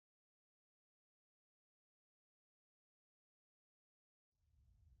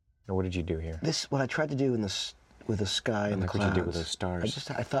And what did you do here? What I tried to do in this with the sky and the clouds. What you did with those stars.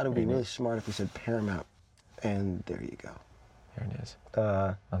 I thought it would be really smart if we said Paramount, and there you go. There it is.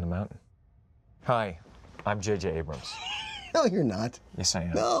 On the mountain. Hi, I'm J.J. Abrams. No, you're not. Yes, I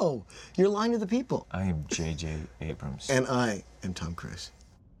am. No, you're lying to the people. I am J.J. Abrams. And I am Tom Cruise.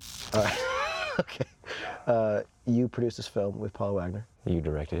 Okay. You produced this film with Paul Wagner. You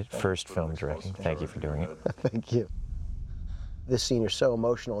directed it. First film directing. Thank you for doing it. Thank you. This scene, you're so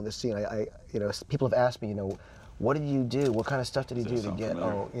emotional in this scene. People have asked me, what did you do? What kind of stuff did he do to get,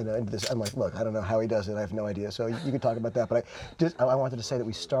 into this? I'm like, look, I don't know how he does it. I have no idea. So you can talk about that. But I wanted to say that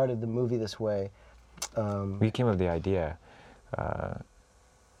we started the movie this way. We came up with the idea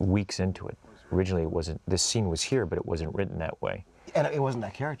weeks into it. Originally, this scene was here, but it wasn't written that way. And it wasn't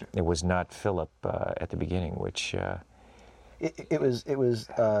that character. It was not Philip at the beginning, which. It was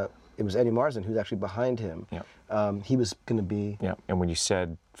Eddie Marsan who's actually behind him. Yeah. He was going to be. Yeah. And when you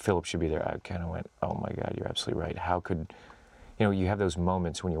said Philip should be there, I kind of went, "Oh my God, you're absolutely right. How could?" You have those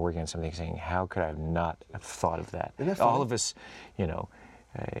moments when you're working on something, saying, "How could I have not have thought of that?" All of us,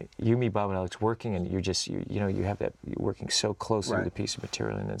 you, me, Bob, and Alex working, and you're just, you have that, you're working so closely with a piece of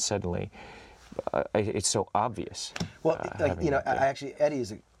material, and then suddenly, it's so obvious. Well, Eddie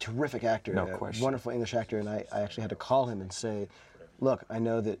is a terrific actor, no question. Wonderful English actor, and I actually had to call him and say, look, I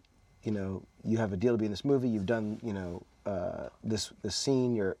know that, you have a deal to be in this movie, you've done, this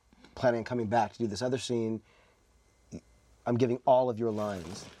scene, you're planning on coming back to do this other scene, I'm giving all of your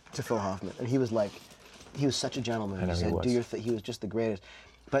lines to Phil Hoffman. And he was such a gentleman. He said, do your thing. He was just the greatest.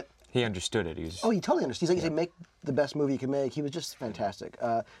 But he understood it. He totally understood. He said, make the best movie you can make. He was just fantastic.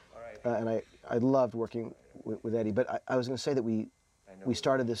 And I loved working with Eddie. But I was going to say that we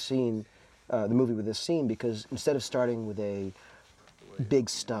started this scene, the movie with this scene, because instead of starting with a big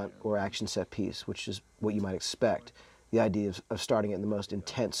stunt or action set piece, which is what you might expect, the idea of starting it in the most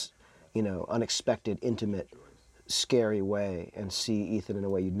intense, unexpected, intimate, scary way, and see Ethan in a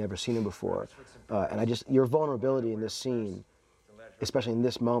way you'd never seen him before. And your vulnerability in this scene, especially in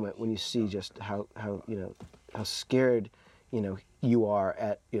this moment when you see just how scared, you are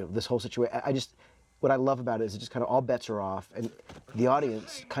at, this whole situation. What I love about it is it just kind of all bets are off, and the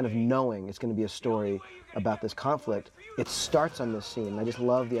audience kind of knowing it's going to be a story about this conflict, it starts on this scene. And I just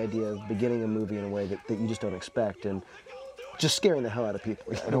love the idea of beginning a movie in a way that you just don't expect, and just scaring the hell out of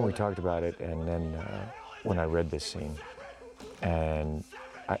people. I know we talked about it, and then when I read this scene, and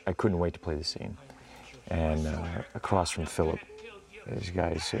I couldn't wait to play the scene. And across from Philip, this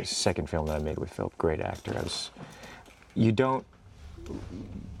guy's second film that I made with Philip, great actor. You don't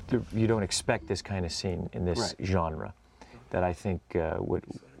expect this kind of scene in this genre. That I think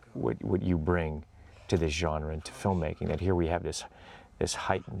what you bring to this genre and to filmmaking. That here we have this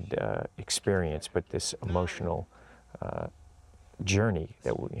heightened experience, but this emotional journey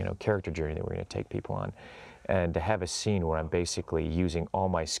character journey that we're going to take people on. And to have a scene where I'm basically using all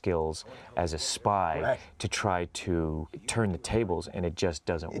my skills as a spy to try to turn the tables, and it just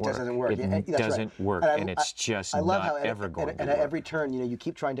doesn't work. It doesn't work. It doesn't work, and it's just not ever going to work. And at every turn, you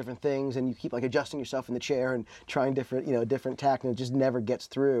keep trying different things, and you keep adjusting yourself in the chair and trying different tack, and it just never gets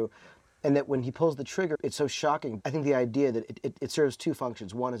through. And that when he pulls the trigger, it's so shocking. I think the idea that it serves two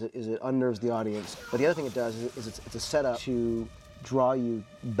functions. One is it unnerves the audience, but the other thing it does is it's a setup to draw you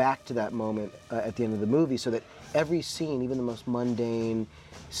back to that moment at the end of the movie, so that every scene, even the most mundane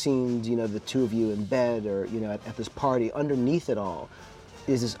scenes, the two of you in bed or at this party, underneath it all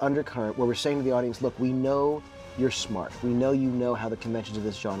is this undercurrent where we're saying to the audience, look, we know you're smart, we know you know how the conventions of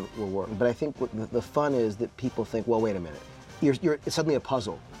this genre will work, but I think what the fun is that people think, well, wait a minute, it's suddenly a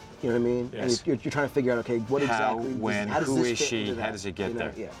puzzle. You know what I mean? Yes. And you're trying to figure out, okay, what how, exactly, when, how does who this is fit she, into that? how does it get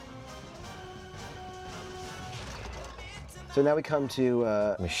there? Yeah. So now we come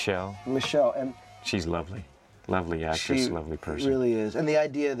to Michelle, and she's lovely. Lovely actress, lovely person. She really is. And the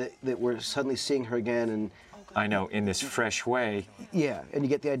idea that we're suddenly seeing her again, and I know, in this fresh way. Yeah, and you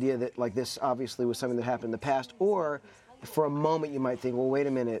get the idea that this obviously was something that happened in the past, or for a moment you might think, well, wait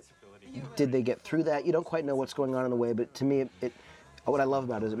a minute, did they get through that? You don't quite know what's going on in the way, but to me, what I love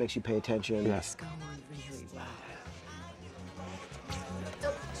about it is it makes you pay attention. Yes.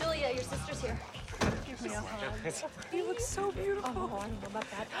 Oh, Julia, your sister's here. Give me a hug. You look so beautiful. Oh, I don't know about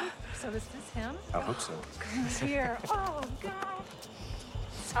that. So is this him? I hope so. Come here. Oh, God.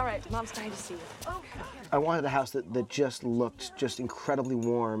 All right, Mom's dying to see you. Oh. I wanted a house that just looked just incredibly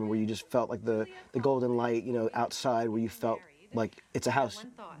warm, where you just felt like the golden light, outside, where you felt like it's a house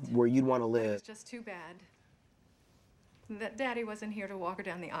where you'd want to live. It's just too bad that Daddy wasn't here to walk her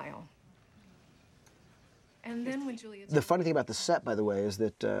down the aisle. And then when Julia... The funny thing about the set, by the way, is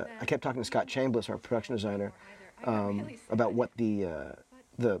that I kept talking to Scott Chambliss, our production designer, about what the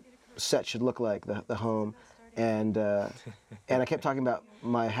set should look like, the home, and I kept talking about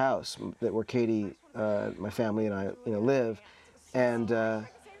my house where Katie, my family, and I live, and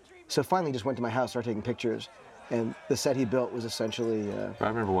so finally just went to my house, started taking pictures, and the set he built was essentially. I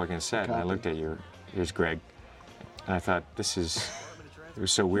remember walking on set and I looked at you. Here's Greg, and I thought it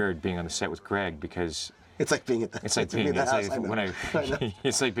was so weird being on the set with Greg because. It's like being at the. It's like being at the house.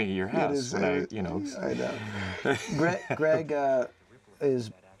 It's like being at your house. I know. Greg is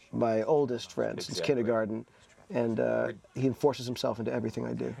my oldest friend since kindergarten, and he forces himself into everything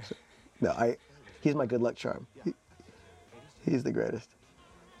I do. So, no, he's my good luck charm. He's the greatest.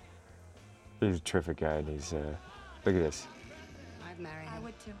 He's a terrific guy, and he's look at this. I'd marry him. I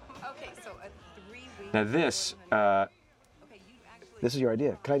would too. Okay, so 3 weeks. Now this. This is your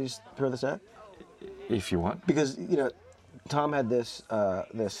idea. Can I just throw this out? If you want. Because Tom had this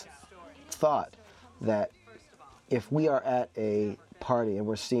this thought that if we are at a party and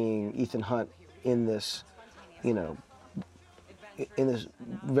we're seeing Ethan Hunt in this, in this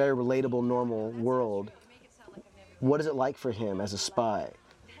very relatable, normal world, what is it like for him as a spy?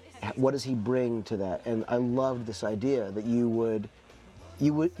 What does he bring to that? And I loved this idea that you would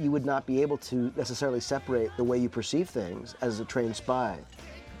not be able to necessarily separate the way you perceive things as a trained spy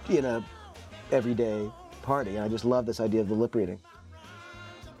in a everyday party. And I just love this idea of the lip reading.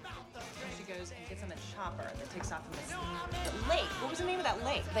 She goes and gets on the chopper that takes off from the lake. What was the name of that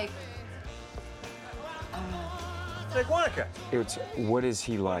lake? Lake Wanaka. It's what is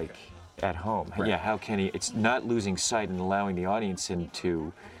he like at home? Right. Yeah, how can he? It's not losing sight and allowing the audience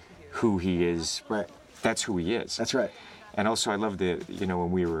into who he is. Right. That's who he is. That's right. And also, I love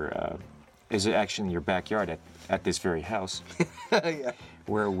when we were, is it actually in your backyard at this very house, yeah.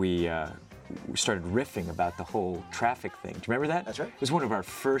 where we started riffing about the whole traffic thing. Do you remember that? That's right. It was one of our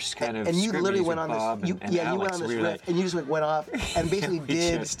first kind of. And you literally went on Bob this. You went on this riff, and you just went off and basically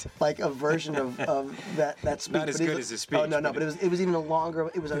did like a version of that speech. Not as good as the speech. Oh no, but it was even a longer.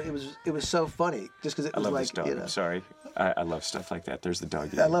 It was so funny just because it was I love like. This dog. I'm sorry. I love stuff like that. There's the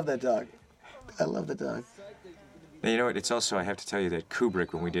dog. I love that dog. I love the dog. Now, you know what? It's also, I have to tell you that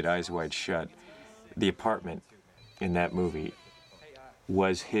Kubrick, when we did Eyes Wide Shut, the apartment in that movie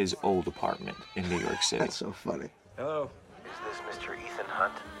was his old apartment in New York City. That's so funny. Hello. Is this Mr. Ethan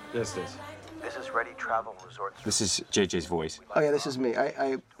Hunt? Yes, this. This is Ready Travel Resorts. This is J.J.'s voice. Oh yeah, this is me.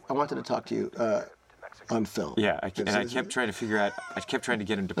 I wanted to talk to you on film. Yeah, I kept trying to figure out. I kept trying to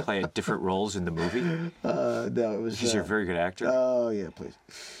get him to play different roles in the movie. No, it was. Because you're a very good actor. Oh yeah, please.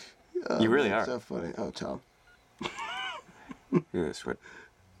 You really are. So funny. Oh, Tom. Look at this. What?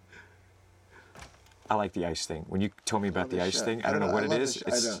 I like the ice thing. When you told me about the ice thing, I don't know what it is. I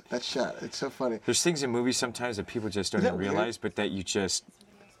know that shot. It's so funny. There's things in movies sometimes that people just don't even realize, but that you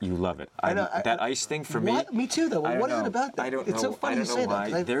love it. I know. That ice thing for me. Me too, though. What is it about that? I don't know. It's so funny you say why.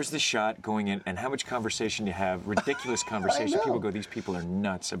 that. There's the shot going in, and how much conversation you have. Ridiculous conversation. People go, these people are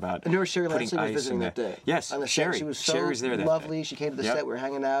nuts about. I remember Sherry putting Lansing was ice visiting in that day. Yes, Sherry. She was so Sherry's there that lovely. day. She came to the set. We were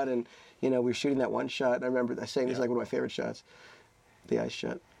hanging out, and we were shooting that one shot. And I remember saying this is like one of my favorite shots, the ice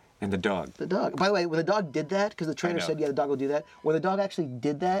shot. And the dog. The dog. By the way, when the dog did that, because the trainer said, yeah, the dog will do that. When the dog actually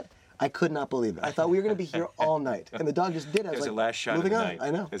did that, I could not believe it. I thought we were going to be here all night. And the dog just did it. It was the last shot moving of the on. night.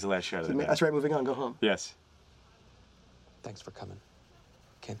 I know. It was the last shot of the night. That's right, moving on, go home. Yes. Thanks for coming.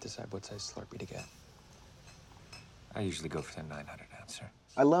 Can't decide what size Slurpee to get. I usually go for the 900 ouncer.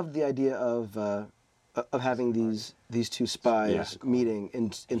 I loved the idea of having these two spies meeting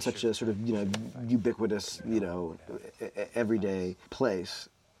in such a sort of ubiquitous everyday place.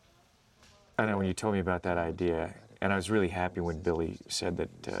 I know when you told me about that idea, and I was really happy when Billy said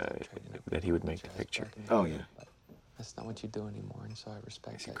that he would make the picture. Oh yeah. That's not what you do anymore, and so I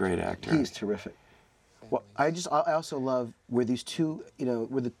respect that. He's a great actor. He's terrific. Well, I also love where these two,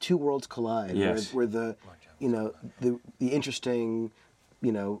 where the two worlds collide. Yes. Where the interesting,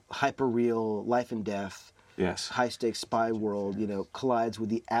 hyper real life and death. Yes. High stakes spy world, collides with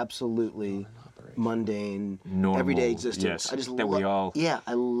the absolutely mundane, normal, everyday existence. Yes. I just that we all. Yeah,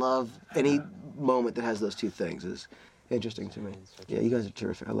 I love any moment that has those two things. Is interesting to me. Yeah, you guys are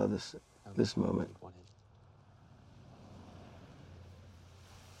terrific. I love this moment.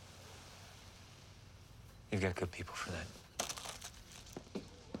 You've got good people for that.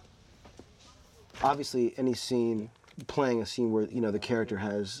 Obviously, any scene, playing a scene where the character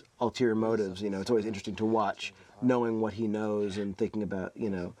has ulterior motives, it's always interesting to watch, knowing what he knows and thinking about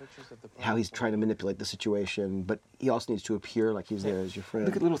how he's trying to manipulate the situation, but he also needs to appear like he's there as your friend.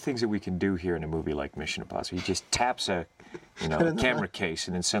 Look at little things that we can do here in a movie like Mission Impossible. He just taps a camera case,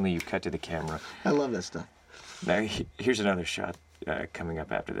 and then suddenly you cut to the camera. I love that stuff. Now here's another shot coming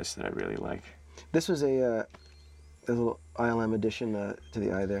up after this that I really like. This was a little ILM addition to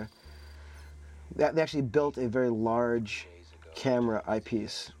the eye there. They actually built a very large camera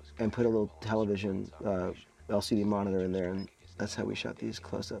eyepiece and put a little television LCD monitor in there, and that's how we shot these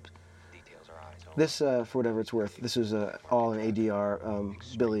close-ups. This, for whatever it's worth, this was all in ADR.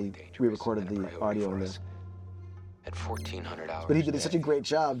 Billy re-recorded the audio in this. At 1,400 hours. But he did such a great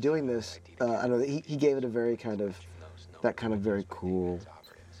job doing this. I don't know. He gave it a very kind of very cool,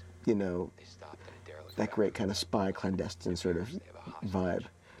 you know, that great kind of spy clandestine sort of vibe.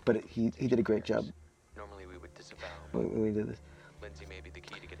 But he did a great job when we did this.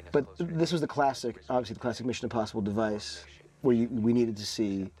 But this was the classic, obviously the classic Mission Impossible device, where we needed to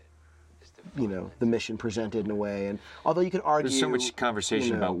see, you know, the mission presented in a way. And although you could argue, there's so much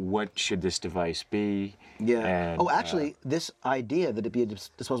conversation about what should this device be. Yeah. And, actually, this idea that it be a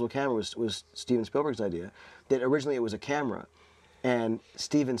disposable camera was Steven Spielberg's idea. That originally it was a camera, and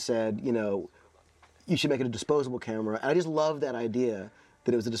Steven said, you know, you should make it a disposable camera. And I just love that idea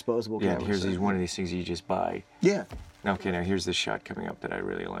that it was a disposable camera. Yeah, here's one of these things you just buy. Yeah. Okay, now here's the shot coming up that I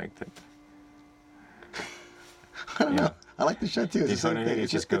really like. I don't know. I like the shot too. It's the same funny, thing. it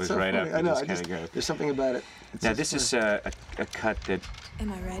just goes so right funny. up. I know. It just kinda goes. There's something about it. Now this is a cut that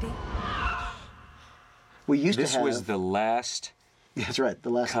Am I ready? we used to this have. was the last That's right. The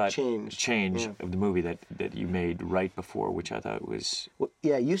last cut change of the movie that you made right before, which I thought was. Well,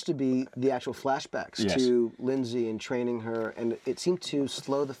 yeah, it used to be the actual flashbacks to Lindsay and training her, and it seemed to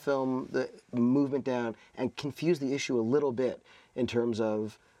slow the film, the movement down, and confuse the issue a little bit in terms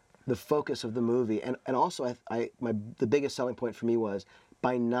of the focus of the movie. And also, the biggest selling point for me was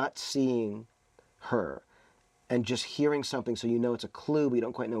by not seeing her and just hearing something, so you know it's a clue, but you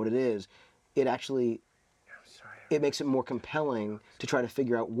don't quite know what it is. It actually. It makes it more compelling to try to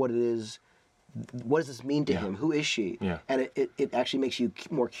figure out what it is. What does this mean to him? Who is she? Yeah. And it actually makes you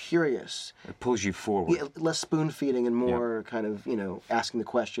more curious. It pulls you forward. Yeah, less spoon feeding and more kind of, you know, asking the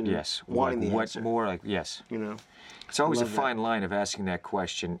question. Yes. Wanting the what answer. more like yes. You know. It's always a Love fine line of asking that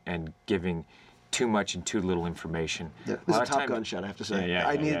question and giving too much and too little information. Yeah. This is a Top Gun shot, I have to say.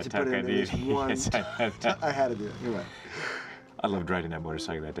 I needed to put it in at least one. Yes, I had to do it. You're right. I loved riding that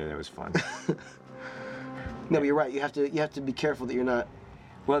motorcycle that day. That was fun. No, but you're right. You have to be careful that you're not.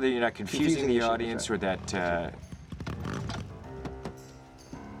 Well, that you're not confusing the issue, audience or that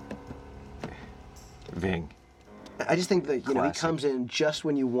Ving. I just think that he Classic. comes in just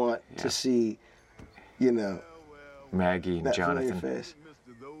when you want to see, you know, Maggie and that Jonathan. familiar face.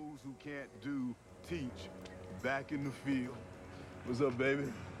 Mr. Those who can't do, teach. Back in the field. What's up, baby?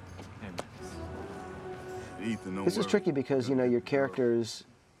 Ethan, don't This is worry. tricky because, you know, your characters,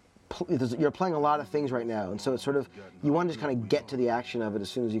 you're playing a lot of things right now, and so it's sort of, you want to just kind of get to the action of it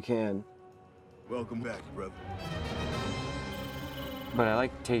as soon as you can. Welcome back, brother. But I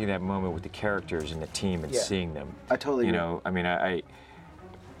like taking that moment with the characters and the team and seeing them. I totally You agree. know, I mean,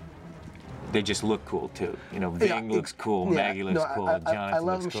 they just look cool too. You know, Ving looks cool, Yeah, Maggie looks cool, Jonathan I love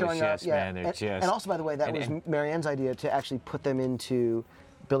looks them cool. showing Yes, up. Yeah. man, they're just. And also, by the way, that was Marianne's idea to actually put them into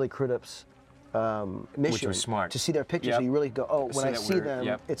Billy Crudup's mission. Which was smart. To see their pictures, so Yep. you really go, oh, So when I that see we're- them,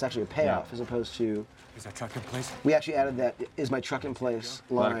 yep. it's actually a payoff as opposed to. Is that truck in place? We actually added that, is my truck in place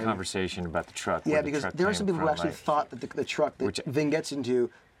A line. lot of conversation about the truck. Yeah, where the because truck there are came some people who from, actually thought that the truck that Which- Ving gets into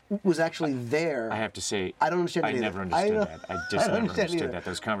was actually there. I have to say, I don't understand I that either. never understood know. that. I just don't never understand understood either. that.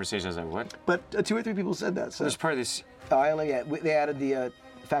 Those conversations, I was like, what? But 2 or 3 people said that. So There's part of this. they added the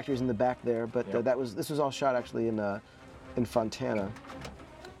factories in the back there, but this was all shot actually in Fontana.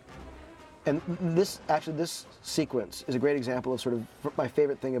 And this sequence is a great example of sort of my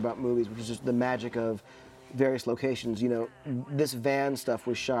favorite thing about movies, which is just the magic of various locations. You know, this van stuff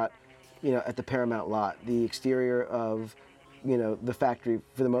was shot, you know, at the Paramount lot. The exterior of, you know, the factory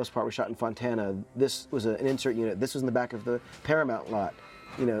for the most part was shot in Fontana. This was an insert unit. This was in the back of the Paramount lot.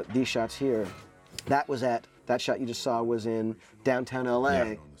 You know, these shots here. That shot you just saw was in downtown LA. On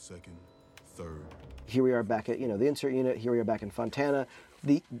the second, third. Here we are back at, you know, the insert unit. Here we are back in Fontana.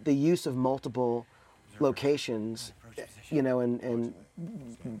 The use of multiple locations, you know, and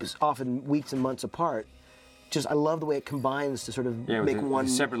often weeks and months apart. Just I love the way it combines to sort of make one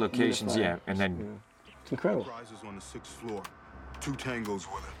separate locations. unified. Yeah, and then It's incredible. Prizes on the 6th floor. 2 tangos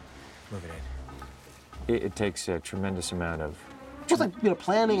with it. Move it in. it takes a tremendous amount of. Just like, you know,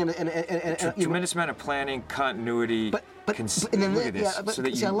 planning and you know, Tremendous amount of planning, continuity, But and then look at this, but so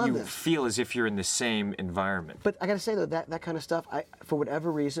that see, I love you this. feel as if you're in the same environment. But I gotta say though, that kind of stuff, for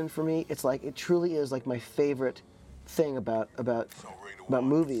whatever reason, for me, it's like it truly is like my favorite thing about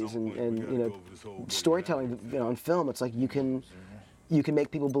movies and you know, storytelling, you know, on film. It's like you can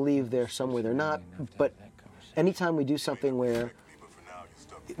make people believe they're somewhere they're not. But anytime we do something where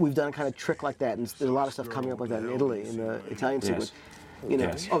we've done a kind of trick like that, and there's a lot of stuff coming up like that in Italy, in the Italian sequence. You know,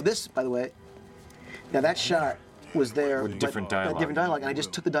 Yes. oh, this, by the way, Now that shot was there with different dialogue. Different dialogue, and I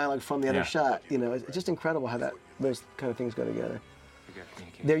just took the dialogue from the other Yeah. shot. You know, it's just incredible how those kind of things go together.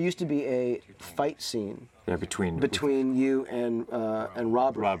 There used to be a fight scene. Yeah, between you and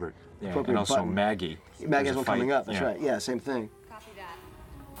Robert. Robert. Yeah, and Appropriate also button. Maggie. Maggie has There's a one coming fight. up. That's Yeah. right. Yeah, same thing. Copy that.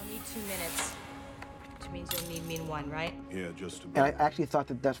 I'll need 2 minutes. Which means you'll need me in 1, right? Yeah, just And about. I actually thought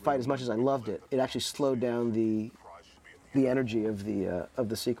that fight, as much as I loved it, it actually slowed down the energy of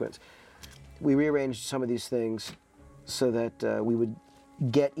the sequence. We rearranged some of these things so that we would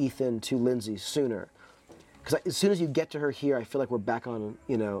get Ethan to Lindsay sooner. Because as soon as you get to her here, I feel like we're back on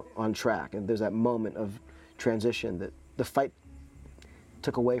track, and there's that moment of transition that the fight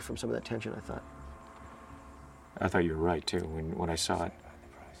took away from some of that tension. I thought you were right too when I saw it.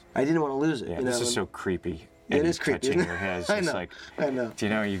 I didn't want to lose it. Yeah, you know, this is so creepy. It Eddie is creepy, touching isn't it? your head. I It's know. like, I know. do you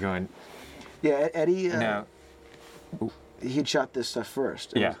know? You're going. Yeah, Eddie. Now. He'd shot this stuff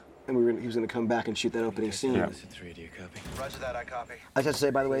first. Yeah. And he was going to come back and shoot that opening scene. Yeah. 3, do you copy? Roger that, I copy. I just have to say,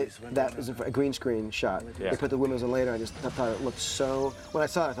 by the way, that was a green screen shot. Yeah. They put the windows in later. I just thought it looked so. When I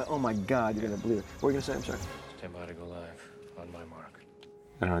saw it, I thought, oh my God, you're going to believe it. What were you going to say? I'm sorry. Stand by to go live. On my mark.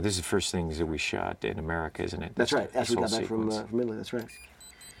 I don't know. This is the first things that we shot in America, isn't it? That's right. This After we whole got back from sequence. Italy, that's right.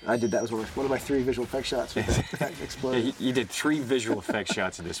 I did that. It was one of my 3 visual effects shots with that Yeah, explosion. you did 3 visual effects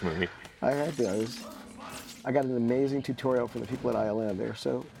shots in this movie. I had to. I got an amazing tutorial from the people at ILM. They're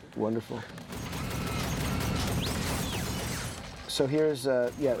so wonderful. So here's,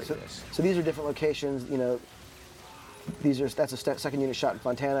 so these are different locations. You know, that's a second unit shot in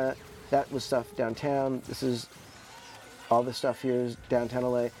Fontana. That was stuff downtown. This is, all this stuff here is downtown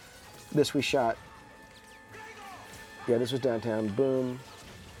LA. This we shot. Yeah, this was downtown. Boom.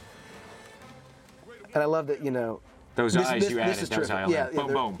 And I love that, you know. Those eyes you added, is that was terrific. ILM. Yeah, Boom,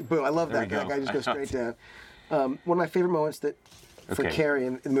 boom. Boom. I love There that. we That go. guy just goes straight down. One of my favorite moments for Okay. Carrie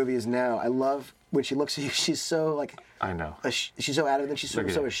in the movie is now. I love when she looks at you. She's so like. I know. She's so out of it. Then she's Look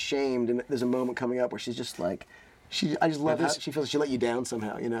at so it. ashamed. And there's a moment coming up where she's just like, I just love Now how this- she feels she let you down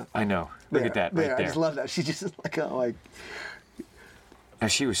somehow. You know. I know. Look at that right there. I just love that. She's just like, oh, like. Now,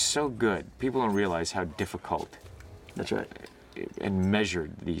 she was so good. People don't realize how difficult That's right. and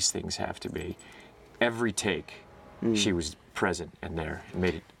measured these things have to be. Every take, she was present and there. It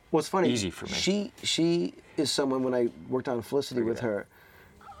made it Well, it's funny. easy for me. She is someone, when I worked on Felicity with her,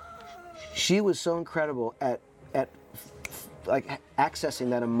 she was so incredible at like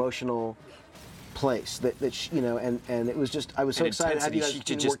accessing that emotional place that she, you know, and it was just, I was so And excited to have you intensity. guys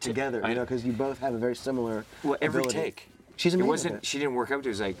She could work just- together, you know, because you both have a very similar Every ability. take. She's amazing. It at wasn't. it. She didn't work out. It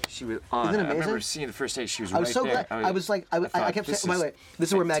was like she was on. Isn't it I remember amazing? seeing the first take. She was I was right so there. glad. I was like, I thought, kept this saying, by the way, this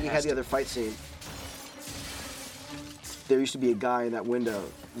is where Maggie had the fantastic. other fight scene. There used to be a guy in that window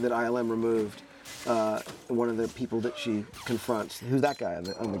that ILM removed. One of the people that she confronts. Who's that guy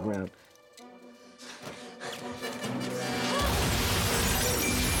on the ground?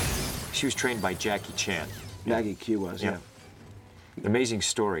 She was trained by Jackie Chan. Maggie Q was, yeah. Amazing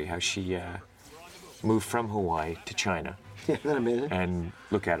story how she moved from Hawaii to China. Isn't that amazing? And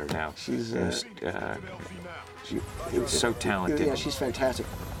look at her now. She's Just, so talented. Yeah, she's fantastic.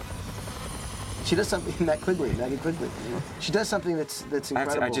 She does something, Maggie Quigley. She does something that's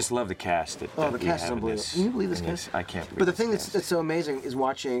incredible. I just love the cast. That the we cast is have in unbelievable. this- Can you believe this in cast? I can't believe But the this thing cast. that's so amazing is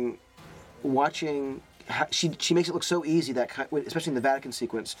watching how she makes it look so easy, especially in the Vatican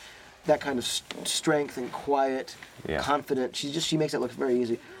sequence, that kind of strength and quiet, confident. She makes it look very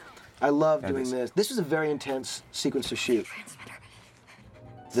easy. I love doing this. This was a very intense sequence to shoot.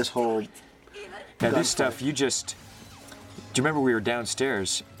 This whole. Now this stuff, you just. Do you remember we were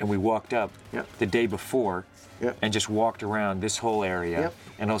downstairs and we walked up the day before and just walked around this whole area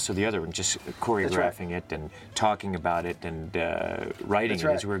and also the other one, just choreographing it and talking about it and writing it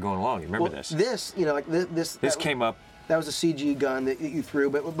as we were going along. You remember this? This, you know, like this. This came up. That was a CG gun that you threw,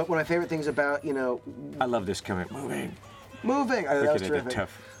 but one of my favorite things about, you know. I love this coming. Moving. I Look that was at it, terrific.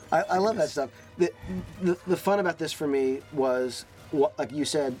 tough. I love that stuff. The fun about this for me was, like you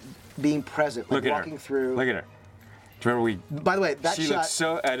said, being present, like Look at walking her. through. Look at her. Do you remember we? By the way, that she shot. looked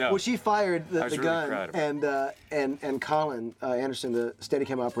so. I know. When she fired the really gun, proud of her. and Colin Anderson, the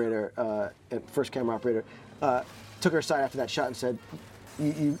Steadicam operator, and first camera operator, took her aside after that shot and said,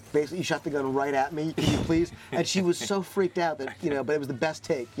 "You basically you shot the gun right at me. Can you please?" And she was so freaked out that but it was the best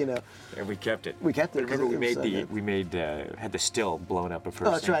take, And we kept it. We kept it. But remember, because had the still blown up at first.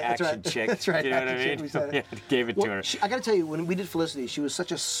 Oh, that's right. Action That's right. chick. That's right. You know what I Action chick, mean? we said it. Yeah, gave it to her. I got to tell you, when we did Felicity, she was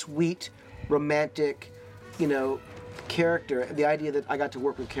such a sweet, romantic, character. The idea that I got to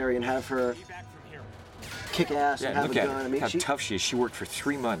work with Carrie and have her kick ass and have look a at gun. her. I mean, How tough she is. She worked for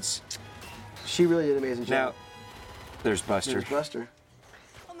 3 months. She really did an amazing job. Now, there's Buster. There's Buster.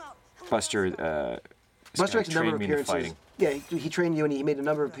 Buster Buster makes a number of trained me into appearances. fighting. Yeah, he trained you, and he made a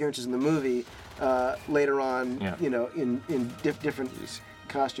number of appearances in the movie. Later on, Yeah. you know, in different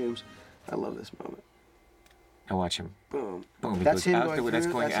costumes. I love this moment. I watch him. Boom. Boom. He That's goes him out going the, that's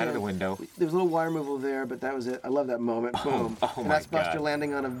through. going That's out of him. the window. There's a little wire removal there, but that was it. I love that moment. Boom. Oh and my that's Buster God.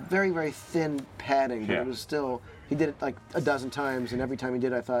 landing on a very, very thin padding, but Yeah. it was still, he did it like a dozen times, and every time he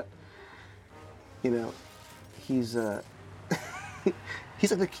did, I thought, you know, he's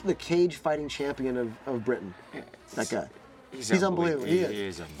he's like the cage fighting champion of Britain. That guy. He's unbelievable. He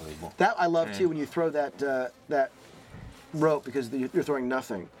is unbelievable. That I love too, when you throw that that rope, because you're throwing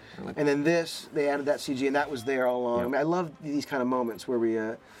nothing. And then this, they added that CG, and that was there all along. Yep. I mean, I love these kind of moments where we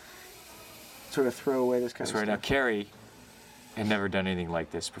sort of throw away this kind That's of right. Now, stuff. Carrie had never done anything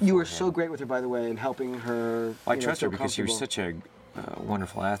like this before. You were so great with her, by the way, in helping her. I you know, trust her feel because she was comfortable. such a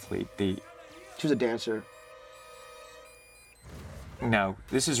wonderful athlete. She was a dancer. Now,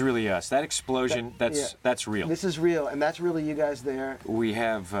 this is really us. That explosion, that's real. This is real, and that's really you guys there. We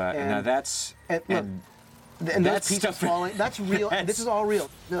have now that's and look, and that those pieces stuff- falling. That's real. This is all real.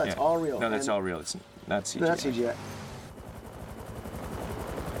 No, that's all real. No, that's And- all real. It's not CGI. No, that's CGI.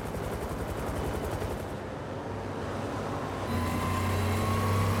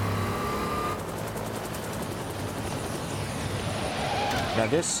 Now,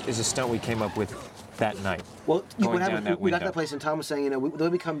 this is a stunt we came up with that night. Well, Going what down happened? that We got window. that place, and Tom was saying, you know, the way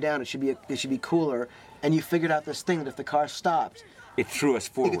we come down, it should be cooler. And you figured out this thing that if the car stopped, It threw us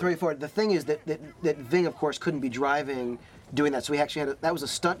it forward. could throw you forward. The thing is that Ving, of course, couldn't be driving, doing that. So we actually had that was a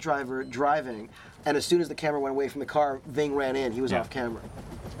stunt driver driving, and as soon as the camera went away from the car, Ving ran in. He was Yeah. off camera.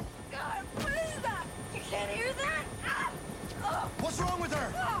 God, what is that? You can't hear that? What's wrong with her?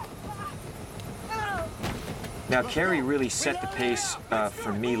 Now, Carrie really set the pace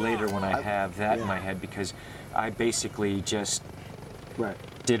for me later when I have that in my head, because I basically just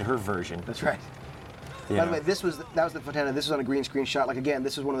did her version. That's right. You By the know? way, that was the Fontana. This was on a green screen shot. Like again,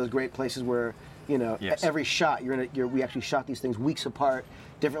 this is one of those great places where, you know, Yes. every shot we actually shot these things weeks apart,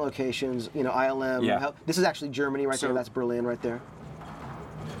 different locations. You know, ILM. Yeah. This is actually Germany right So- there. That's Berlin right there.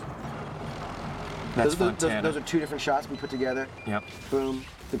 That's those Fontana. are two different shots we put together. Yep. Boom.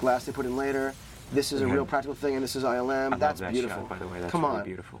 The glass they put in later. This is a Mhm. real practical thing, and this is ILM. I That's love that beautiful. shot, by the way. That's Come really on.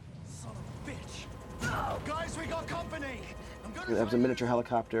 beautiful. Guys, we got company. I'm gonna That was a miniature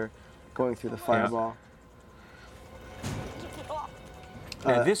helicopter going through the fireball.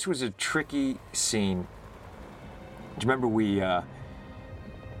 Now, this was a tricky scene. Do you remember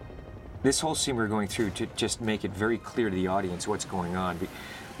this whole scene we were going through to just make it very clear to the audience what's going on.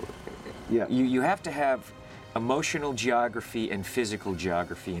 Yeah. You have to have emotional geography and physical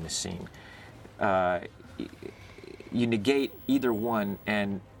geography in a scene. You negate either one,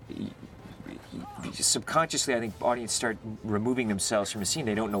 and subconsciously, I think audience start removing themselves from a scene.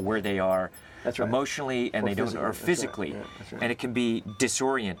 They don't know where they are That's right. emotionally, and Or they don't physically. or That's right. physically, Yeah, that's right. and it can be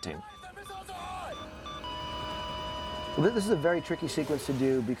disorienting. Well, this is a very tricky sequence to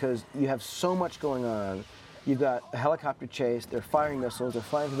do because you have so much going on. You've got a helicopter chase, they're firing missiles, they're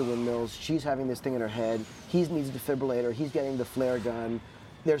flying through the windmills, she's having this thing in her head, he needs a defibrillator, he's getting the flare gun.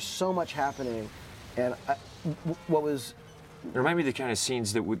 There's so much happening. And what was... It reminded me of the kind of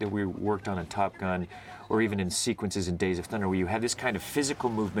scenes that we worked on in Top Gun, or even in sequences in Days of Thunder, where you have this kind of physical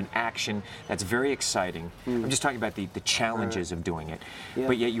movement, action, that's very exciting. I'm just talking about the challenges of doing it. Yeah.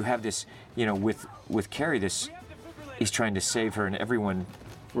 But yet you have this, you know, with Carrie, he's trying to save her, and everyone...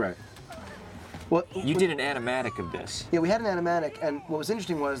 Right. Well, you did an animatic of this. Yeah, we had an animatic, and what was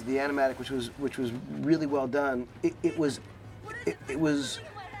interesting was the animatic, which was really well done. It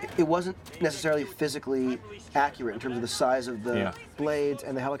wasn't necessarily physically accurate in terms of the size of the blades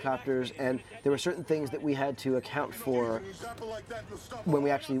and the helicopters, and there were certain things that we had to account for when we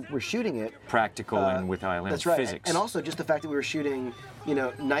actually were shooting it. Practical and with ILM That's right. physics. And also just the fact that we were shooting, you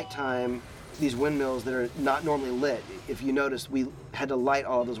know, nighttime, these windmills that are not normally lit. If you noticed, we had to light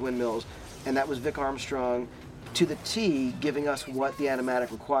all of those windmills, and that was Vic Armstrong to the T giving us what the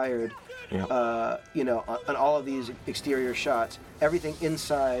animatic required. You know, on all of these exterior shots, everything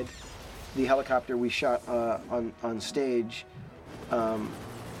inside the helicopter we shot on stage.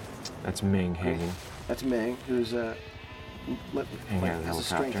 That's Ming hanging. That's Ming, who's Hanging out of the has a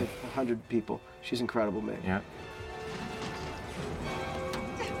strength helicopter. of 100 people. She's incredible, Ming. Yeah.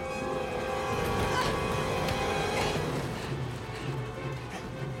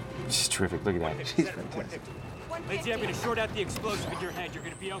 She's terrific. Look at that. She's fantastic. Lindsay, I'm going to short out the explosive in your head. You're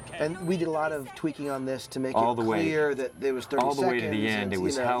going to be okay. And we did a lot of tweaking on this to make All it the way- clear that there was 30 All the way to the seconds, end. and, It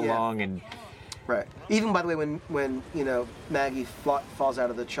was you know, how yeah. long and... Right. Even by the way, when you know Maggie falls out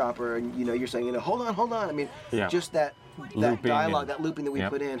of the chopper, and you know you're saying, you know, hold on. I mean, Yeah. just that Looping dialogue, and- that looping that we Yep.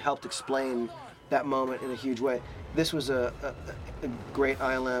 put in helped explain that moment in a huge way. This was a great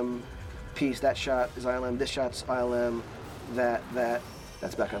ILM piece. That shot is ILM. This shot's ILM.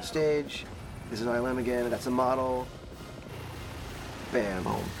 That's back on stage. This is ILM again. That's a model. Bam.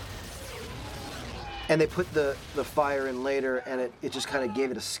 Boom. And they put the fire in later, and it just kind of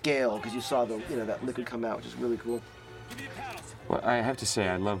gave it a scale because you saw that liquid come out, which is really cool. Well, I have to say,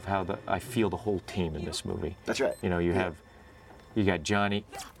 I love how I feel the whole team in this movie. That's right. You know, you got Johnny.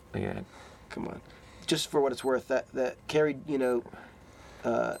 Yeah. Come on. Just for what it's worth, that Carrie,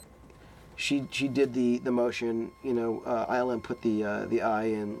 she did the motion. ILM put the eye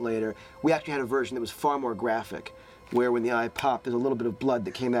in later. We actually had a version that was far more graphic, where when the eye popped, there's a little bit of blood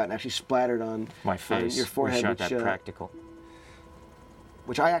that came out and actually splattered on my face. On your forehead. We shot that practical.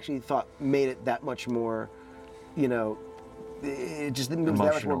 Which I actually thought made it that much more, it was that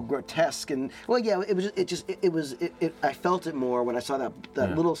much more grotesque and I felt it more when I saw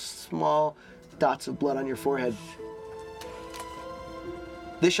that little small dots of blood on your forehead.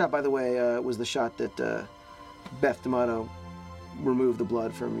 This shot, by the way, was the shot that Beth D'Amato removed the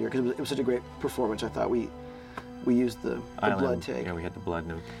blood from your, because it was such a great performance. I thought we used the blood take. Yeah, we had the blood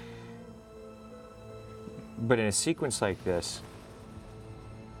nude. But in a sequence like this,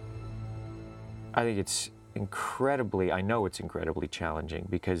 I think it's incredibly challenging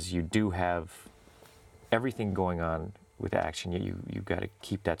because you do have everything going on with action. You've got to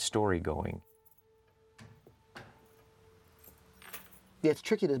keep that story going. Yeah, it's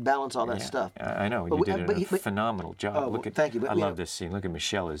tricky to balance all that stuff. I know. You did a phenomenal job. Thank you. I love this scene. Look at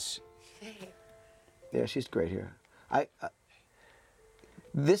Michelle is. Yeah, she's great here.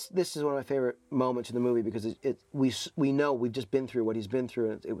 This is one of my favorite moments in the movie because we know we've just been through what he's been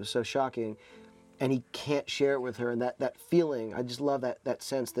through, and it was so shocking, and he can't share it with her, and that feeling. I just love that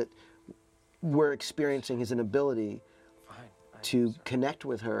sense that we're experiencing his inability to connect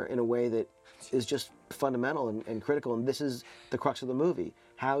with her in a way that is just fundamental and critical, and this is the crux of the movie.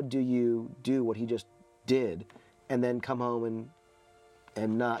 How do you do what he just did, and then come home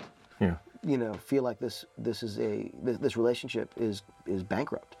and not, feel like this relationship is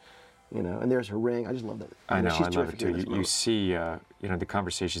bankrupt, And there's her ring. I just love that. I know. I love it too. You see, the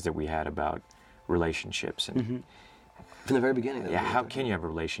conversations that we had about relationships and from the very beginning. Yeah. How can you have a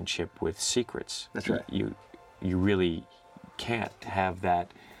relationship with secrets? That's right. You really can't have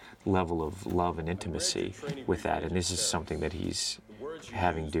that level of love and intimacy with that, and this is something that he's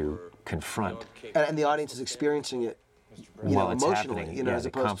having to confront. And the audience is experiencing it, it's emotionally, happening. as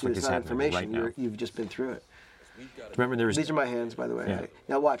opposed to it's not information. Right now. You've just been through it. Remember, these are my hands, by the way. Yeah.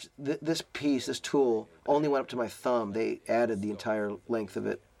 Now watch, this piece, this tool, only went up to my thumb. They added the entire length of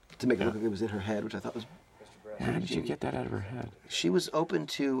it to make it look like it was in her head, which I thought was. How did you get that out of her head? She was open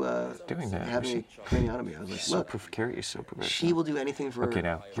to doing that. Having a craniotomy. I was like, look, Carrie's so professional. She will do anything for. Okay,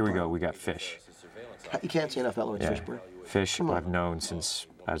 now here we go. We got Fish. You can't say enough about Lawrence Fishburne. Fish, I've known since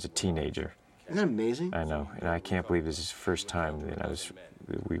I was a teenager. Isn't that amazing? I know, and I can't believe this is the first time that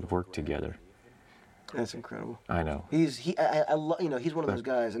we worked together. That's incredible. I know. He's one of those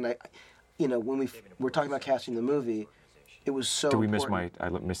guys, and when we were talking about casting the movie, it was so. Did we important. I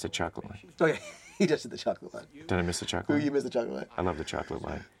missed the chocolate line. Oh yeah, he just did the chocolate line. Did I miss the chocolate line? You missed the chocolate line. I love the chocolate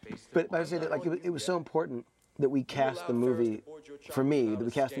line. But I would say that it was so important that we cast the movie, for me, that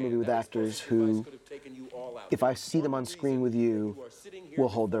we cast the movie with actors who, if I see them on screen with you, will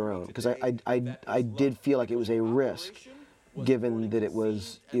hold their own. Because I did feel like it was a risk, given that it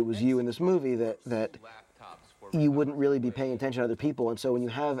was you in this movie, that you wouldn't really be paying attention to other people. And so when you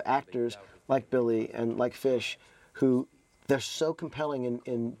have actors like Billy and like Fish, who they're so compelling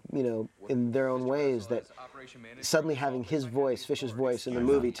in their own ways that suddenly having his voice, Fish's voice in the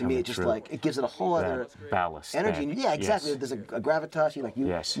movie, to me, it just it gives it a whole other ballast, energy. Yeah, exactly. Yes. There's a gravitas.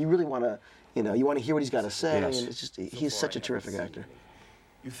 You really want to, you want to hear what he's got to say. Yes. And it's just he's such a terrific actor.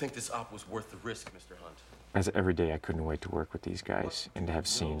 You think this op was worth the risk, Mr. Hunt? As every day, I couldn't wait to work with these guys and to have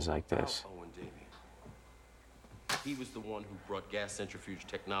scenes like this. He was the one who brought gas centrifuge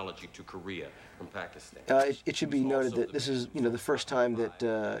technology to Korea from Pakistan. It should be noted that this is, the first time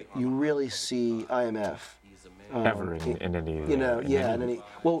that you really see IMF. Ever in any.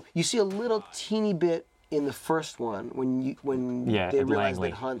 Well, you see a little teeny bit in the first one when they realize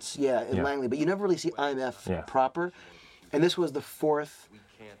that Hunt's in Langley, but you never really see IMF proper. And this was the fourth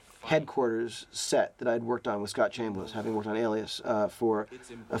headquarters set that I'd worked on with Scott Chambliss, having worked on Alias for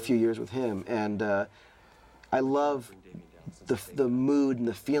a few years with him, and I love the mood and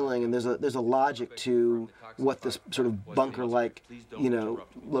the feeling, and there's a logic to what this sort of bunker-like,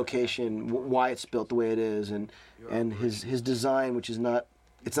 location, why it's built the way it is, and his design, which is not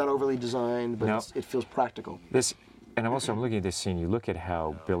overly designed, but it feels practical. This And I'm looking at this scene. You look at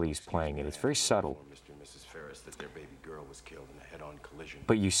how Billy's playing it. It's very subtle. Mr. and Mrs. Ferris that their baby girl was killed in a head-on collision.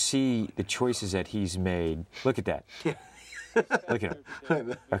 But you see the choices that he's made. Look at that. Look at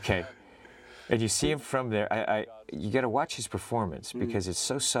him. Okay. And you see him from there. You got to watch his performance because it's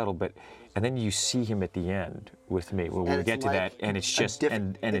so subtle. And then you see him at the end with me. When we get to that, and it's just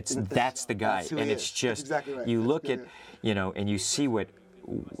that's the guy, and it's just exactly right. You look at and you see what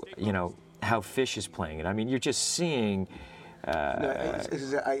how Fish is playing it. I mean, you're just seeing.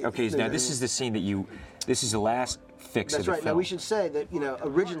 Okay, now this is the scene that this is the last fix of the film. That's right. Now we should say that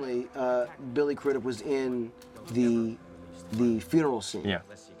originally Billy Crudup was in the funeral scene. Yeah.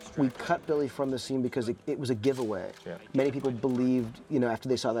 We cut Billy from the scene because it was a giveaway. Yeah. Many people believed, after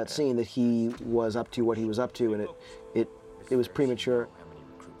they saw that scene, that he was up to what he was up to, and it was premature.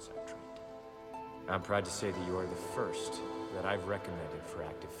 I'm proud to say that you are the first that I've recommended for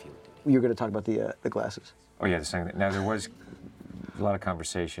active field duty. You're going to talk about the glasses. Oh yeah, the second thing. Now there was a lot of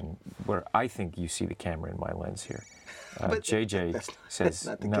conversation where I think you see the camera in my lens here. J.J. says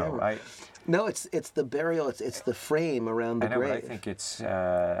not the no. camera. No, it's the burial. It's the frame around the grave. But I think it's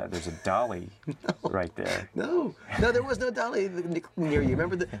there's a dolly right there. No, there was no dolly near you.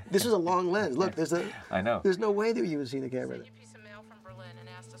 Remember, this was a long lens. Look, I know. There's no way that you would see the camera. Sent you a piece of mail from Berlin and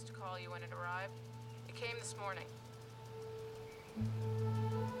asked us to call you when it arrived. It came this morning.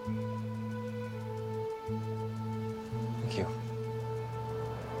 Thank you.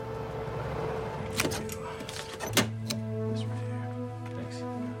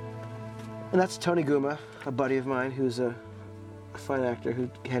 And that's Tony Guma, a buddy of mine who's a fine actor who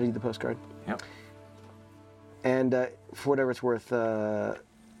handed you the postcard. Yep. And for whatever it's worth,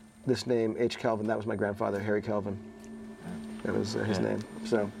 this name, H. Kelvin, that was my grandfather, Harry Kelvin. That was his name.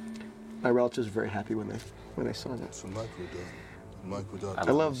 So my relatives were very happy when they saw that. So Michael does.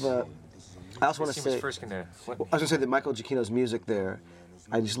 I love. I also want to say. I was going to say that Michael Giacchino's music there.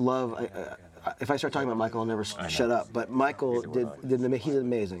 I just love. If I start talking about Michael, I'll never shut up. But Michael he did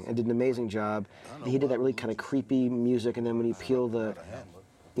amazing and did an amazing job. He did that really kind of creepy music, and then when you peel the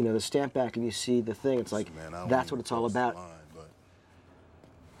stamp back and you see the thing, it's like that's what it's all about.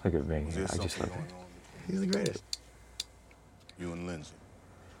 Look at me. I just love it. He's the greatest. You and Lindsay.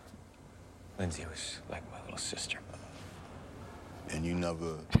 Lindsay was like my little sister. And you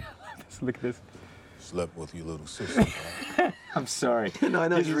never look at this. Slept with your little sister. Right? I'm sorry. No, I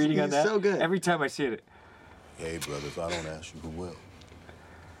know. He's reading on that. So good. Every time I see it. Hey, brother, if I don't ask you, who will?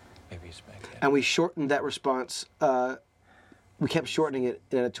 Maybe he's back there. And we shortened that response. We kept shortening it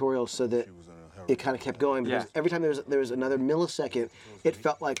in editorial so that it kind of kept going because every time there was another millisecond, it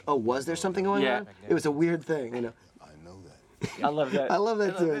felt like, oh, was there something going on? It was a weird thing, I know that. I love that. I love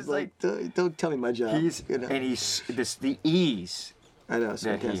that too. It's like, don't tell me my job. And he's the ease. I know, it's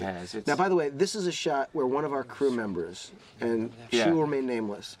that fantastic. He has. Now, by the way, this is a shot where one of our crew members, and she will remain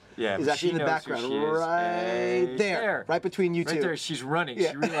nameless, is actually in the background, right there, right between you two. Right there, she's running.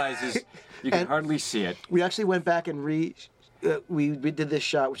 She realizes you can hardly see it. We actually went back and we did this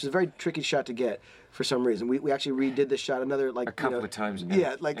shot, which is a very tricky shot to get for some reason. We actually redid this shot another a couple of times.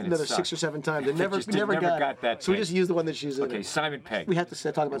 Another 6 or 7 times. And never got that. So we just used the one that she's in. Okay, Simon Pegg. We have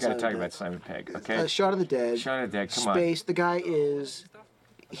to talk about Simon Pegg. Talk about Simon Pegg. Okay. Shaun of the Dead. Shaun of the Dead. Come on. Space. The guy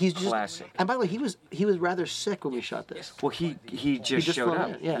he's just classic. And by the way, he was rather sick when we shot this. Well, he just showed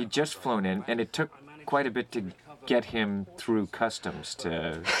up. He'd just flown in, and it took quite a bit to get him through customs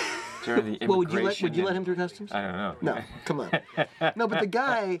to. During the immigration. Well, would you let him through customs? I don't know. No, come on. No, but the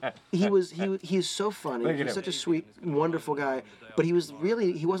guy, he's so funny. He's such a sweet, wonderful guy. But he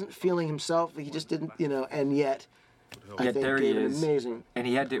wasn't feeling himself. He just didn't, and yet, I think there gave he an is. amazing. And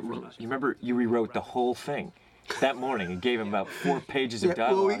he had to. You remember you rewrote the whole thing that morning and gave him about 4 pages of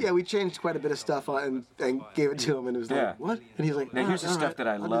dialogue. Well, we changed quite a bit of stuff and gave it to him, and it was like, what? And he's like, now here's the stuff that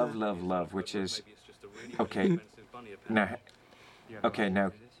I love, which is, okay. Now.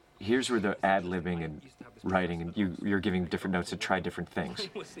 Here's where the ad-libbing and writing, and you're giving different notes to try different things.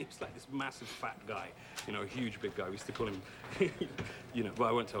 He seems like this massive fat guy, a huge big guy. We used to call him, but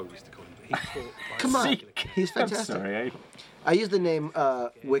I won't tell you we used to call him. But he come on, he's fantastic. I'm sorry, I use the name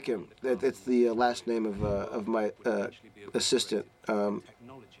Wickham. It's the last name of my assistant,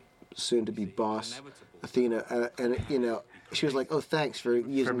 soon to be boss, Athena, and she was like, "Oh, thanks for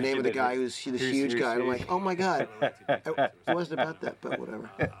using the name of the guy who's the huge guy." And I'm like, "Oh my God, it wasn't about that, but whatever."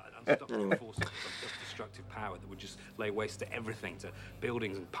 Anyway. Destructive power that would just lay waste to everything, to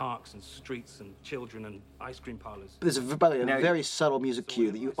buildings and parks and streets and children and ice cream parlors. There's by the way, a very subtle music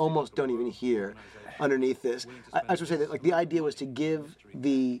cue that you almost don't even hear underneath this. I should say that the idea was to give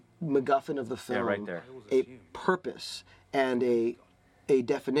the MacGuffin of the film a purpose and a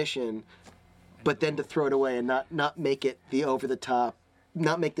definition. but then to throw it away and not make it the over the top,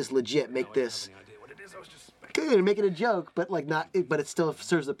 not make this legit, make this good, make it a joke, but like not, but it still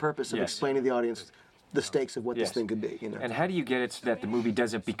serves the purpose of explaining to the audience the stakes of what this thing could be, you know. And how do you get it so that the movie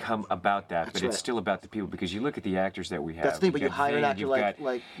doesn't become about that, but it's still about the people? Because you look at the actors that we have. That's the thing, but you hire an actor like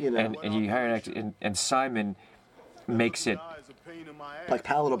you know, and you hire an actor, and Simon makes it like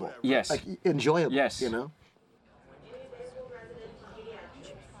palatable, yes, like enjoyable, yes, you know.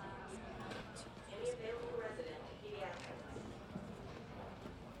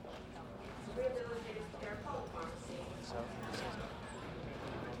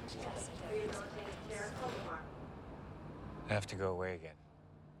 I have to go away again.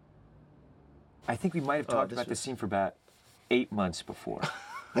 I think we might have talked about this scene for about 8 months before.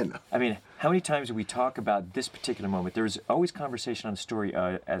 I know. I mean, how many times do we talk about this particular moment? There's always conversation on the story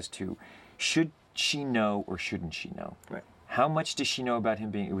as to should she know or shouldn't she know? Right. How much does she know about him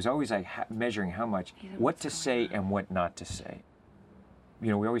being? It was always like measuring how much, what to say and what not to say. You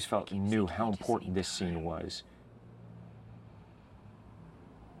know, we always felt we knew how important this scene was.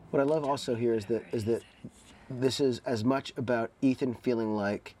 What I love also here is that this is as much about Ethan feeling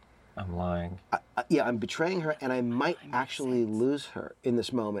like I'm lying. Yeah, I'm betraying her, and I might actually lose her in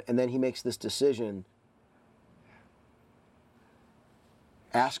this moment. And then he makes this decision.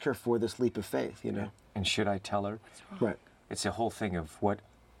 Ask her for this leap of faith, you know. And should I tell her? Right. It's a whole thing of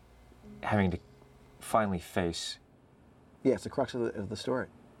having to finally face. Yeah, it's the crux of the story.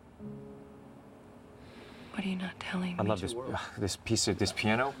 What are you not telling me? I love this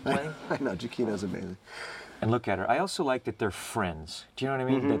piano playing. I know, Giacchino's amazing. And look at her. I also like that they're friends. Do you know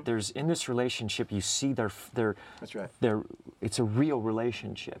what I mean? That there's in this relationship, you see their. That's right. It's a real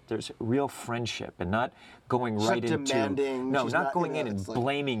relationship. There's real friendship, and not going right into. Demanding. No, not going in and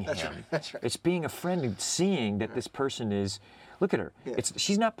blaming him. Right, that's right. It's being a friend and seeing that this person is. Look at her. Yeah.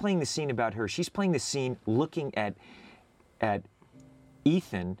 She's not playing the scene about her. She's playing the scene looking at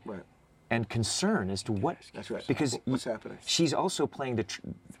Ethan. Right. And concern as to what. That's right. Because what's happening? She's also playing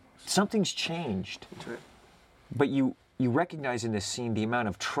something's changed. That's right. But you recognize in this scene the amount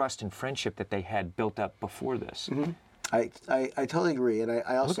of trust and friendship that they had built up before this. Mm-hmm. I totally agree, and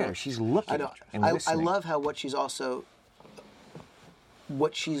I also look at her. She's looking. I know. And I listening. love how what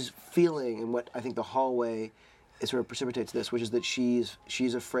she's feeling, and what I think the hallway it sort of precipitates this, which is that she's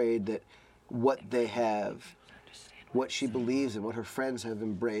afraid that what they have, what she believes in, what her friends have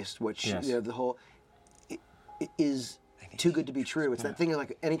embraced, what she, you know, the whole is too good to be true. It's that thing of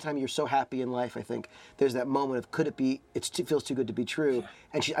like anytime you're so happy in life, I think there's that moment of could it be? It feels too good to be true,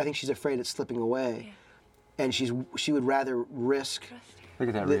 and I think she's afraid it's slipping away, and she would rather risk. Look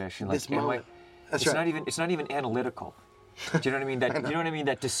at that reaction. This moment. That's right. It's not even analytical. Do you know what I mean? That you know what I mean?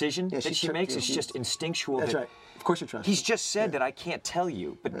 That decision that she makes is just instinctual. That's right. Of course you trust. He's just said that I can't tell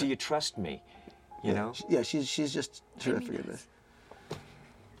you, but do you trust me? You know? Yeah, she's just terrific at this.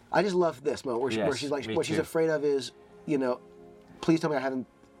 I just love this moment where she's like, what she's afraid of is, you know, please tell me I haven't,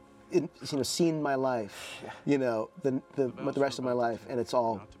 seen my life, you know, the rest of my life, and it's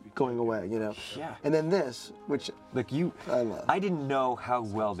all going away, you know. Yeah. And then this, which I love. I didn't know how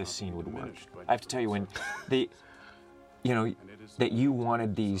well this scene would work. I have to tell you, when that you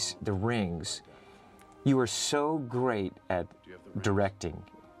wanted the rings, you were so great at directing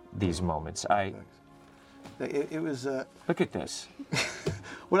these moments. It was. Look at this.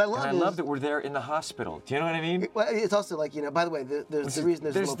 What I love and I love that we're there in the hospital. Do you know what I mean? Well, it's also like, you know, by the way, the reason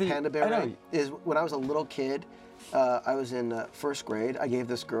there's a little panda bear ring is when I was a little kid, I was in first grade, I gave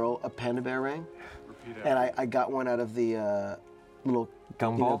this girl a panda bear ring. And I got one out of the little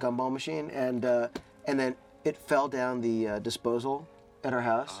gumball machine, and then it fell down the disposal at our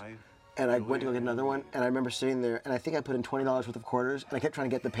house. And I went to go get another one, and I remember sitting there, and I think I put in $20 worth of quarters, and I kept trying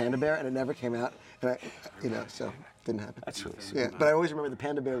to get the panda bear, and it never came out, and so didn't happen. That's really sweet. Yeah, but I always remember the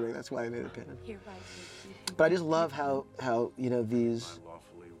panda bear ring. That's why I made it panda. But I just love how these,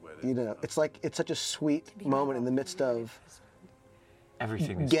 it's like it's such a sweet moment in the midst of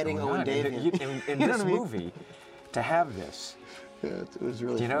everything getting Owen Davian in this movie to have this. Yeah, it was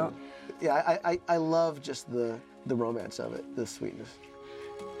really. Do you know? Yeah, I love just the romance of it, the sweetness.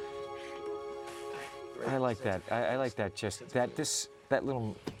 I like that. I like that. Just that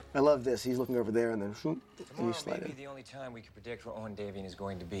little. I love this. He's looking over there, and then and you slide maybe in. the only time we can predict where Owen Davian is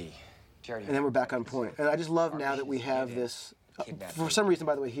going to be. And then we're back on point. And I just love now that we have this. For some reason,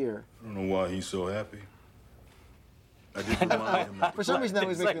 by the way, here. I don't know why he's so happy. I just remind him that for some reason, that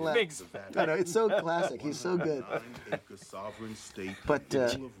always makes me laugh. I know, it's so classic. He's so good. But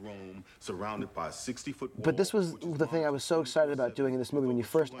but this was the thing I was so excited about doing in this movie when you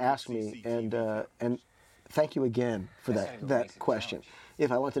first asked me, and thank you again for that question.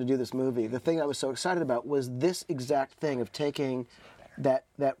 if I wanted to do this movie. The thing I was so excited about was this exact thing of taking that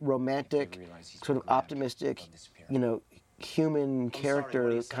romantic, sort of optimistic, you know, human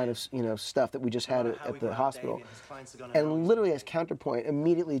character kind of, you know, stuff that we just had at the hospital, and literally as counterpoint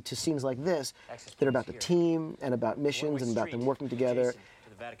immediately to scenes like this that are about the team and about missions and about them working together.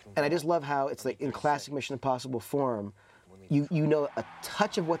 And I just love how it's like in classic Mission Impossible form, you know a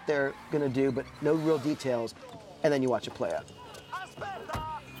touch of what they're gonna do, but no real details, and then you watch it play out.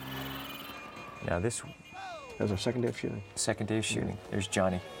 Now this that was our second day of shooting. Second day of shooting. There's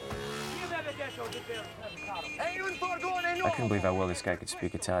Johnny. I couldn't believe how well this guy could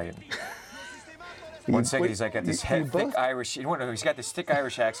speak Italian. One second he's like got this thick Irish. You know, he's got this thick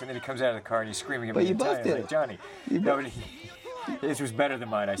Irish accent, and then he comes out of the car and he's screaming at me in Italian. Like, Johnny, no, but his was better than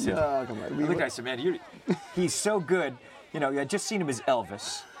mine. I said, no, come on. Look, I said, man, he's so good. You know, I just seen him as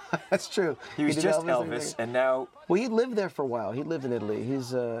Elvis. That's true. He was just Elvis, and now. Well, he lived there for a while. He lived in Italy.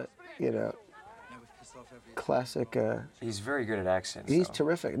 He's, you know, classic. He's very good at accents. He's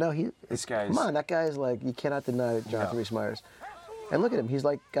terrific. No, this guy. Come on, that guy's like, you cannot deny Jonathan Rhys Meyers. And look at him. He's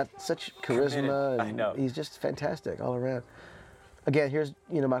like got such charisma. And I know. He's just fantastic all around. Again, here's,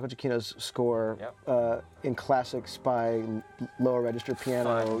 you know, Michael Giacchino's score in classic spy lower register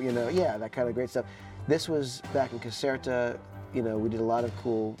piano. You know, yeah, that kind of great stuff. This was back in Caserta. You know, we did a lot of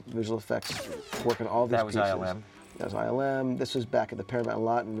cool visual effects work on all these pieces. That was ILM. That was ILM. This was back at the Paramount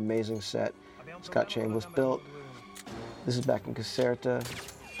lot, an amazing set Scott Chambliss built. This is back in Caserta.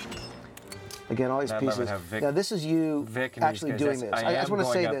 Again, all these pieces. Now, this is you actually doing this. I just want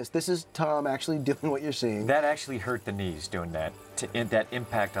to say this. This is Tom actually doing what you're seeing. That actually hurt the knees doing that. That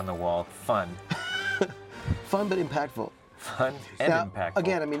impact on the wall. Fun. Fun but impactful. Fun and impactful.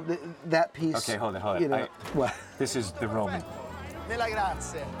 Again, I mean, that piece. Okay, hold it. You know, what? This is the Roman. I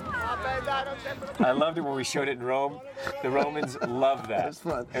loved it when we showed it in Rome. The Romans loved that. It was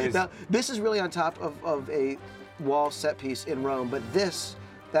fun. Now, this is really on top of a wall set piece in Rome, but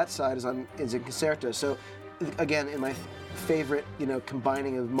that side is in Caserta. So, again, in my favorite, you know,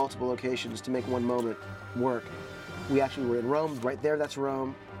 combining of multiple locations to make one moment work, we actually were in Rome. Right there, that's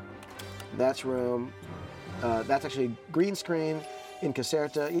Rome. That's Rome. That's actually green screen in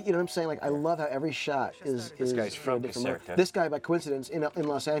Caserta. You know what I'm saying? Like, I love how every shot is. This guy's from Caserta. This guy, by coincidence, in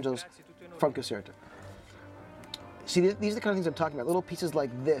Los Angeles, from Caserta. See, these are the kind of things I'm talking about. Little pieces like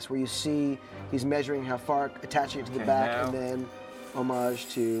this, where you see he's measuring how far, attaching it to the back, and then homage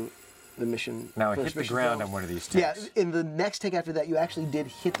to the mission. Now, I hit the ground on one of these takes. Yeah, in the next take after that, you actually did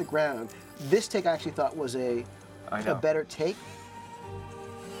hit the ground. This take I actually thought was a better take.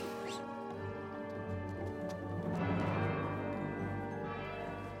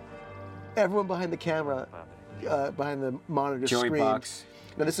 Everyone behind the camera, behind the monitor Joey screen. Box.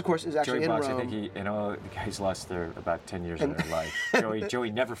 Now this, of course, is actually Joey in Box, Rome. I think the guys lost about 10 years of their life. Joey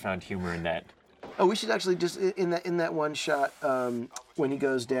never found humor in that. Oh, we should actually just in that one shot when he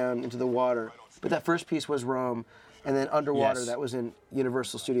goes down into the water. But that first piece was Rome, and then underwater that was in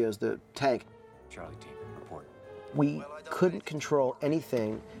Universal Studios, the tank. Charlie team, report. We couldn't control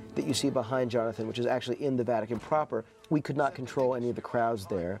anything that you see behind Jonathan, which is actually in the Vatican proper. We could not control any of the crowds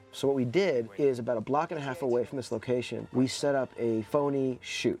there. So what we did is about a block and a half away from this location, we set up a phony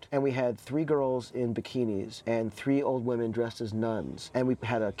shoot. And we had 3 girls in bikinis and 3 old women dressed as nuns. And we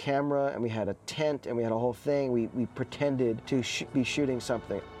had a camera and we had a tent and we had a whole thing. We pretended to be shooting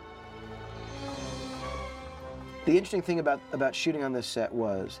something. The interesting thing about shooting on this set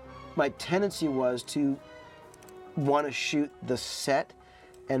was, my tendency was to want to shoot the set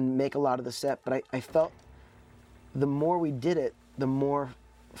and make a lot of the set, but I felt the more we did it, the more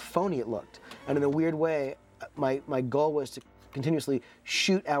phony it looked. And in a weird way, my goal was to continuously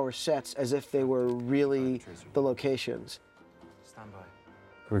shoot our sets as if they were really the locations. Stand by.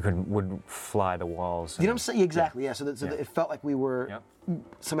 We wouldn't fly the walls. You know what I'm saying? Exactly, yeah. So that it felt like we were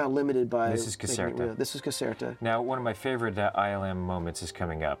somehow limited by... This is Caserta. This is Caserta. Now, one of my favorite ILM moments is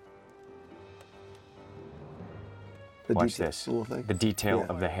coming up. Watch this. The detail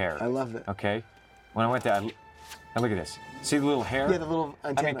of the hair. I love it. Okay? When I went there, now look at this. See the little hair? Yeah, the little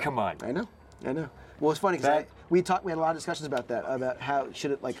antenna. I mean, come on. I know. Well, it's funny because we had a lot of discussions about that, about how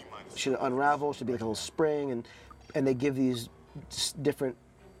should it unravel, should it be like a little spring, and they give these different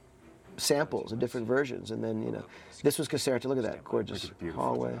samples and different versions, and then, you know, this was Caserta. Look at that gorgeous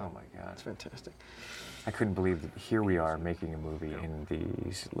hallway. Oh my God. It's fantastic. I couldn't believe that here we are making a movie in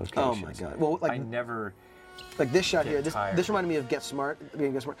these locations. Oh my God. Well, like, I never... Like this shot here, this reminded me of Get Smart.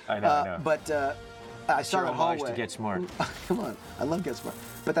 Get Smart. I know. But I saw that hallway. To Get Smart. Come on, I love Get Smart.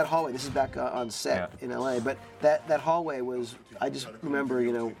 But that hallway, this is back on set in LA. But that hallway was, I just remember,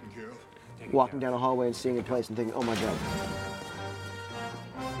 you know, walking down a hallway and seeing a place and thinking, oh my God.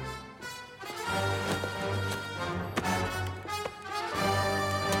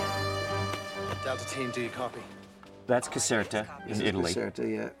 Team, do you copy? That's Caserta in Italy. Caserta,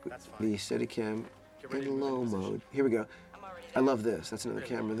 yeah. The Steadicam in low mode. Here we go. I love this. That's another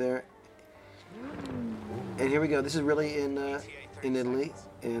camera there. And here we go. This is really in Italy,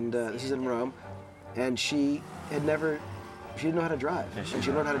 and this is in Rome. And she didn't know how to drive. And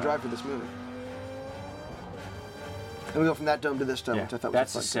she learned how to drive for this movie. And we go from that dome to this dome, which I thought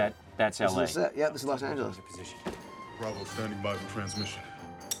that's was the set. That's LA. This is the set. Yeah, this is Los Angeles. Bravo standing by for transmission.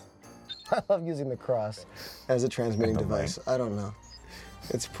 I love using the cross as a transmitting device. I don't know.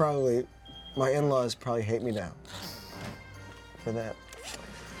 It's probably, my in-laws probably hate me now for that.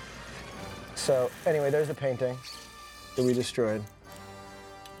 So anyway, there's the painting that we destroyed.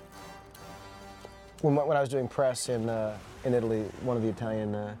 When I was doing press in Italy, one of the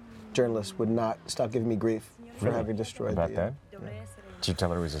Italian journalists would not stop giving me grief for having destroyed about that. Yeah. Did you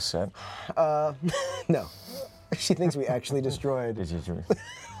tell her it was a set? No. She thinks we actually destroyed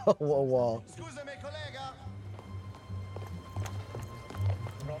a wall.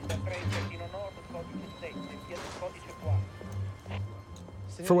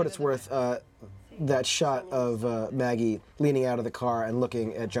 For what it's worth, that shot of Maggie leaning out of the car and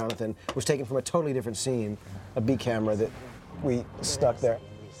looking at Jonathan was taken from a totally different scene, a B camera that we stuck there.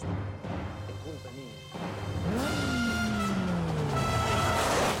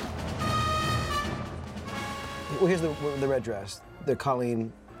 Well, here's the red dress, the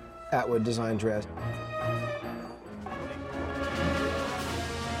Colleen Atwood design dress.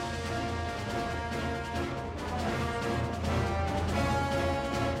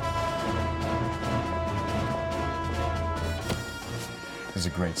 This is a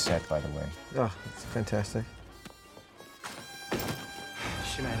great set, by the way. Oh, it's fantastic.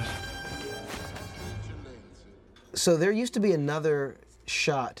 She managed. So there used to be another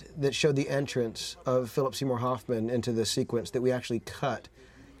shot that showed the entrance of Philip Seymour Hoffman into the sequence that we actually cut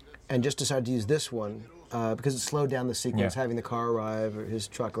and just decided to use this one because it slowed down the sequence, having the car arrive or his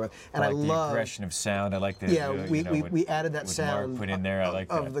truck arrive. And I like love the aggression of sound. I like the we added that sound Mark put in there. I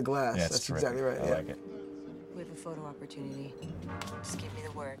like of that. the glass. Yeah, that's exactly right. I like it. We have a photo opportunity. Just give me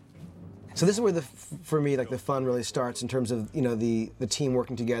the word. So this is where for me, like the fun really starts in terms of the team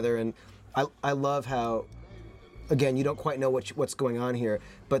working together, and I love how, again, you don't quite know what's going on here,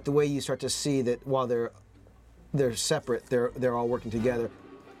 but the way you start to see that while they're separate, they're all working together.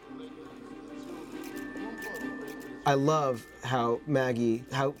 I love how Maggie,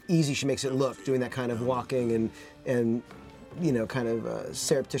 how easy she makes it look doing that kind of walking and kind of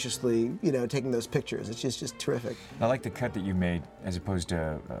surreptitiously, taking those pictures. It's just terrific. I like the cut that you made as opposed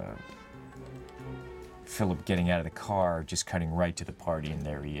to Philip getting out of the car, just cutting right to the party, and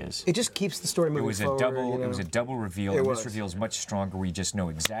there he is. It just keeps the story moving forward. It was a double reveal, and this reveal is much stronger. We just know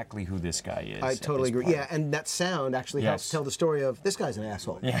exactly who this guy is. I totally agree. Yeah, and that sound actually helps tell the story of this guy's an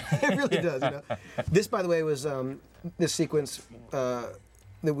asshole. Yeah. It really does. This, by the way, was this sequence that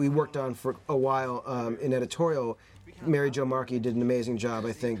we worked on for a while in editorial. Mary Jo Markey did an amazing job,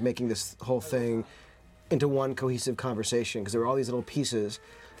 I think, making this whole thing into one cohesive conversation because there were all these little pieces.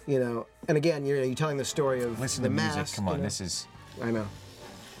 And again, you're telling the story of Listen the to mask. Music. Come on, this is. I know.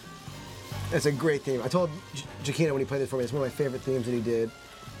 It's a great theme. I told Giacchino when he played it for me, it's one of my favorite themes that he did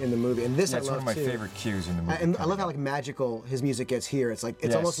in the movie. And this I love too. It's one of my favorite cues in the movie. And I love how magical his music gets here. It's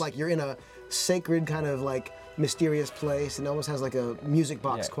almost like you're in a sacred kind of mysterious place, and almost has like a music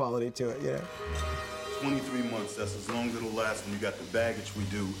box quality to it. 23 months, that's as long as it'll last when you got the baggage we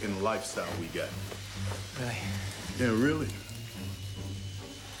do and the lifestyle we got. Really? Yeah, really.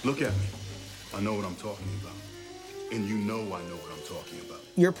 Look at me. I know what I'm talking about. And you know I know what I'm talking about.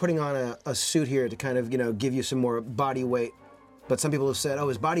 You're putting on a suit here to kind of, give you some more body weight. But some people have said, oh,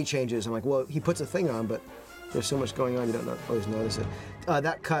 his body changes. I'm like, well, he puts a thing on, but there's so much going on, you don't always notice it.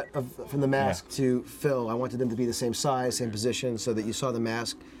 That cut from the mask to Phil, I wanted them to be the same size, same position, so that you saw the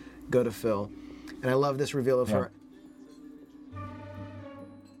mask go to Phil. And I love this reveal of her.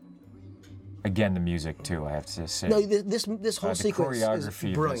 Again, the music too. I have to say. No, this whole sequence choreography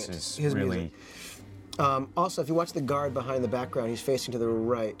is brilliant. This is his really. Music. Also, if you watch the guard behind the background, he's facing to the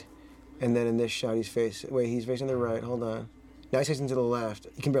right, and then in this shot, he's facing to the right. Hold on. Now he's facing to the left.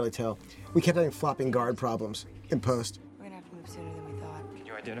 You can barely tell. We kept having flopping guard problems in post. We're gonna have to move sooner than we thought. Can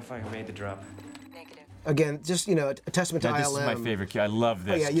you identify who made the drop? Negative. Again, just a testament to ILM. This is my favorite cue. I love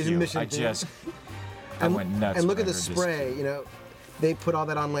this. Using mission. I went nuts. And look at the spray. They put all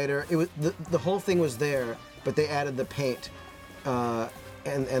that on later. It was the whole thing was there, but they added the paint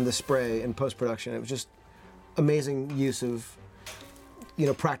and the spray in post production. It was just amazing use of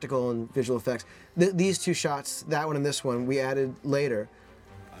practical and visual effects. These two shots, that one and this one, we added later.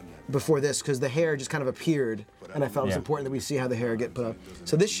 before this because the hair just kind of appeared, and I felt it was important that we see how the hair get put up.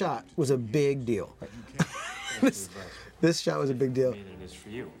 So this shot was a big deal. This shot was a big deal. It is for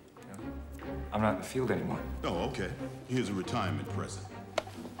you. I'm not in the field anymore. Oh, okay. Here's a retirement present.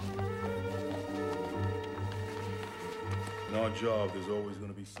 In our job, there's always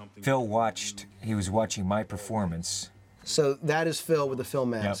going to be something. Phil he was watching my performance. So that is Phil with the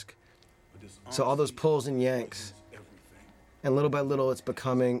film mask. Yep. So all those pulls and yanks. And little by little, it's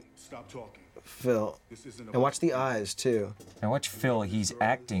becoming Phil. And watch the eyes, too. Now watch Phil, he's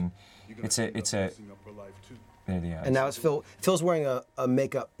acting. It's a, there are the eyes. And now it's Phil. Phil's wearing a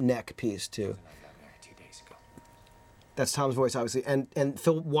makeup neck piece, too. That's Tom's voice, obviously. And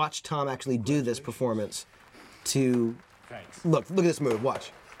Phil watched Tom actually do this performance to... Thanks. Look at this move,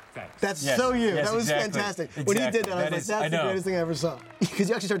 watch. Thanks. That's so you. Yes, that was fantastic. When he did that, I was like, that's the greatest thing I ever saw. Because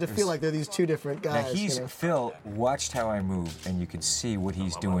you actually start to feel like they're these two different guys. Now Phil watched how I moved, and you could see what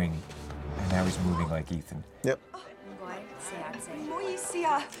he's doing, and now he's moving like Ethan. Yep. No,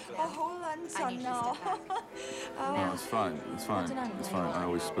 it's fine. It's fine. It's fine. I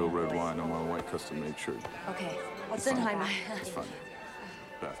always spill red wine on my white custom-made shirt. Okay. It's fine. It's fine.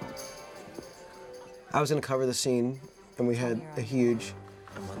 Bathroom. I was going to cover the scene, and we had a huge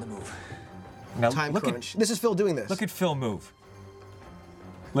I'm on the move. Now, time crunch. This is Phil doing this. Look at Phil move.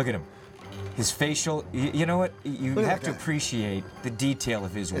 Look at him. His facial, you know what? You have to appreciate the detail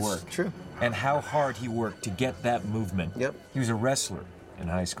of his work. It's true. And how hard he worked to get that movement. Yep. He was a wrestler in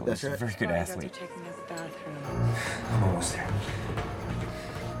high school. That's He's right. a very good athlete. Almost there.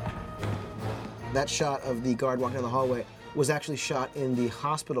 That shot of the guard walking down the hallway was actually shot in the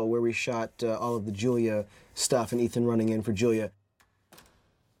hospital where we shot all of the Julia stuff and Ethan running in for Julia.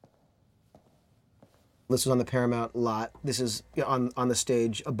 This was on the Paramount lot. This is on the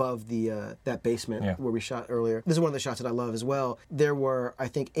stage above the that basement where we shot earlier. This is one of the shots that I love as well. There were, I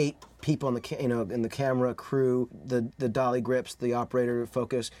think, 8 people on the in the camera crew, the dolly grips, the operator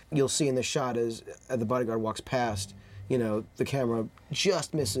focus. You'll see in the shot as the bodyguard walks past, the camera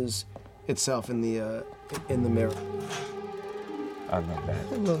just misses itself in the mirror. I love that.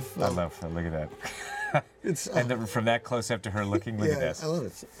 I love Phil. I love Phil. Look at that. And then from that close up to her looking, look at this. I love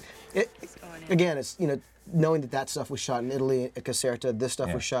it. Again, it's knowing that stuff was shot in Italy at Caserta, this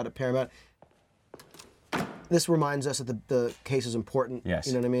stuff was shot at Paramount. This reminds us that the case is important. Yes.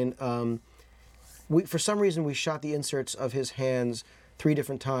 You know what I mean? For some reason, we shot the inserts of his hands 3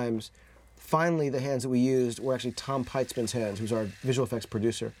 different times. Finally, the hands that we used were actually Tom Peitzman's hands, who's our visual effects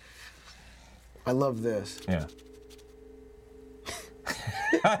producer. I love this. Yeah.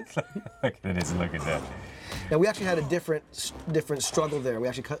 Look at this. Look at that. Now, we actually had a different struggle there. We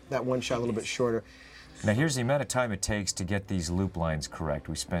actually cut that one shot a little bit shorter. Now, here's the amount of time it takes to get these loop lines correct.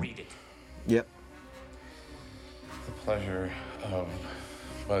 We spent... Yep. The pleasure of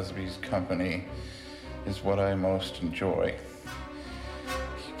Busby's company is what I most enjoy.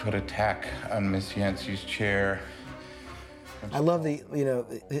 He put a tack on Miss Yancey's chair. I love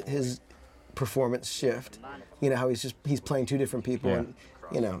his performance shift. How he's playing 2 different people, and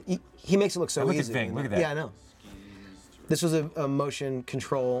he makes it look so look easy. At Ving, look at that. Yeah, I know. This was a motion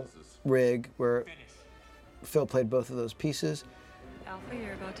control rig where Phil played both of those pieces. Alpha,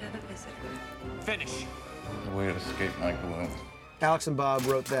 you're about to have a visit. Finish. The way to escape my gloom. Alex and Bob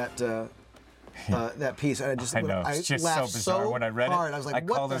wrote that that piece, and I know. It's just so bizarre. When I read hard. it, I was like, I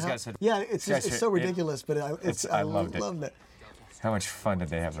what called the those hell? guys. Said, yeah, it's so ridiculous, but I loved it. How much fun did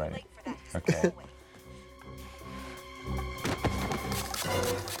they have writing? Okay.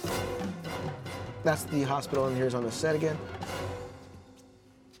 That's the hospital, and here's on the set again.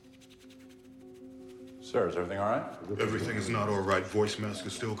 Sir, is everything all right? Everything is not all right. Voice mask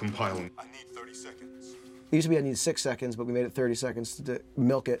is still compiling. I need 30 seconds. It used to be I need 6 seconds, but we made it 30 seconds to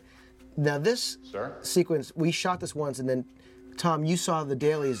milk it. Now this sequence, we shot this once, and then, Tom, you saw the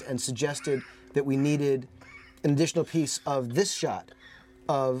dailies and suggested that we needed an additional piece of this shot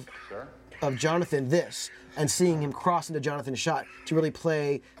of Jonathan, and seeing him cross into Jonathan's shot to really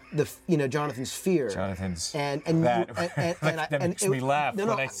play Jonathan's fear. Jonathan's and that makes me laugh when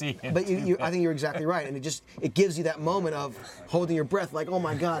I see him. But I think you're exactly right, and it gives you that moment of holding your breath, like, oh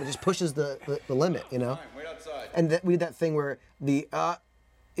my God, it just pushes the limit, Wait outside. And we did that thing where the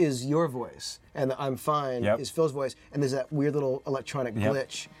is your voice and the I'm fine is Phil's voice, and there's that weird little electronic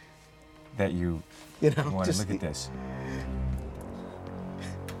glitch that you want to look at this.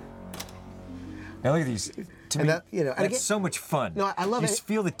 Now look at these. To me, and that's so much fun. No, I love it. You just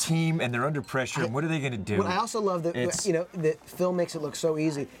feel the team, and they're under pressure. And what are they going to do? But I also love that that Phil makes it look so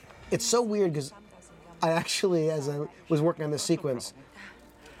easy. It's so weird because I actually, as I was working on this sequence,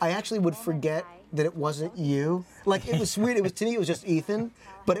 I actually would forget that it wasn't you. Like, it was weird. To me, it was just Ethan.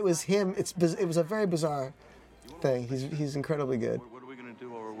 but it was him. It was a very bizarre thing. He's incredibly good. What are we going to do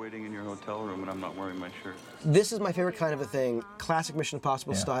while we're waiting in your hotel room and I'm not wearing my shirt? This is my favorite kind of a thing, classic Mission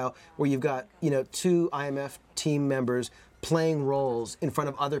Impossible style, where you've got, two IMF team members playing roles in front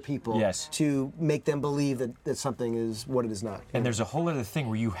of other people to make them believe that something is what it is not. And there's a whole other thing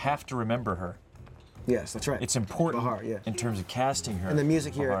where you have to remember her. Yes, that's right. It's important Bahar, in terms of casting her. And the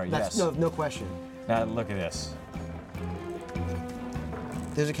music here, Bahar, that's no question. Now look at this.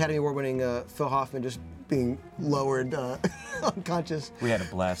 There's Academy Award-winning Phil Hoffman just being lowered unconscious. We had a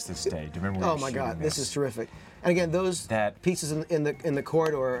blast this day. Do you remember? Oh my God, this is terrific. And again, those pieces in the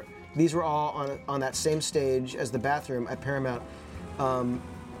corridor, these were all on that same stage as the bathroom at Paramount. And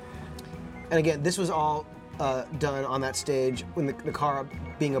again, this was all done on that stage when the car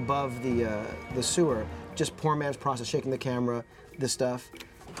being above the sewer. Just poor man's process, shaking the camera, this stuff.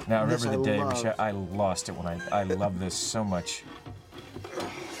 Now remember the day I lost it when I love this so much.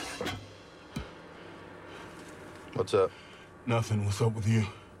 What's up? Nothing. What's up with you?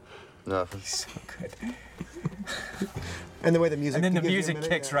 Nothing. So good. And the way the music. And then the music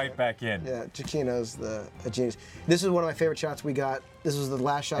kicks right back in. Yeah, Giacchino's a genius. This is one of my favorite shots we got. This was the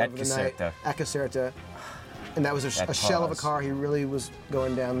last shot of the night at Caserta, and that was a shell of a car. He really was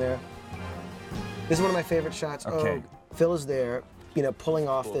going down there. This is one of my favorite shots. Okay. Oh, Phil is there, pulling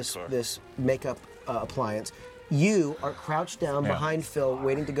off this makeup appliance. You are crouched down behind Phil,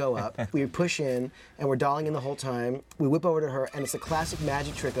 waiting to go up. We push in, and we're dolling in the whole time. We whip over to her, and it's a classic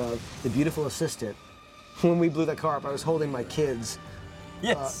magic trick of the beautiful assistant. When we blew that car up, I was holding my kids.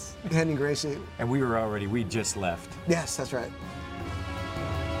 Yes. Henry and Gracie. And we just left. Yes, that's right.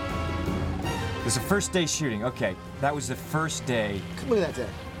 It was the first day shooting. Okay, that was the first day. Look at that day.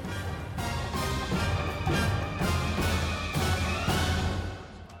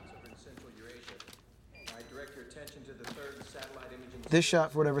 This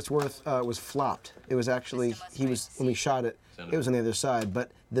shot, for whatever it's worth, was flopped. It was actually, when we shot it, it was on the other side.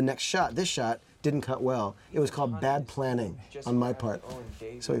 But the next shot, this shot, didn't cut well. It was called bad planning on my part.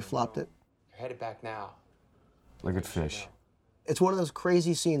 So we flopped it. You're headed back now. Look at Fish. It's one of those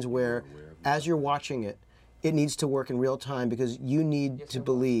crazy scenes where, as you're watching it, it needs to work in real time because you need to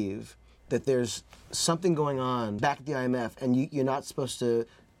believe that there's something going on back at the IMF, and you're not supposed to,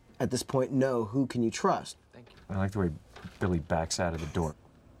 at this point, know who can you trust. Thank you. I like the way Billy backs out of the door.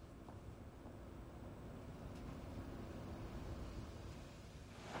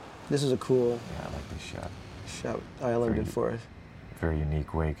 This is a cool I like this shot. Shot Island did for us. Very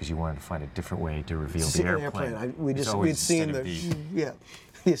unique way because you wanted to find a different way to reveal the airplane. We'd seen the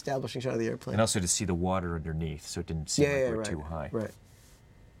establishing shot of the airplane, and also to see the water underneath, so it didn't seem like we're too high. Right.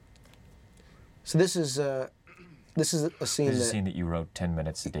 So this is a scene. This is a scene that you wrote 10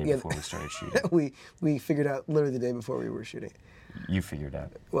 minutes the day before we started shooting. we figured out literally the day before we were shooting. You figured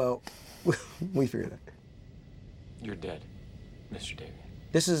out. Well, we figured it out. You're dead, Mr. Davey.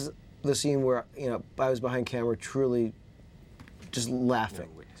 This is the scene where I was behind camera, truly just laughing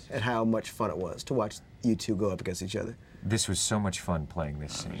at how much fun it was to watch you two go up against each other. This was so much fun playing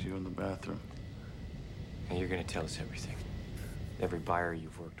this scene. You in the bathroom. And you're going to tell us everything. Every buyer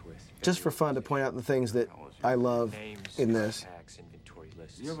you've worked with. Just for fun to point out the things that I love in this.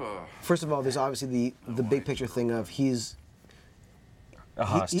 First of all, there's obviously the big picture thing of he's a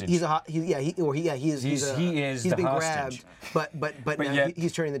hostage. He's been grabbed, but now yet,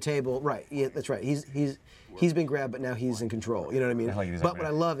 he's turning the table. Right. Yeah, that's right. He's been grabbed, but now he's in control. You know what I mean? But what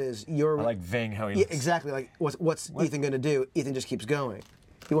I love is I like Ving how he. Yeah, exactly. Like what's Ethan going to do? Ethan just keeps going.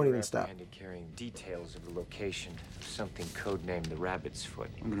 He won't even stop. Carrying details of the location of something codenamed the Rabbit's Foot.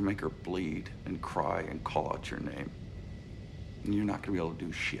 I'm gonna make her bleed and cry and call out your name. And you're not gonna be able to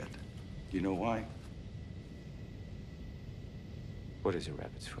do shit. You know why? What is a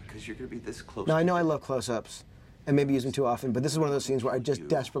rabbit's foot? Because you're gonna be this close. Now I know I love close-ups, and maybe use them too often, but this is one of those scenes where I just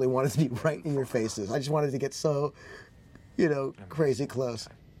desperately wanted to be right in your faces. I just wanted to get so, crazy close.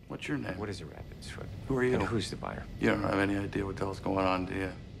 What's your name? What is a rabbit's foot? Who are you? And who's the buyer? You don't have any idea what the hell's going on, do you?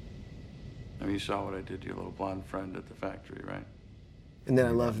 I mean, you saw what I did to your little blonde friend at the factory, right? And then I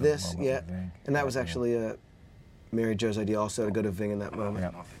love this, and that was actually Mary Jo's idea also to go to Ving in that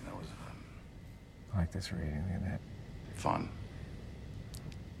moment. Nothing. That was I like this reading. Look at that. Fun.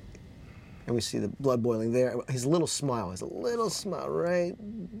 And we see the blood boiling there. His little smile right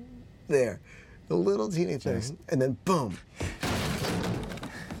there. The little teeny thing. And then boom.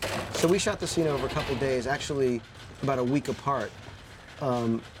 So we shot the scene over a couple days, actually about a week apart.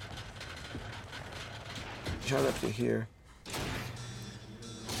 Shot up to here.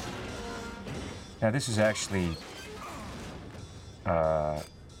 Now this is actually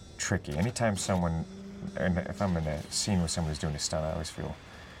tricky. Anytime someone, and if I'm in a scene with someone who's doing a stunt, I always feel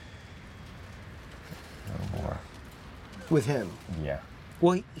with him. Yeah.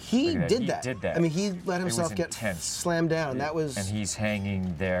 Well, he did He that. did that. I mean, he let It was himself get intense. slammed down. That was. And he's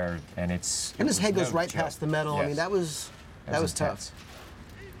hanging there, and it's. And his head goes no right joke. past the metal. I mean, Yes. that was intense. tough.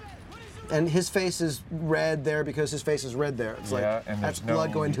 And his face is red there because his face is red there. It's Yeah, like and that's there's blood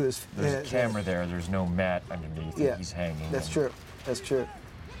no, going to his. There's a camera there. There's no mat underneath. Yeah, He's hanging. That's and- true. That's true.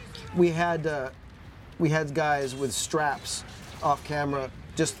 We had guys with straps off camera,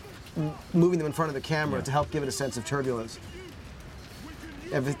 just moving them in front of the camera to help give it a sense of turbulence.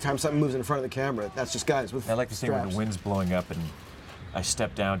 Every time something moves in front of the camera, that's just guys with I like the scene where the wind's blowing up and I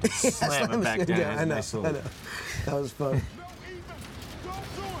step down to slam it back down. Yeah, I know. Nice I little- know. That was fun.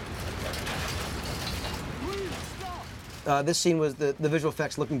 This scene was the visual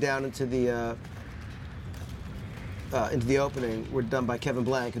effects looking down into the opening were done by Kevin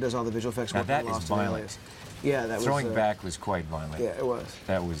Blank, who does all the visual effects. Now work that on is Lost and violent. Alias. Yeah, that Throwing was. back was quite violent. Yeah, it was.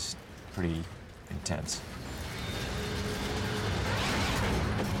 That was pretty intense.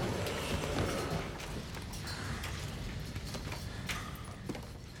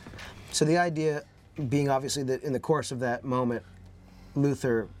 So the idea being obviously that in the course of that moment,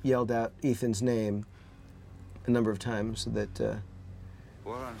 Luther yelled out Ethan's name a number of times so that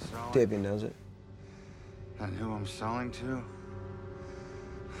What I'm selling Davian knows it. and who I'm selling to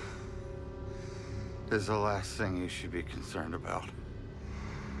is the last thing you should be concerned about.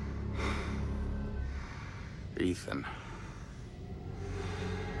 Ethan.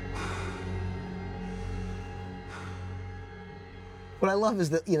 What I love is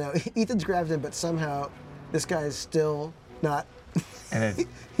that, Ethan's grabbed him, but somehow this guy is still not. And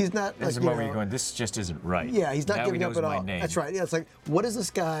he's not. There's like, a moment you're going, this just isn't right. Yeah, he's not Now giving he up knows at my all. name. That's right. Yeah, it's like, what is this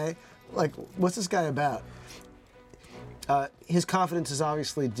guy like? What's this guy about? His confidence is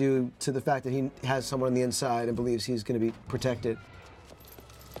obviously due to the fact that he has someone on the inside and believes he's going to be protected.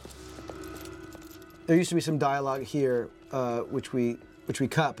 There used to be some dialogue here, which we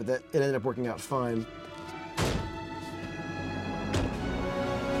cut, but that it ended up working out fine.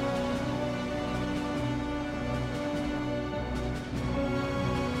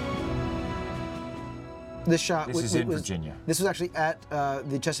 This shot This is in Virginia. This was actually at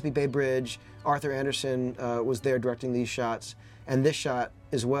the Chesapeake Bay Bridge. Arthur Anderson was there directing these shots, and this shot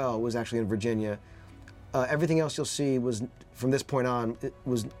as well was actually in Virginia. Everything else you'll see was from this point on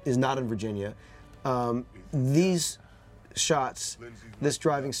is not in Virginia. These shots, this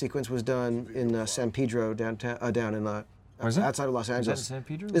driving sequence was done in San Pedro down in outside of Los Angeles. Is that in San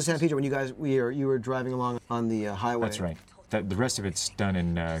Pedro? This is San Pedro when you were driving along on the highway. That's right. The rest of it's done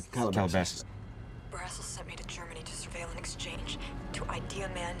in Calabasas. Brassel sent me to Germany to surveil an exchange to ID a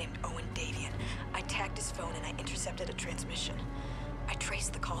man named Owen Davian. I tagged his phone and I intercepted a transmission. I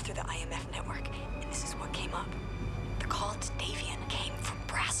traced the call through the IMF network, and this is what came up. The call to Davian came from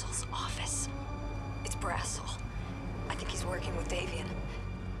Brassel's office. It's Brassel. I think he's working with Davian.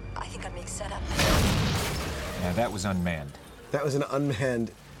 I think I'm being set up. Now that was unmanned. That was an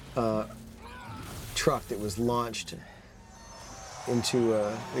unmanned truck that was launched into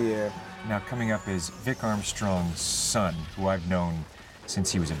the air. Now coming up is Vic Armstrong's son, who I've known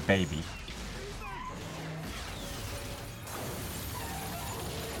since he was a baby.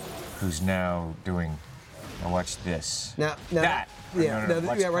 Who's now doing, now watch this. Now that! Yeah, No, watch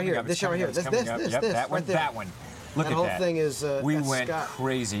right here. coming up, This it's shot right coming here. up, it's This, coming up. Yep, that one, right there. that one. Look that at whole that. thing is we that's went Scott.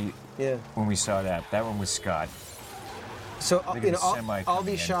 crazy Yeah. when we saw that. That one was Scott. So Look at you know, the semi all coming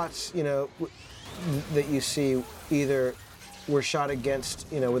these in. shots, that you see, either were shot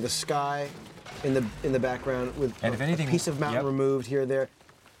against, with the sky in the background, with And if anything, a piece of mountain yep. removed here or there.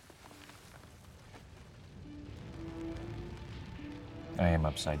 I am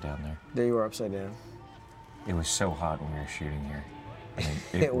upside down there. There you are, upside down. It was so hot when we were shooting here. I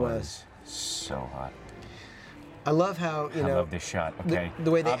mean, It was so hot. I love how I love this shot. Okay, the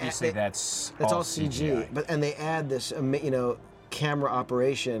way they obviously that's it's all CGI. CG, and they add this camera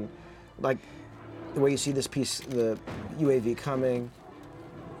operation, like the way you see this piece, the UAV coming.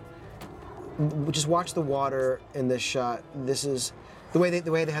 Just watch the water in this shot. This is the way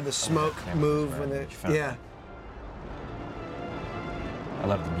they had the smoke move when they Yeah. I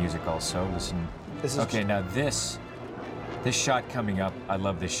love the music also. Listen. This is okay, now this shot coming up, I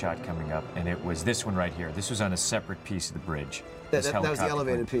love this shot coming up, and it was this one right here. This was on a separate piece of the bridge. That This was the helicopter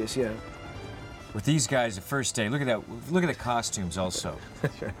elevated plane. piece, yeah. With these guys, the first day, look at that. Look at the costumes also.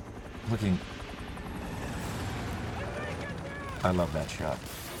 Looking. I love that shot.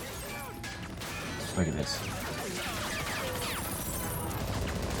 Look at this.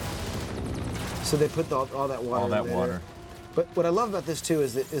 So they put all that water. All that in there. water. But what I love about this too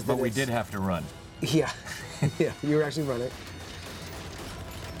is that But we it's- did have to run. Yeah, yeah, you were actually running.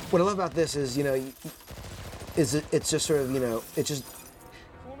 What I love about this is, it's just sort of, you know, it's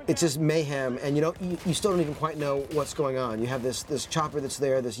just mayhem, and you still don't even quite know what's going on. You have this chopper that's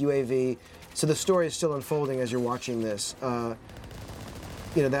there, this UAV, so the story is still unfolding as you're watching this.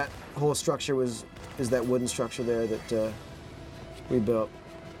 You know, that whole structure is that wooden structure there that we built.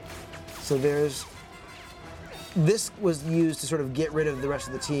 So this was used to sort of get rid of the rest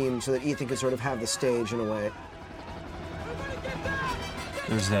of the team so that Ethan could sort of have the stage in a way.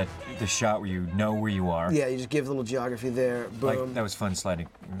 There's the shot where you know where you are. Yeah, you just give a little geography there. Boom. Like, that was fun sliding.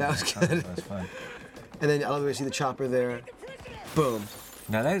 That was good. That was fun. And then I love to see the chopper there. Boom.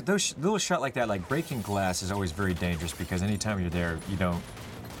 Now, those little shot like that, like breaking glass, is always very dangerous because anytime you're there, you don't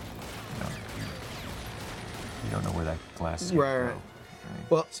know where that glass is. Right.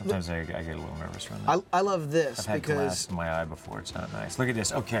 Well, sometimes I get a little nervous around that. I love this I've had because glass in my eye before. It's not nice. Look at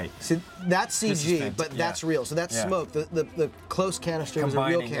this. Okay. See, that's CG, but that's real. So that's smoke. The close canister was a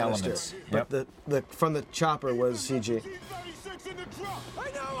real canister, elements. but the from the chopper was CG.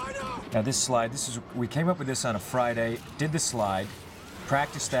 Now this slide, we came up with this on a Friday. Did the slide,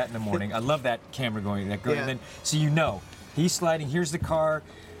 practiced that in the morning. I love that camera going. And then so he's sliding. Here's the car.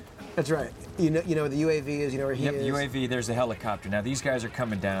 That's right. You know where the UAV is. You know where he is. Yep, UAV. There's the helicopter. Now these guys are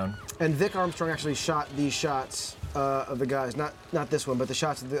coming down. And Vic Armstrong actually shot these shots of the guys, not this one, but the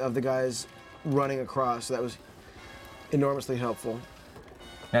shots of the guys running across. So that was enormously helpful.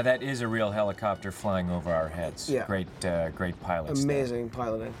 Now that is a real helicopter flying over our heads. Yeah. Great pilots. Amazing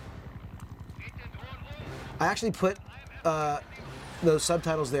piloting. I actually put those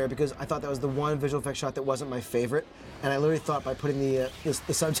subtitles there because I thought that was the one visual effects shot that wasn't my favorite, and I literally thought by putting the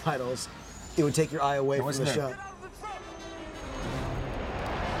subtitles, it would take your eye away from the shot.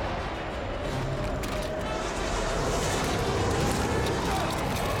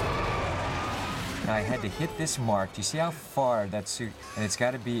 Now I had to hit this mark. Do you see how far that's, and it's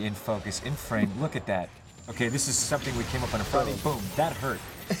got to be in focus, in frame. Look at that. Okay, this is something we came up on a Friday. Boom, that hurt.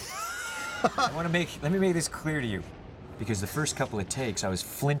 let me make this clear to you, because the first couple of takes I was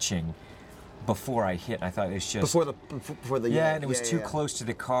flinching before I hit. I thought it was just before the and it was too close to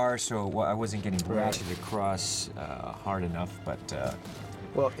the car, so I wasn't getting ratcheted across hard enough. But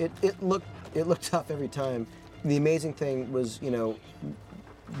well, it looked tough every time. The amazing thing was,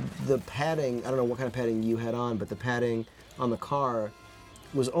 the padding. I don't know what kind of padding you had on, but the padding on the car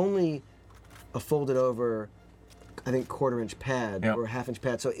was only a folded over, I think, 1/4-inch pad or a 1/2-inch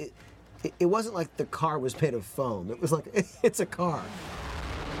pad. So it wasn't like the car was made of foam. It was like, it's a car.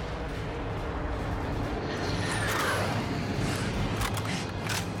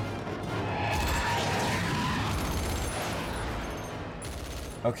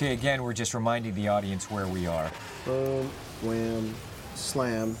 okay, again, we're just reminding the audience where we are. Boom, wham,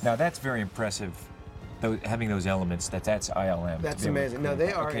 slam. Now that's very impressive. Having those elements, that's ILM. That's amazing. No,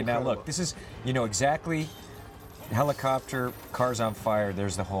 they are okay, incredible. now look, this is, exactly, helicopter, cars on fire,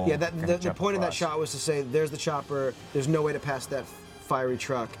 there's the whole. Yeah, the point of that shot was to say, there's the chopper, there's no way to pass that fiery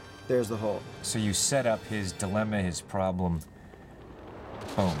truck, there's the hole. So you set up his dilemma, his problem.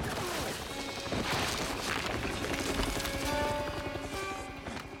 Boom.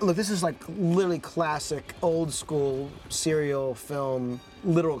 Look, this is like literally classic, old school serial film,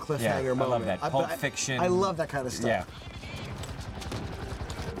 literal cliffhanger moment. I love that. Pulp Fiction. I love that kind of stuff. Yeah.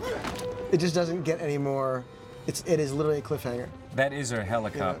 It just doesn't get any more. It is literally a cliffhanger. That is a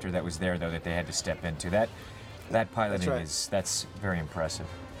helicopter that was there, though, that they had to step into. That piloting that's very impressive.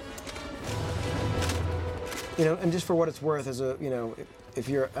 And just for what it's worth, as if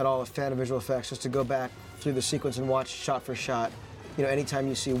you're at all a fan of visual effects, just to go back through the sequence and watch shot for shot. Anytime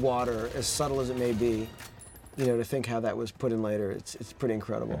you see water, as subtle as it may be, to think how that was put in later, it's pretty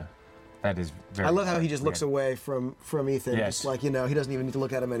incredible. Yeah. That is very. I love how he just looks away from Ethan, yes. just like he doesn't even need to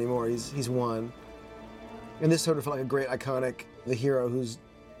look at him anymore. He's won. And this sort of felt like a great iconic, the hero who's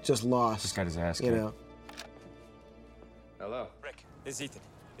just lost. Just got his ass kicked. Hello. Rick, this is Ethan.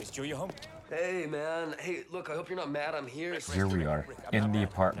 Is Julia home? Hey, man. Hey, look, I hope you're not mad I'm here. Here we are, in the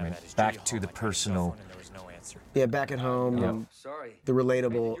apartment, back to the personal. Yeah, back at home, and the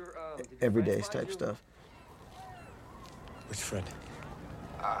relatable, everyday type stuff. Which friend?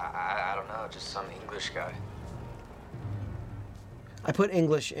 I don't know, just some English guy. I put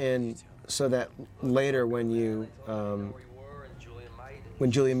English in so that later when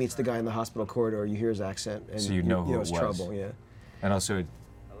when Julia meets the guy in the hospital corridor, you hear his accent and so you know who it was. Trouble, yeah. And also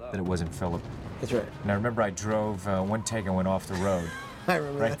that it wasn't Philip. That's right. And I remember I drove one take and went off the road. I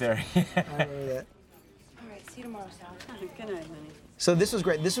remember right that. there. I remember that. All right, see you tomorrow, Sal. Good night, honey. So this was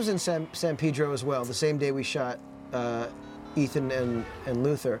great. This was in San Pedro as well, the same day we shot Ethan and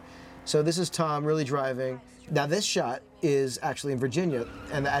Luther. So this is Tom really driving. Now this shot is actually in Virginia,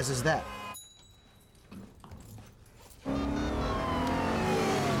 and as is that.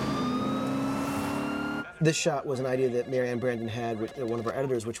 this shot was an idea that Mary Ann Brandon had with one of our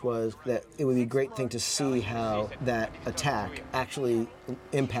editors, which was that it would be a great thing to see how that attack actually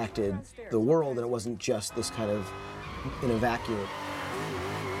impacted the world, and it wasn't just this kind of in a vacuum.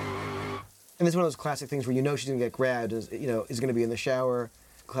 And it's one of those classic things where you know she's going to get grabbed, is going to be in the shower,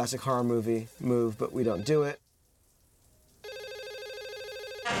 classic horror movie move, but we don't do it.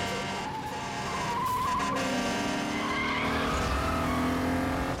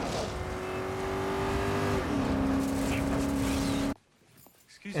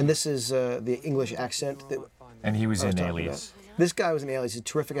 And this is the English accent that. And he was in Alias. About. This guy was in Alias. He's a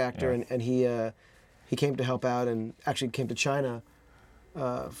terrific actor, yeah. and he came to help out, and actually came to China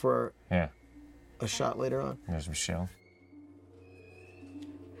for a shot later on. There's Michelle.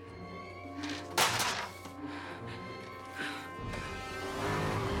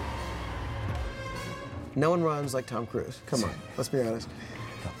 No one runs like Tom Cruise. Come on, let's be honest.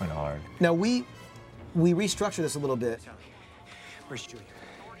 Going hard. Now we restructured this a little bit. Where's Julia?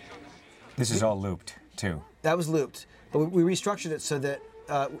 This is all looped, too. That was looped. But we restructured it so that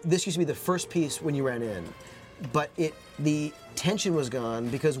this used to be the first piece when you ran in. But the tension was gone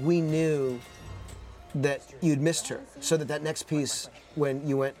because we knew that you'd missed her. So that next piece, when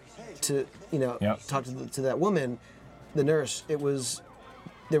you went to, talk to that woman, the nurse, there was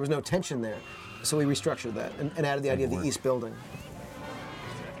no tension there. So we restructured that and added the idea of the East Building.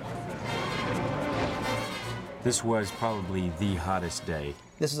 This was probably the hottest day.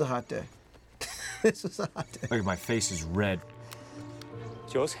 This is a hot day. This was a hot day. Look, my face is red.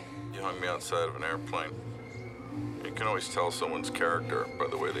 Jules? You hung me outside of an airplane. You can always tell someone's character by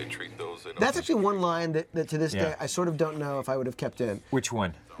the way they treat those they don't. That's actually one line that to this day I sort of don't know if I would have kept in. Which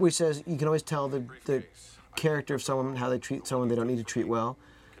one? Where he says you can always tell the character of someone, how they treat someone they don't need to treat well.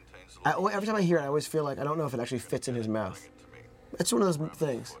 Every time I hear it, I always feel like I don't know if it actually fits in his mouth. It's one of those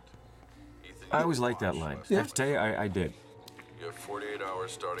things. I always liked that line. I have to tell you, I did. You have 48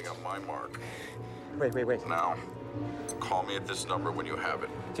 hours starting on my mark. Wait. Now, call me at this number when you have it.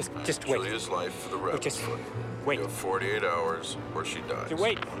 Just wait. Julia's life for the rabbit's foot. Wait. You have 48 hours or she dies.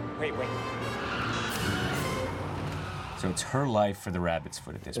 Wait. So it's her life for the rabbit's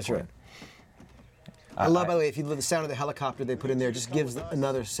foot at this point. Right. I love, by the way, if you love the sound of the helicopter they put in there, it just gives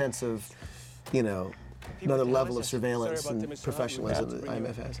another sense of, another level of surveillance and professionalism that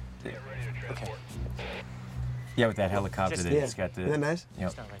IMF has. Okay. Yeah, with that helicopter it's got the... Isn't that nice?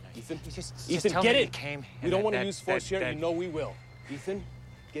 Yep. Ethan, get in. We don't want to use force here. You know we will. Ethan,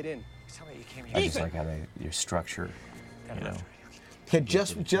 get in. Tell me you came here. I just like how your structure, Yeah,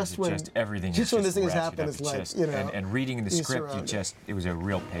 just when everything just when this thing has ratcheted happened, up. it's like just, and reading the script, it was a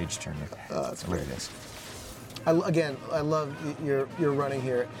real page turner. That's Look great. at this. I love your running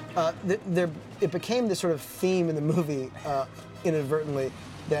here. It became this sort of theme in the movie inadvertently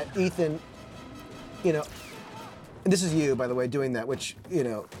that Ethan, and this is you, by the way, doing that, which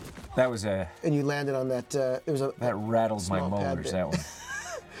That was a. And you landed on that. It was a. That rattled my molars. That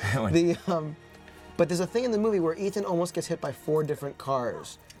one. But there's a thing in the movie where Ethan almost gets hit by 4 different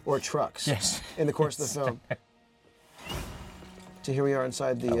cars or trucks. Yes. In the course of the film. So here we are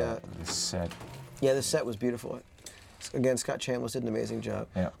inside the set. Yeah, the set was beautiful. Again, Scott Chambliss did an amazing job.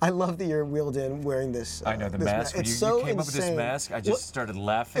 Yeah. I love that you're wheeled in wearing this. I know the mask. When it's you so came up with this insane. mask, I just started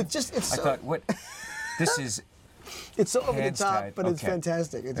laughing. I thought, what? This is. It's so over the top, tied. but it's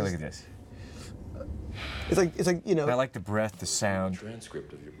fantastic. Look at this. It's like I like the breath, the sound,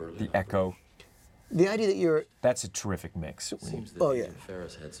 the echo. The idea that you're. That's a terrific mix. Oh yeah.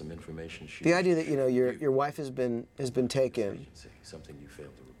 Ferris had some information. The idea that your wife has been taken. Something you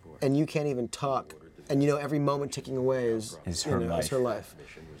failed to report. And you can't even talk, and every moment ticking away is her life. Is her life.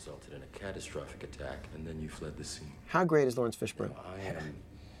 Mission resulted in a catastrophic attack, and then you fled the scene. How great is Lawrence Fishburne? I am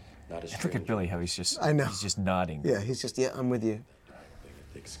not a Look at Billy, how he's just. I know. He's just nodding. Yeah, he's just I'm with you.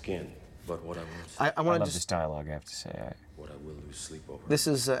 Thick skin, but what I want. I want to love this dialogue. I have to say. What I will lose sleep over. This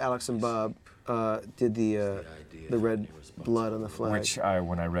is Alex and Bob did the red blood on the flag. Which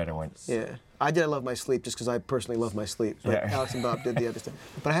when I read, I went. Yeah, I did. I love my sleep just because I personally love my sleep. But Alex and Bob did the other stuff.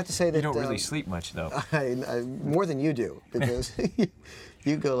 But I have to say that you don't really sleep much, though. I more than you do because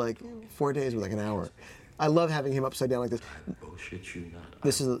you go like 4 days with like an hour. I love having him upside down like this. Bullshit you not.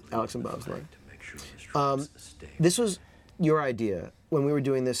 This is Alex and Bob's line. This was your idea when we were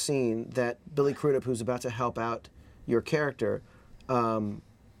doing this scene that Billy Crudup, who's about to help out your character,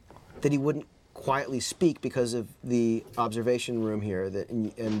 that he wouldn't quietly speak because of the observation room here,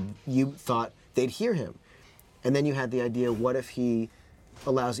 and you thought they'd hear him. And then you had the idea, what if he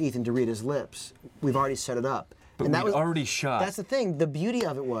allows Ethan to read his lips? We've already set it up. But and that was already shot. That's the thing. The beauty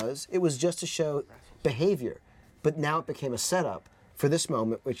of it was just to show behavior. But now it became a setup for this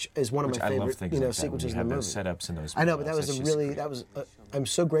moment, which is one of my favorite sequences in the movie. Those setups and those. I know, but that was I'm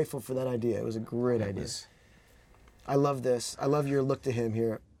so grateful for that idea. It was a great idea. I love this. I love your look to him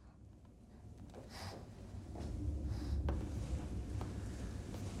here.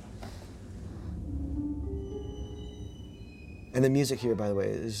 And the music here, by the way,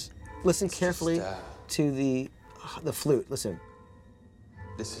 is listen carefully to the flute. Listen.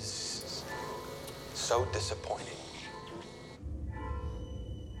 This is so disappointing.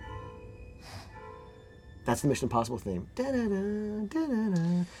 That's the Mission Impossible theme. Da-da-da,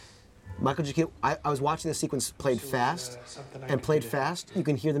 da-da-da. Michael Giacchino, I was watching the sequence played fast, and played fast. You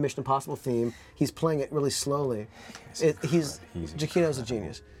can hear the Mission Impossible theme. He's playing it really slowly. Giacchino's a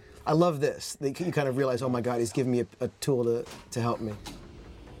genius. I love this. You kind of realize, oh my God, he's giving me a tool to help me.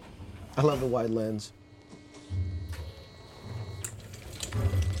 I love the wide lens.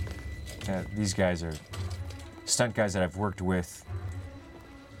 These guys are stunt guys that I've worked with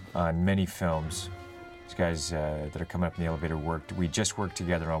on many films. These guys that are coming up in the elevator we just worked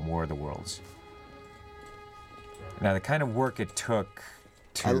together on War of the Worlds. Now, the kind of work it took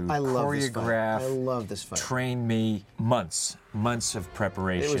to choreograph, I love this fight. Train me, months of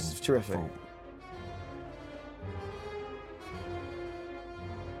preparation. It was terrific.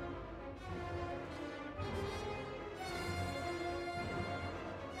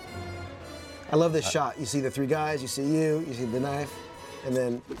 I love this shot. You see the three guys, you see you see the knife, and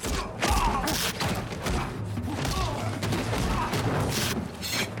then...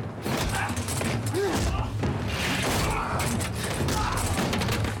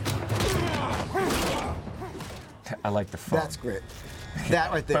 I like the phone. That's great.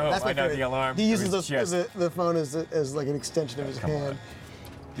 That right there. Boom, That's my favorite. the alarm. He uses the phone as like an extension of his hand.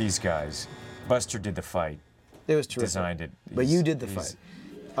 These guys. Buster did the fight. It was terrific. Designed it. But you did the fight.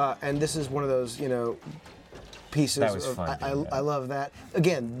 And this is one of those, pieces. That was fun. I love that.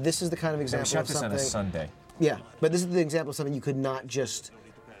 Again, this is the kind of example we shot of this something. on a Sunday. Yeah, but this is the example of something you could not just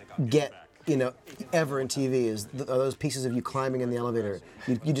get, ever in TV. Are those pieces of you climbing in the elevator?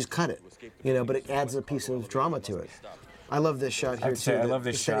 You just cut it, but it adds a piece of drama to it. I love this shot here too. I love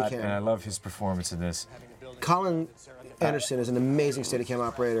this shot, and I love his performance in this. Colin Anderson is an amazing Steadicam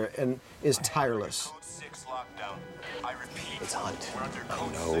operator and is tireless. It's Hunt. I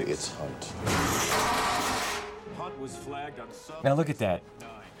know it's Hunt. Now look at that.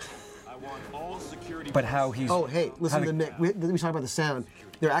 But how he's... Oh, hey, listen to Nick. We talked about the sound.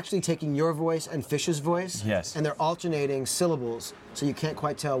 They're actually taking your voice and Fish's voice. Yes. And they're alternating syllables, so you can't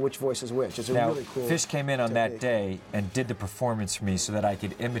quite tell which voice is which. It's a really cool Fish came in on technique. that day and did the performance for me so that I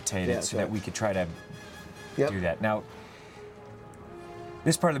could imitate it, so that we could try to do that. Now,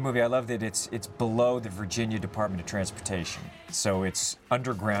 this part of the movie, I love that it's below the Virginia Department of Transportation. So it's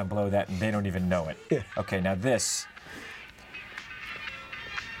underground below that, and they don't even know it. Yeah. Okay, now this.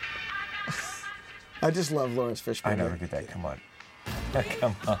 I just love Lawrence Fishburne. I know, look at that, come on.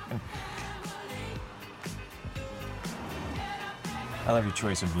 Come on. I love your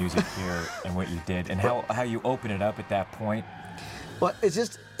choice of music here and what you did, and how you open it up at that point. Well, it's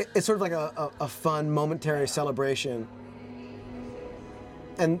sort of like a fun, momentary celebration.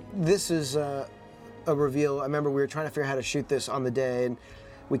 And this is a reveal. I remember we were trying to figure out how to shoot this on the day, and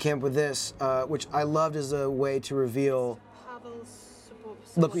we came up with this, which I loved as a way to reveal,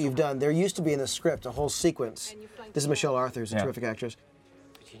 look what you've done. There used to be in the script a whole sequence. This is Michelle Arthur, who's a terrific actress.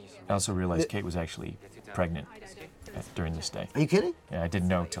 I also realized Kate was actually pregnant during this day. Are you kidding? Yeah, I didn't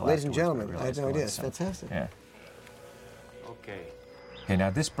know till Ladies and afterwards, gentlemen, I had no idea. It's fantastic. Yeah. Okay, now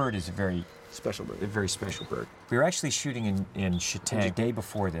this bird is a very special bird. A very special bird. We were actually shooting in Shatang the day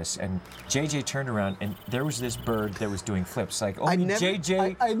before this, and JJ turned around, and there was this bird that was doing flips. Like, only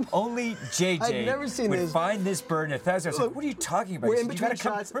JJ I'd never seen would this. find this bird in 1,000. I was like, what are you talking about? We're He in said, between you gotta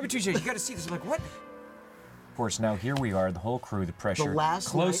shots. We're between shots. You got to see this. I'm like, what? Of course, now here we are, the whole crew, the pressure. The last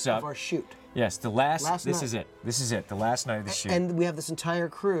close night up. of our shoot. Yes, the last this night. is it. This is it, the last night of the shoot. And we have this entire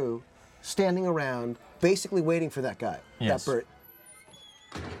crew standing around, basically waiting for that guy, that bird.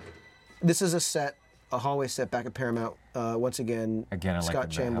 This is a set, a hallway set back at Paramount. Once again, I Scott like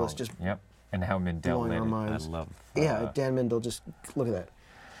Chambliss just and how Mindell blowing led our it. minds. I love. Dan Mindell, just look at that.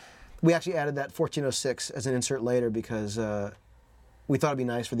 We actually added that 1406 as an insert later because we thought it'd be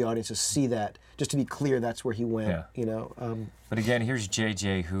nice for the audience to see that, just to be clear that's where he went. Yeah. But again, here's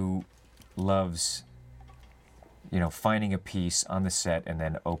JJ who loves, finding a piece on the set and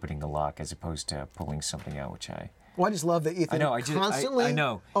then opening the lock as opposed to pulling something out, which I. Well, I just love that Ethan constantly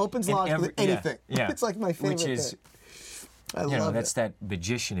opens locks with anything. Yeah. It's like my favorite Which is, thing. I love that's that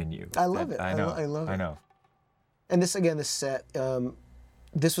magician in you. I love it. I know. I love it. I know. And this, again, this set,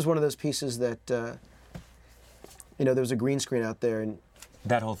 this was one of those pieces that, You know, there was a green screen out there, and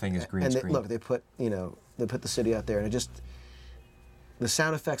that whole thing is green screen. Look, they put the city out there, and it just, the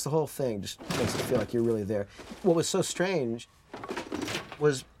sound effects, the whole thing just makes it feel like you're really there. What was so strange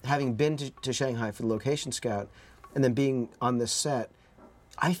was having been to Shanghai for the location scout, and then being on this set,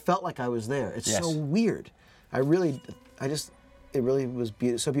 I felt like I was there. It's so weird. It really was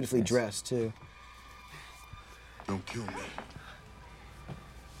so beautifully dressed too. Don't kill me.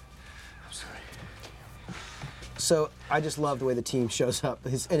 I'm sorry. So I just love the way the team shows up,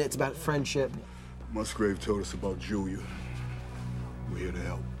 and it's about friendship. Musgrave told us about Julia. We're here to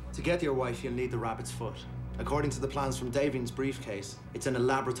help. To get your wife, you'll need the rabbit's foot. According to the plans from Davian's briefcase, it's in a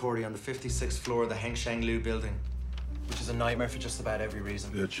laboratory on the 56th floor of the Hengsheng Lu building, which is a nightmare for just about every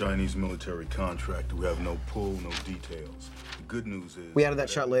reason. They're a Chinese military contractor who have no pull, no details. The good news is... We added that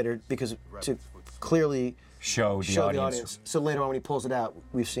shot later because to clearly show the audience. So later on when he pulls it out,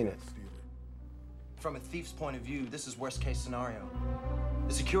 we've seen it. From a thief's point of view, this is worst case scenario.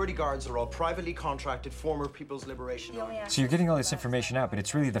 The security guards are all privately contracted former People's Liberation Army. So you're getting all this information out, but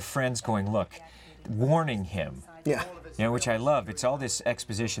it's really the friends going, look, warning him. Yeah. You know, which I love. It's all this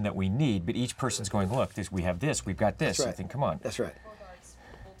exposition that we need, but each person's going, look, we have this, we've got this. That's right. I think, come on. That's right.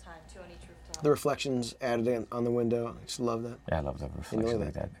 The reflections added in on the window. I just love that. Yeah, I love the reflections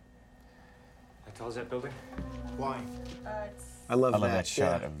like that. How tall is that building? Why? I love that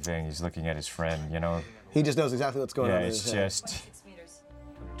shot of Ving. He's looking at his friend, you know. He just knows exactly what's going on in his head. Yeah, it's just...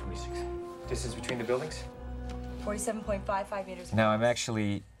 26. Distance between the buildings? 47.55 meters. Now I'm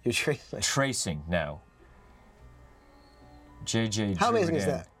actually... You're tracing now. J.J. How amazing is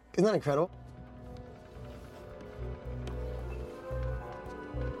that? Isn't that incredible?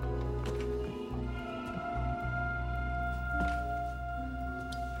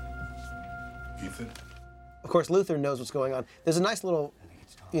 Ethan? Of course, Luther knows what's going on. There's a nice little,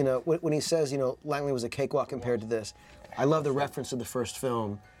 you know, when he says, you know, Langley was a cakewalk compared to this. I love the reference to the first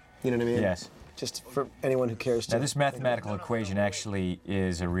film. You know what I mean? Yes. Just for anyone who cares to. Now, this mathematical equation actually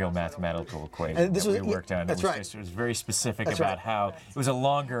is a real mathematical equation that we worked on. That's right. It was very specific about how it was a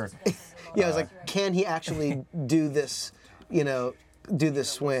longer. Yeah, I was like, can he actually do this? You know, do this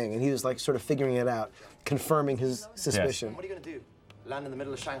swing? And he was like, sort of figuring it out, confirming his suspicion. Yes. What are you gonna do? Land in the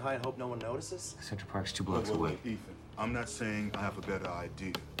middle of Shanghai and hope no one notices? Central Park's 2 blocks Wait, away. Ethan, I'm not saying I have a better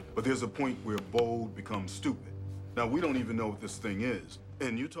idea, but there's a point where bold becomes stupid. Now, we don't even know what this thing is.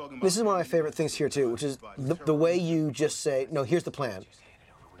 And you're talking about... This is one of my favorite things here, too, which is the way you just say, no, here's the plan.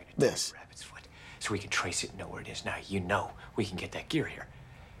 This. Rabbit's foot, so we can trace it and know where it is. Now, you know we can get that gear here.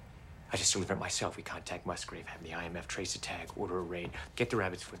 I just deliver it myself. We contact Musgrave, have the IMF trace a tag, order a raid, get the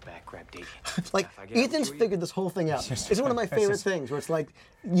rabbit's foot back, grab Davian. Like, Ethan's figured this whole thing out. It's one of my favorite things, where it's like,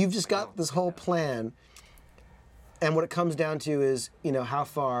 you've just got this whole plan, and what it comes down to is, you know, how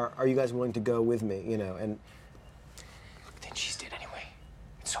far are you guys willing to go with me, you know, and... Look, then she's dead anyway.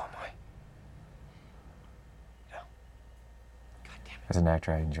 And so am I. No. God damn it. As an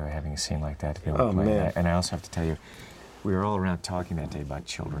actor, I enjoy having a scene like that to be able to play that. And I also have to tell you, we were all around talking that day about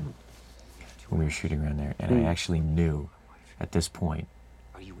children when we were shooting around there, and I actually knew at this point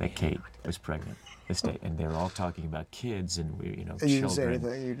that Kate was pregnant this day, and they were all talking about kids and we, you know, you children. didn't say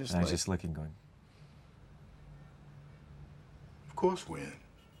anything. You just and I was just looking, going, Of course we're in.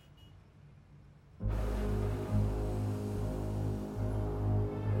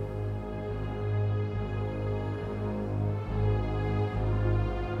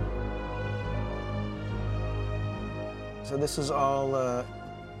 So this is all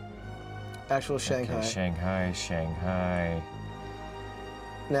actual Shanghai. Okay, Shanghai.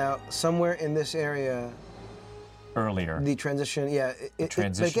 Now, somewhere in this area... Earlier. The transition, yeah. But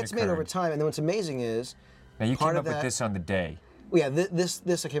it gets made over time, and then what's amazing is... Now, you came up with this on the day. Yeah,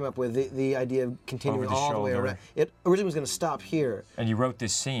 this I came up with, the idea of continuing all the way around. It originally was going to stop here. And you wrote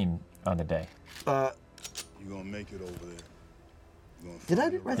this scene on the day. You're going to make it over there. Did I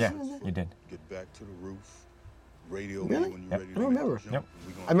write this on the day? You did. Get back to the roof. Radio really? when you're ready to I don't remember. Yep.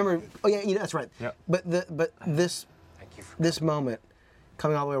 I remember. Oh yeah, that's right. Yep. But this moment,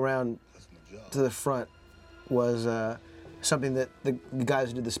 coming all the way around to the front, was something that the guys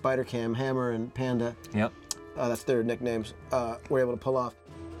who did the Spider Cam, Hammer and Panda. Yep. That's their nicknames. Were able to pull off.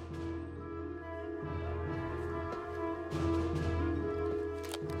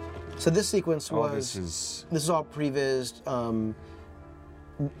 So this sequence was. This is all prevised.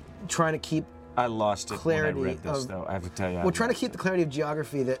 Trying to keep. I lost it clarity when I read this, though. I have to tell you. Well, trying to keep the clarity of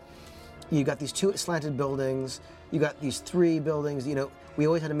geography that you got these 2 slanted buildings, you got these 3 buildings. You know, we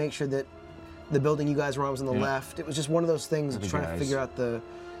always had to make sure that the building you guys were on was on the left. It was just one of those things of trying to figure out the,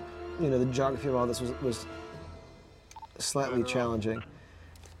 you know, the geography of all this was slightly challenging.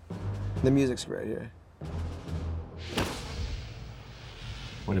 The music's great here.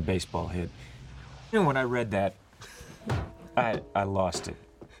 when a baseball hit. You know, when I read that, I lost it.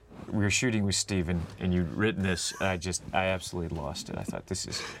 We were shooting with Steven, and you'd written this, and I absolutely lost it. I thought, this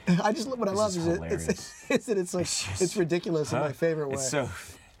is what I love is it's ridiculous in my favorite way. It's so...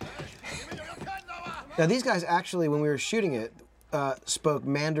 Now, these guys actually, when we were shooting it, spoke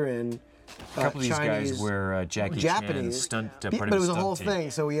Mandarin, a couple of these Chinese, guys were Japanese, stunt, but it was a whole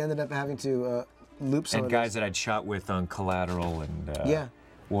thing, so we ended up having to loop some and of guys that I'd shot with on Collateral and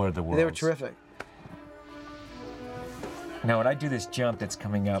War of the Worlds. They were terrific. Now, when I do this jump that's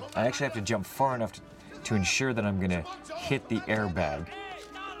coming up, I actually have to jump far enough to ensure that I'm going to hit the airbag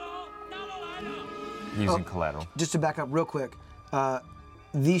using Collateral. Just to back up real quick,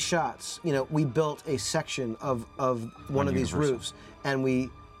 these shots, you know, we built a section of one of these roofs, and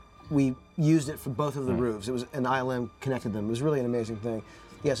we used it for both of the roofs. It was an ILM connected them. It was really an amazing thing.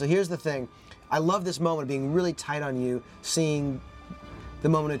 Yeah, so here's the thing. I love this moment of being really tight on you, seeing the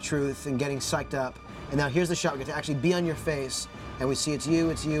moment of truth and getting psyched up. And now here's the shot. We get to actually be on your face, and we see it's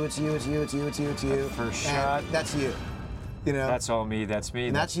you, it's you, it's you, it's you, it's you, it's you, it's you. First shot. That's you. You know. That's all me. That's me.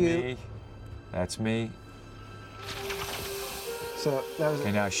 And that's you. Me. That's me. So that was.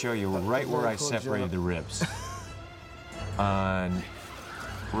 Okay, now I'll show you right where I separated the ribs. On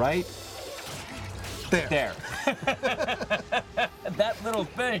right. There. There. That little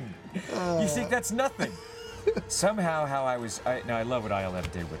thing. You think that's nothing? Somehow, I love what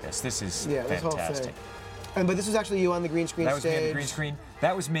ILM did with this. This is fantastic. This whole thing. But this was actually you on the green screen stage. That was me on the green screen.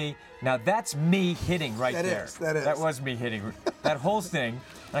 That was me. Now that's me hitting right there. That is. That was me hitting. That whole thing.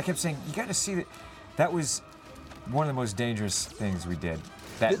 And I kept saying, you got to see that. That was one of the most dangerous things we did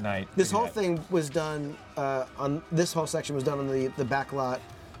that night. This whole thing was done this whole section was done on the back lot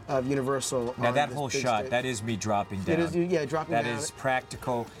of Universal. Now that whole shot, that is me dropping down. It is, dropping down. That is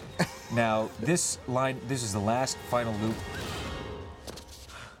practical. Now this is the last final loop.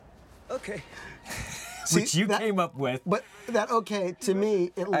 Okay. Which you came up with. But to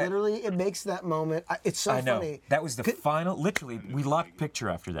me, it makes that moment, it's so I know. funny. That was the final, literally, we locked picture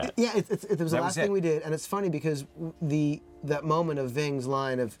after that. Yeah, it was the last thing we did, and it's funny because that moment of Ving's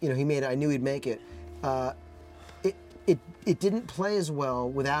line of, you know, he made it, I knew he'd make it, it didn't play as well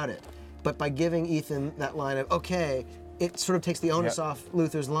without it, but by giving Ethan that line of, okay, it sort of takes the onus off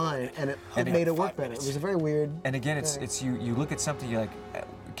Luther's line, and it made it work better. It was a very weird. And again, it's you look at something, you're like,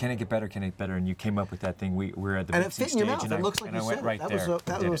 can it get better? Can it get better? And you came up with that thing. We're at the and it fit in your mouth. It looks like you said it. Right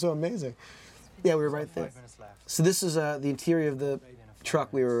that was so amazing. Yeah, we were right there. So this is the interior of the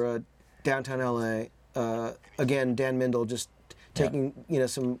truck. We were downtown LA. Again, Dan Mindel just taking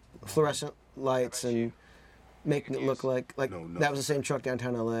some fluorescent lights and making it look like that was the same truck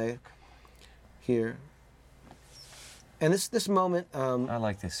downtown LA. Here. And this moment. I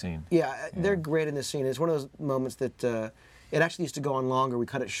like this scene. Yeah, they're great in this scene. It's one of those moments that. It actually used to go on longer. We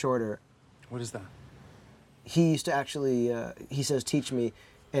cut it shorter. What is that? He used to actually, he says, teach it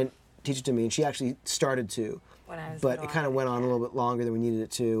to me, and she actually started to. But it kind of went on a little bit longer than we needed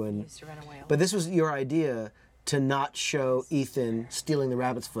it to. And used to run away. But this was your idea to not show Ethan stealing the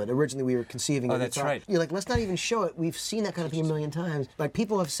rabbit's foot. Originally, we were conceiving it. Oh, that's right. You're like, let's not even show it. We've seen that kind of thing a million times. Like,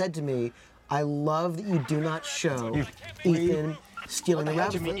 people have said to me, I love that you do not show Ethan stealing the rabbit's foot.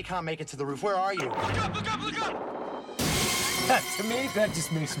 What do you mean you can't make it to the roof? Where are you? Look up, look up, look up! To me, that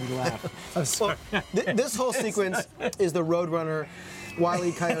just makes me laugh. I'm sorry. Well, this whole sequence is the Roadrunner, Wile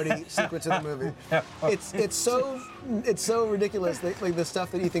E. Coyote sequence of the movie. It's so ridiculous, like the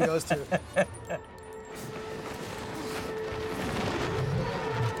stuff that Ethan goes through.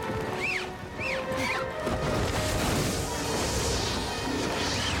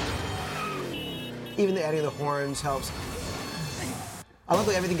 Even the adding of the horns helps. I love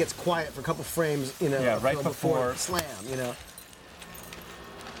that everything gets quiet for a couple frames, right before slam,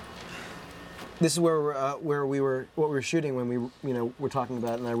 This is what we were shooting when we, were talking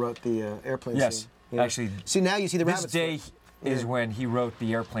about it, and I wrote the airplane scene. Yes, actually. See, now you see the rabbit's foot. This day is when he wrote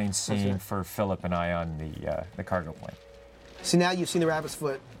the airplane scene for Philip and I on the cargo plane. See, now you've seen the rabbit's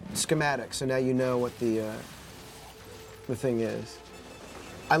foot schematic, so now you know what the thing is.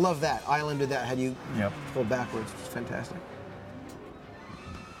 I love that. Island did that. Had you pull backwards. It's fantastic.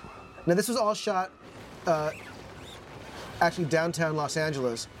 Now, this was all shot, actually, downtown Los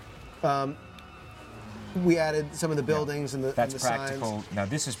Angeles. We added some of the buildings and the That's and the practical. signs. Now,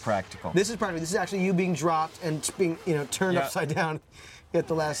 this is practical. This is practical. This is actually you being dropped and being, turned upside down at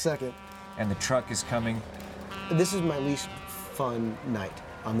the last second. And the truck is coming. This is my least fun night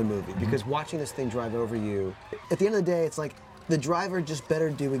on the movie because watching this thing drive over you, at the end of the day, it's like the driver just better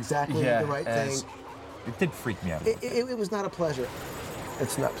do exactly the right thing. It did freak me out. It was not a pleasure.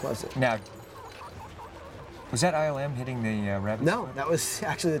 It's not pleasant. Now, Was that ILM hitting the rabbit? No, that was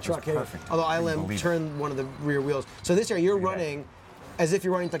actually the truck hitting. Perfect. Although ILM turned one of the rear wheels. So this area, you're running as if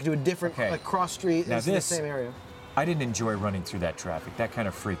you're running like to a different, like cross street. Now in the same area. I didn't enjoy running through that traffic. That kind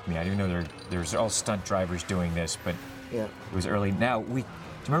of freaked me. I didn't know there's all stunt drivers doing this, but it was early. Now, do you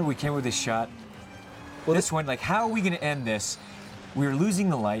remember we came with this shot? Well, this one, like, how are we going to end this? We were losing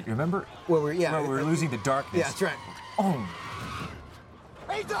the light, remember? Well, we were losing the darkness. Yeah, that's right. Oh.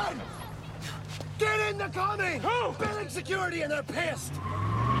 Ethan! Get in, they're coming! Who? Building security and they're pissed! Go,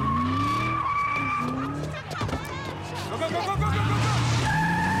 go, go, go, go, go, go!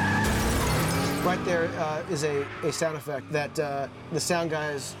 Right there is a sound effect that the sound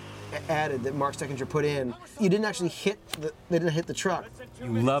guys added, that Mark Steckinger put in. You didn't actually they didn't hit the truck.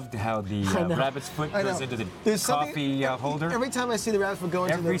 You loved how the rabbit's foot goes into the coffee holder. Every time I see the rabbit's foot go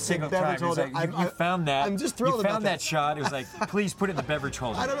into every the single beverage time, holder, like, you found that. I'm just thrilled you about found that shot. It was like, please put it in the beverage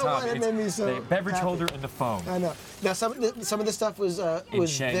holder. I don't know why that made me so the beverage happy. holder and the phone. I know. Now some of this stuff was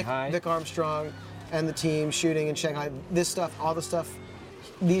Vic Armstrong and the team shooting in Shanghai. This stuff, all the stuff,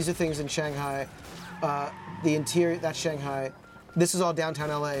 these are things in Shanghai. The interior, that's Shanghai. This is all downtown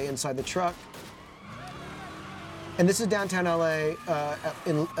LA inside the truck. And this is downtown LA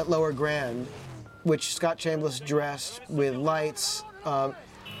at Lower Grand, which Scott Chambliss dressed with lights.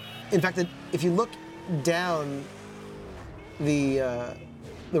 In fact, if you look down the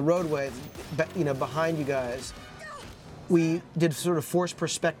roadway, behind you guys, we did sort of forced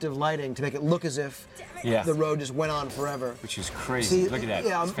perspective lighting to make it look as if the road just went on forever. Which is crazy. Look at that.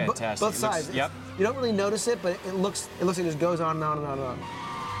 Yeah, it's fantastic. Both sides. Yep. You don't really notice it, but it looks like it just goes on and on and on and on.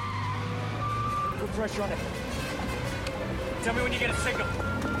 Put pressure on it. Tell me when you get a signal.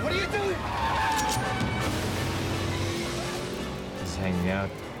 What are you doing? He's hanging out.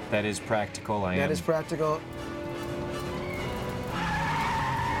 That is practical. That is practical.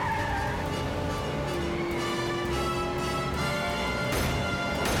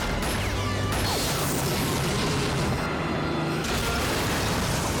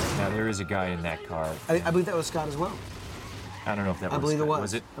 There is a guy in that car. I believe that was Scott as well. I don't know if that was. I believe Scott. it was.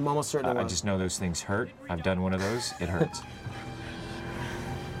 Was it? I'm almost certain it was. I just know those things hurt. I've done one of those. It hurts.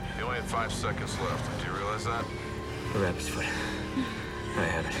 You only had 5 seconds left. Do you realize that? The rabbit's foot. I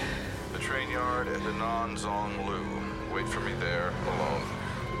have it. The train yard at the Nanzong Lu. Wait for me there, alone.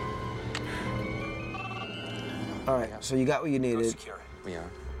 All right, so you got what you needed. Secure. We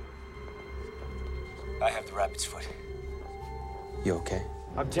are. I have the rabbit's foot. You okay?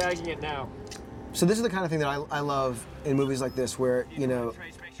 I'm tagging it now. So this is the kind of thing that I love in movies like this, where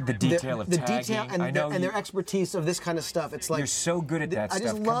the detail of tagging. and their expertise of this kind of stuff. It's like you're so good at that I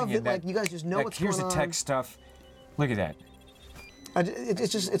stuff. just love that like you guys just know what's going on. Here's the tech stuff. Look at that.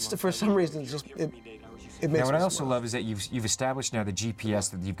 It's for some reason it makes. Now what I also love is that you've established now the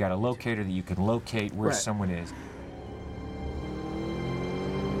GPS, that you've got a locator that you can locate where someone is.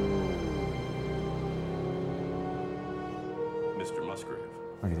 Mr. Musgrave.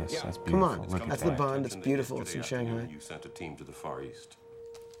 Look at this. That's beautiful. Come on. Look That's at the that. Bund. It's beautiful. It's in Shanghai. You sent a team to the Far East.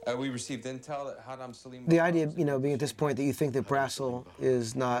 We received intel that Haddam Salim... The idea, being at this point that you think that Brassel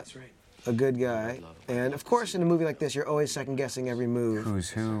is not a good guy, and of course in a movie like this you're always second-guessing every move. Who's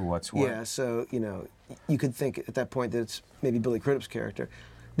who, what's what. Yeah, so, you could think at that point that it's maybe Billy Crudup's character.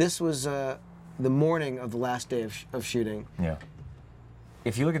 This was the morning of the last day of shooting. Yeah.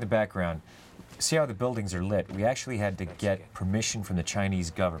 If you look at the background, see how the buildings are lit. We actually had to get permission from the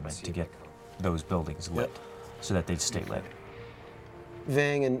Chinese government to get those buildings lit, so that they'd stay lit.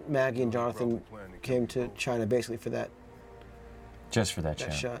 Vang and Maggie and Jonathan came to China basically for that. Just for that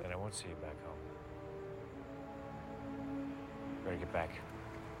shot. And I won't see you back home. Better get back.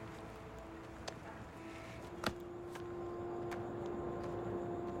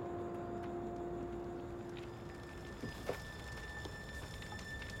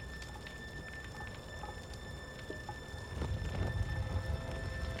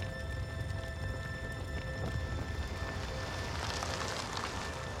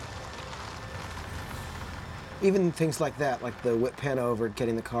 Even things like that, like the whip pan over,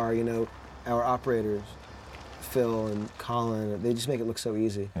 getting the car, our operators, Phil and Colin, they just make it look so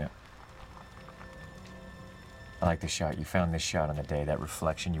easy. Yeah. I like the shot. You found this shot on the day, that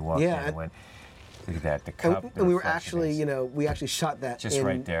reflection. You walked in and went, look at that, the cup. And we were actually, we actually shot that just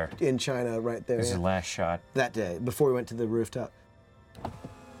right there. In China, right there. This is the last shot. That day, before we went to the rooftop.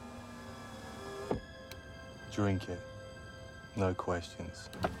 Drink it. No questions.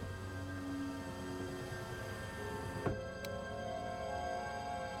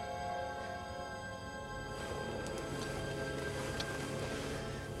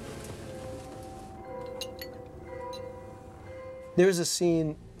 There's a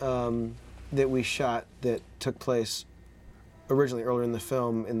scene that we shot that took place originally earlier in the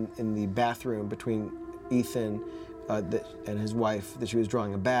film in the bathroom between Ethan and his wife, that she was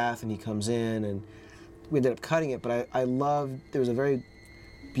drawing a bath, and he comes in, and we ended up cutting it, but I loved, there was a very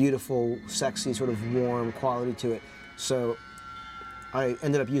beautiful, sexy, sort of warm quality to it. So I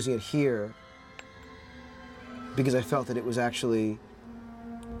ended up using it here because I felt that it was actually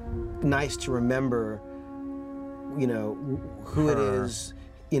nice to remember, you know, who it is,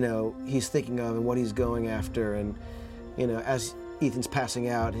 you know, he's thinking of and what he's going after. And, you know, as Ethan's passing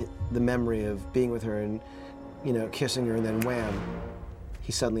out, the memory of being with her and, you know, kissing her, and then wham,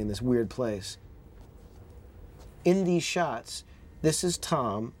 he's suddenly in this weird place. In these shots, this is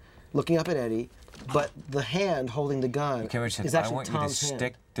Tom looking up at Eddie, but the hand holding the gun is actually I want Tom's you to hand.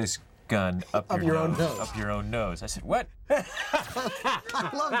 stick this gun up your own nose. Up your own nose. I said, what? I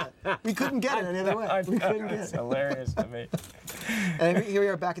love that. We couldn't get it any other way. We couldn't get it. It's hilarious to me. And here we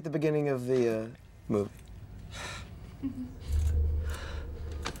are back at the beginning of the movie.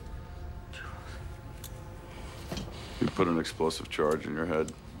 You put an explosive charge in your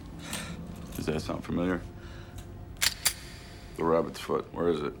head. Does that sound familiar? The rabbit's foot, where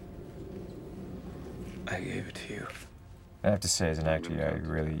is it? I gave it to you. I have to say, as an actor, you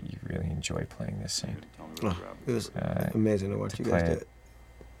really enjoy playing this scene. Oh, it was amazing to watch you guys do it.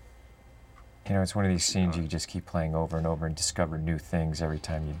 You know, it's one of these scenes you just keep playing over and over and discover new things every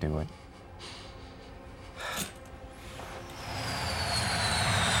time you do it.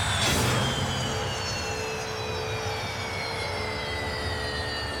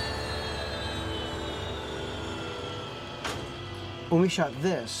 When we shot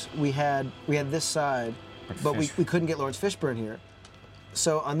this, we had this side, but we couldn't get Lawrence Fishburne here.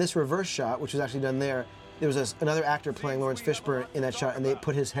 So on this reverse shot, which was actually done there was another actor playing Lawrence Fishburne in that shot, and they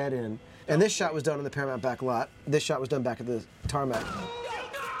put his head in. And this shot was done on the Paramount back lot. This shot was done back at the tarmac. You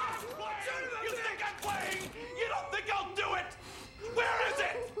think I'm playing? You don't think I'll do it? Where is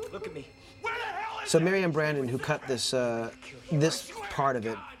it? Look at me. Where the hell is So Mary Ann Brandon, who cut this this part of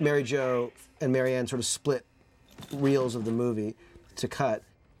it, Mary Jo and Mary Ann sort of split reels of the movie to cut.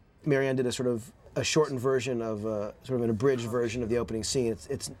 Mary Ann did a sort of a shortened version of sort of an abridged version of the opening scene.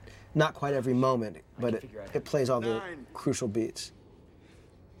 It's not quite every moment, but it plays all the crucial beats.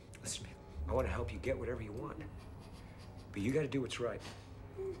 Listen, man, I want to help you get whatever you want. But you got to do what's right.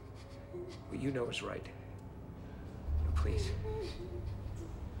 What you know is right. Now, please.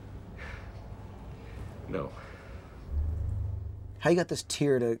 No. How you got this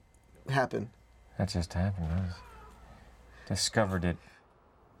tear to happen? That just happened. I discovered it.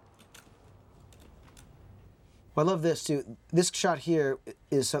 Well, I love this too. This shot here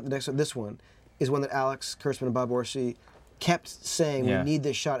is something. The next one, this one, is one that Alex Kurtzman and Bob Orsi kept saying, we need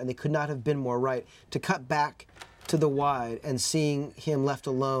this shot, and they could not have been more right. To cut back to the wide and seeing him left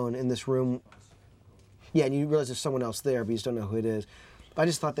alone in this room. Yeah, and you realize there's someone else there, but you just don't know who it is. I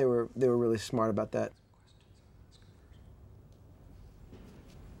just thought they were really smart about that.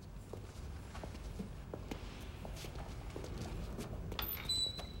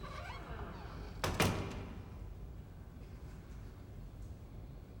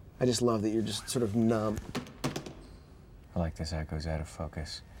 I just love that you're just sort of numb. I like this, how it goes out of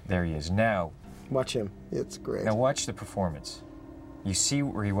focus. There he is. Now. Watch him. It's great. Now watch the performance. You see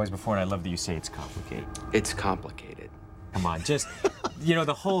where he was before, and I love that you say it's complicated. It's complicated. Come on, just, you know,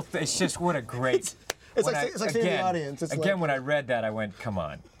 the whole thing, it's just what a great... It's like saying to the audience. It's again, when I read that, I went, come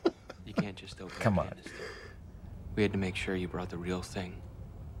on. You can't just open Come the on. canister. We had to make sure you brought the real thing.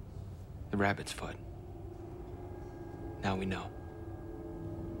 The rabbit's foot. Now we know.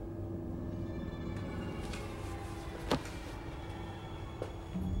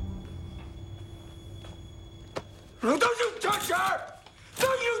 Don't you touch her!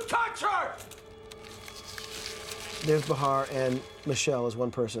 Don't you touch her! There's Bahar and Michelle as one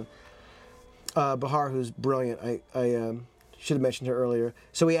person. Bahar, who's brilliant. I should have mentioned her earlier.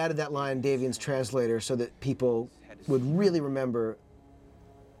 So we added that line, Davian's translator, so that people would really remember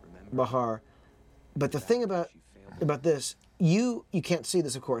Bahar. But the thing about this, you can't see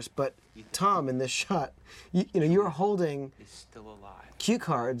this, of course, but Tom in this shot, you know, you're holding cue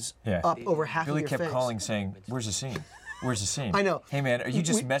cards up over half Billy of your face. kept calling, saying, "Where's the scene? Where's the scene?" I know. Hey man, are you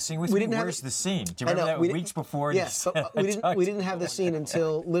just messing with me? Where's the scene? Do you remember that weeks before? Yeah, but we didn't have the scene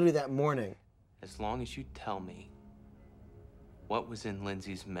until literally that morning. As long as you tell me what was in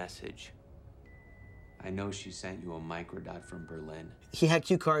Lindsay's message. I know she sent you a microdot from Berlin. He had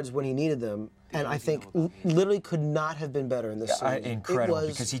cue cards when he needed them, and I think literally could not have been better in this scene. Incredible,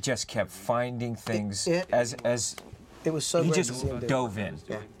 because he just kept finding things as it was so he great just to see him do. dove in.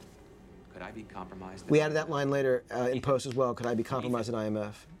 Yeah. Could I be compromised? We added that line later in post as well. Could I be compromised at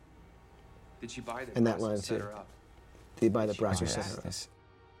IMF? Did she buy the And that dress line and set too. her up? Did he buy the brass or set her up?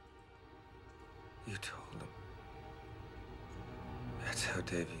 You told him. That's how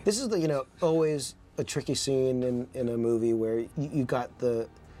Davey. This is the always a tricky scene in a movie where you got the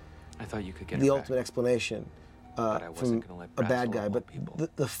I thought you could get the her ultimate back. explanation I from wasn't gonna let a Brass bad hold guy. more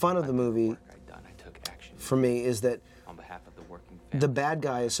But the fun of the movie for me is that On behalf of the working the bad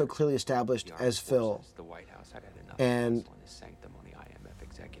guy is so clearly established as Phil, the White House had had enough and on his sanctimony IMF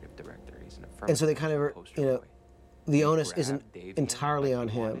executive director. He's an and so they kind of the onus isn't entirely on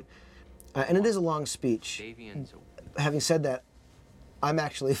him, and it is a long speech. Having said that, I'm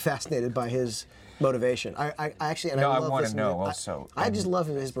actually fascinated by his motivation. I actually, and No, I I love want to listening know also. I just love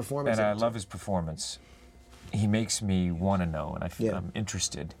his performance. And I love his performance. He makes me want to know, and Yeah. I'm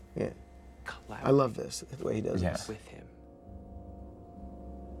interested. Yeah. I love this, the way he does Yeah. this. with him.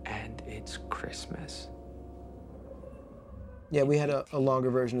 And it's Christmas. Yeah, we had a longer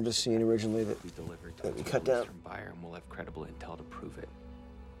version of the scene originally that we cut down. From Bayer, and we'll have credible intel to prove it.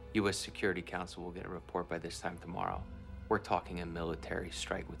 U.S. Security Council will get a report by this time tomorrow. We're talking a military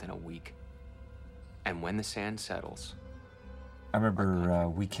strike within a week. And when the sand settles, I remember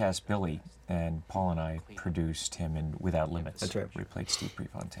we cast Billy, and Paul and I produced him in Without Limits. That's right. We played Steve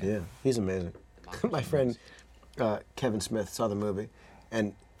Prefontaine. Yeah, he's amazing. My friend Kevin Smith saw the movie,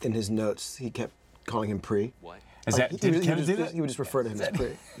 and in his notes he kept calling him Pre. What? Is that, did Kevin do that? He would just refer to him as Pre.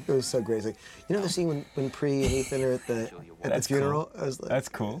 It was so great. He's like, you know the scene when Pre and Ethan are at the That's funeral? cool. I was like, That's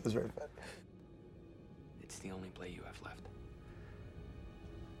cool. It was very fun. it's the only play you have left.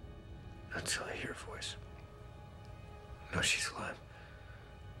 Until I hear her voice. No, she's alive.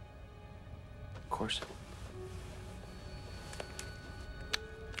 Of course.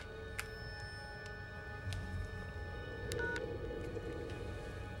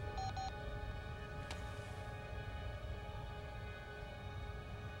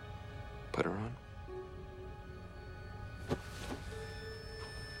 Put her on.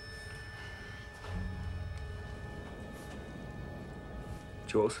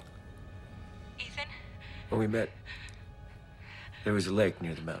 Jules? Ethan? When we met, there was a lake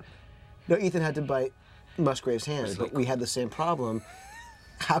near the mountain. No, Ethan had to bite Musgrave's hand, but we had the same problem.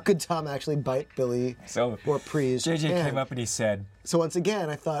 How could Tom actually bite Billy or Pre's JJ hand? came up and he said, So once again,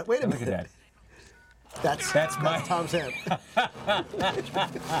 I thought, wait a look minute. at that. That's my Tom's hand.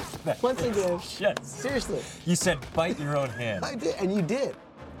 Once again, Yes. seriously. You said bite your own hand. I did, and you did.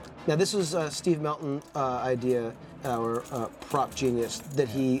 Now this was Steve Melton's idea, our prop genius, that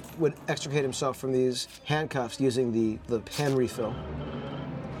he would extricate himself from these handcuffs using the pen refill.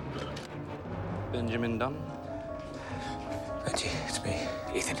 Benjamin Dunn? Reggie, it's me,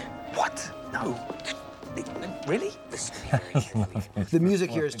 Ethan. What? No. Really? The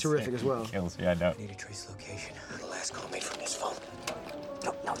music here is terrific as well. Kills. Yeah, I know. I need to trace location of the last call made from his phone.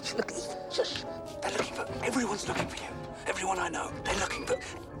 No, look, shush. They're looking for. Everyone's looking for you. Everyone I know, they're looking for.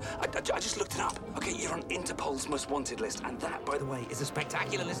 I just looked it up. Okay, you're on Interpol's most wanted list, and that, by the way, is a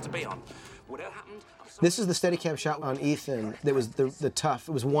spectacular list to be on. Whatever happened. This is the Steadicam shot on Ethan. That was the tough.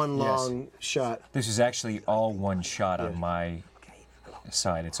 It was one long shot. This is actually all one shot on my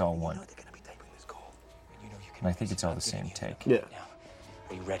side. It's all one. And I think it's all the same take. Yeah.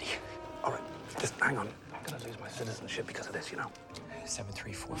 Are you ready? All right, just hang on. I'm gonna lose my citizenship because of this, you know.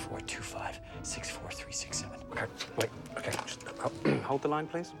 734425-64367. Okay, wait. Okay, just hold the line,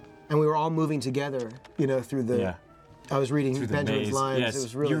 please. And we were all moving together, through the. Yeah. I was reading Through the Benjamin's maze. lines. Yes, It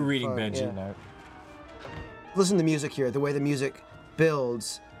was really you're reading fun, Benjamin. yeah. Listen to the music here. The way the music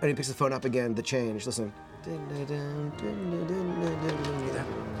builds, and he picks the phone up again. The change. Listen. And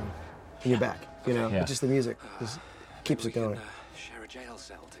you're back. Yeah. It's just the music just keeps it going. Share a jail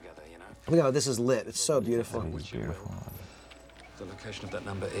cell together, you know. Look how this is lit. It's so beautiful. It's beautiful. The location of that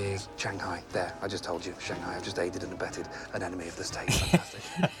number is Shanghai. There, I just told you, Shanghai. I've just aided and abetted an enemy of the state.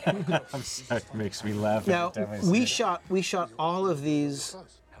 Fantastic. I'm sorry, it makes me laugh. Now every time I we see it. shot all of these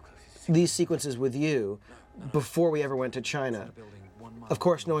sequences with you before we ever went to China. Of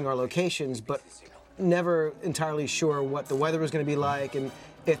course, knowing our locations, but never entirely sure what the weather was going to be like and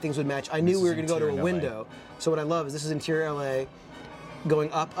if things would match. I knew we were going to go to a interior window. So what I love is this is interior LA,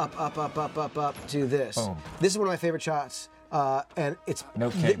 going up to this. Boom. This is one of my favorite shots, and it's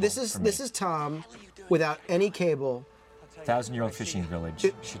No cable this for me. is Tom without any cable. 1,000-year-old fishing village.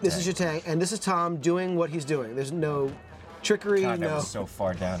 This is Shatang, and this is Tom doing what he's doing. There's no trickery. God, that no. was so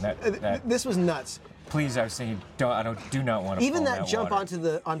far down. That This was nuts. please, I was thinking, do not want to. Even fall in that jump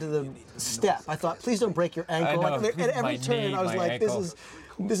water. onto the step, I thought, please don't break your ankle. I know, Like, at every my turn, knee, I was my like, ankle.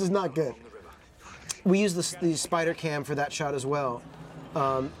 this is not good. We used the spider cam for that shot as well,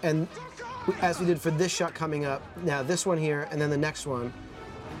 and as we did for this shot coming up. Now this one here, and then the next one.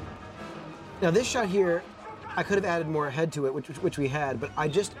 Now this shot here, I could have added more head to it, which we had, but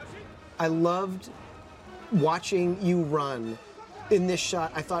I loved watching you run in this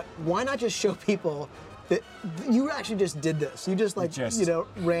shot. I thought, why not just show people that you actually just did this? You just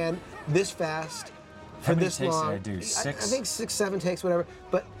ran this fast for this long. How many takes did I do? 6? I think 6, 7 takes, whatever.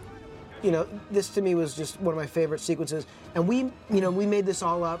 But this to me was just one of my favorite sequences. And we made this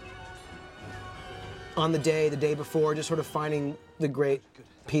all up on the day before, just sort of finding the great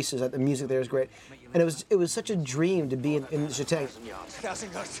pieces. The music there is great, and it was such a dream to be in Shatang.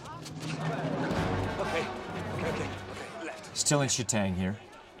 Okay, left. Still in Shatang here.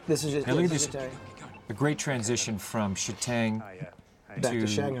 This is just look at this. Shatang. A great transition from Shatang back to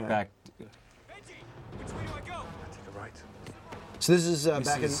Shanghai. So this is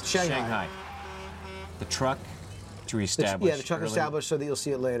back in Shanghai. The truck to establish. The truck established so that you'll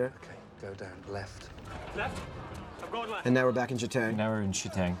see it later. Okay, go down left. Left. I'm going left. And now we're back in Shatang. Now we're in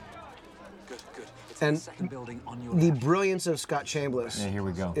Shatang. Good. It's And the second building on your the left. brilliance of Scott Chambliss here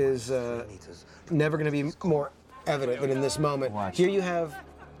we go. is never going to be more evident than in this moment. Here you have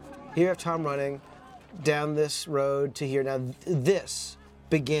Tom running down this road to here. Now this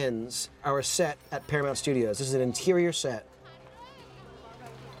begins our set at Paramount Studios. This is an interior set.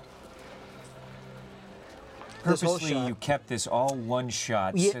 Purposely, you kept this all one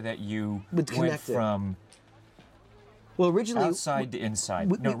shot so that you went from originally outside to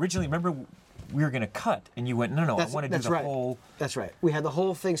inside. Originally, remember, we were going to cut, and you went, no, I want to do the whole... That's right. We had the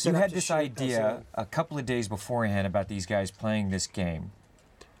whole thing set up. You had this idea a couple of days beforehand about these guys playing this game.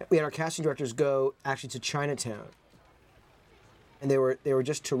 We had our casting directors go actually to Chinatown, and they were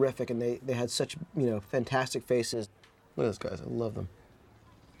just terrific, and they had such fantastic faces. Look at those guys. I love them.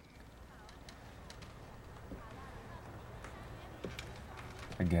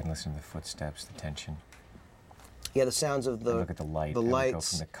 Again, listen to the footsteps, the tension. Yeah, the sounds of the... Look at the light. The lights. Go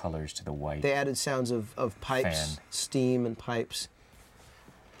from the colors to the white. They added sounds of pipes, steam and pipes.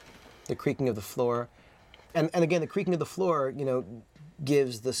 The creaking of the floor. And again, the creaking of the floor,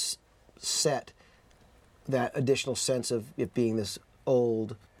 gives this set that additional sense of it being this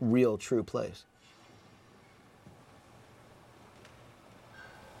old, real, true place.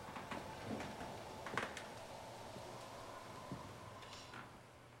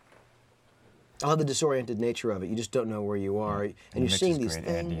 I love the disoriented nature of it. You just don't know where you are, and you're seeing these things.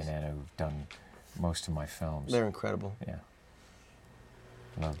 Andy and Anna who've done most of my films. They're incredible. Yeah.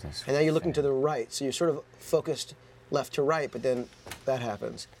 Love this. And now you're looking to the right, so you're sort of focused left to right, but then that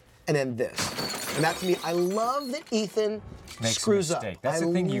happens. And then this. And that to me, I love that Ethan screws up. That's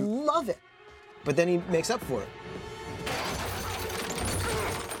the thing you love it. But then he makes up for it.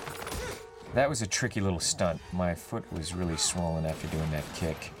 That was a tricky little stunt. My foot was really swollen after doing that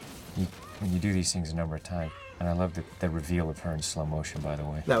kick. When you do these things a number of times, and I love the reveal of her in slow motion, by the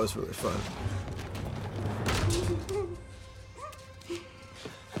way. That was really fun.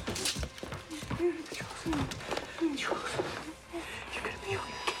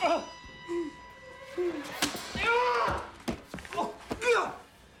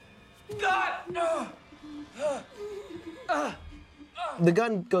 The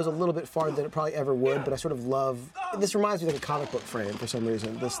gun goes a little bit farther than it probably ever would, but I sort of love... This reminds me of like a comic book frame for some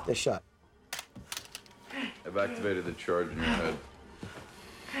reason, this shot. I've activated the charge in your head.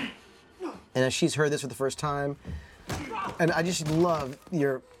 And as she's heard this for the first time, and I just love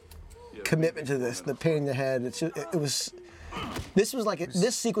your commitment to this, the pain in the head. This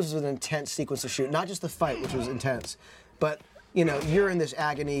sequence was an intense sequence to shoot, not just the fight, which was intense, but you're in this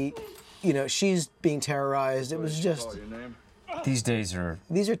agony, she's being terrorized. It was just... These days are...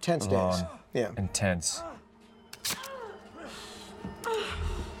 These are tense long, days. Yeah. Intense.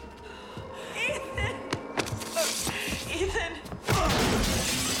 Ethan!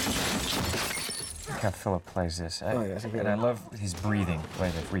 Look how Philip plays this. And I love his breathing,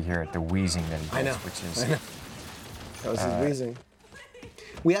 like if we hear it, the wheezing that he does, I know. which is... That was his wheezing.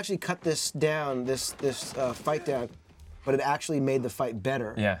 We actually cut this down, this fight down, but it actually made the fight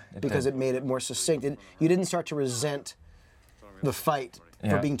better. Yeah, because it made it more succinct. You didn't start to resent the fight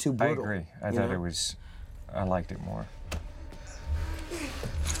for being too brutal. I agree. I thought it was... I liked it more.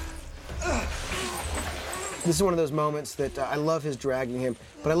 This is one of those moments that I love his dragging him,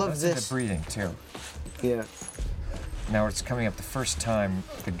 but I love this. The breathing, too. Yeah. Now it's coming up the first time,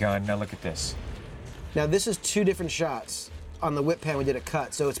 the gun. Now look at this. Now this is 2 different shots. On the whip pan, we did a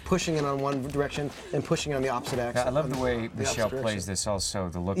cut, so it's pushing it on one direction and pushing it on the opposite axis. Now, I love the way Michelle plays this also,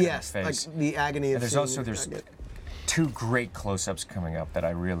 the look on her face. Yes, like the agony of there's 2 great close-ups coming up that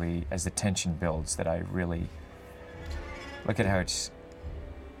I really, as the tension builds, that I really... Look at how it's...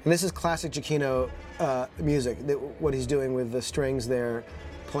 And this is classic Giacchino music, what he's doing with the strings there,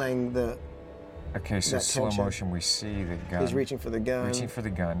 playing the Okay, so that slow tension. motion, we see the gun. He's reaching for the gun. Reaching for the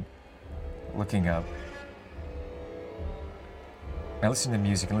gun, looking up. Now listen to the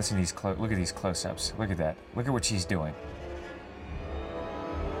music and listen to these look at these close-ups. Look at that. Look at what she's doing.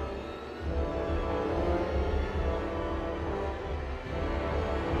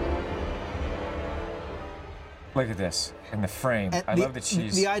 Look at this in the frame. And I love that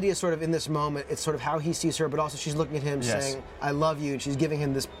she's. The idea is sort of in this moment. It's sort of how he sees her, but also she's looking at him saying, "I love you," and she's giving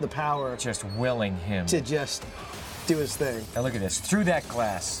him the power. Just willing him to just do his thing. And look at this, through that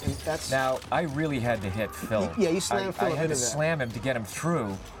glass. Now, I really had to hit Phil. Yeah, you slammed Phil I had to slam him to get him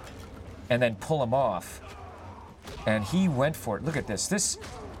through, and then pull him off. And he went for it. Look at this.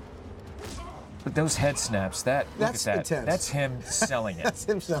 But those head snaps, That's look at that. intense. That's him selling it. That's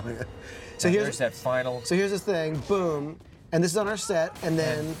him selling it. So And here's there's that final. So here's the thing, boom, and this is on our set, and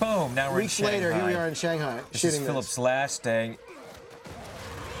then boom. Now we're weeks in later, here we Shanghai. are in Shanghai This shooting is Philip's last day.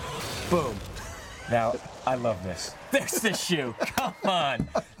 Boom. Now I love this. There's the shoe. Come on.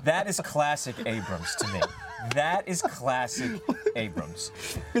 That is classic Abrams to me. That is classic Abrams.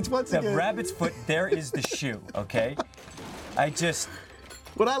 It's once the again. rabbit's foot. There is the shoe. Okay.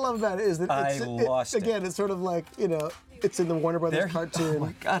 What I love about it is that again, it's sort of like, it's in the Warner Brothers cartoon. Oh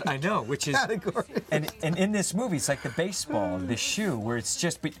my God, I know, which is category. And in this movie, it's like the baseball, the shoe, where it's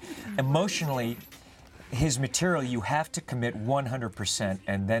just emotionally, his material, you have to commit 100%,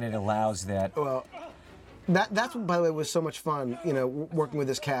 and then it allows that. Well, that's what, by the way, was so much fun. Working with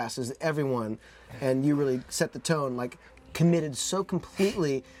this cast is everyone, and you really set the tone, like committed so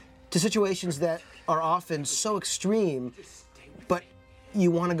completely to situations that are often so extreme, but you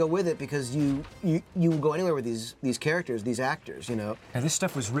want to go with it because you will go anywhere with these characters, these actors, And this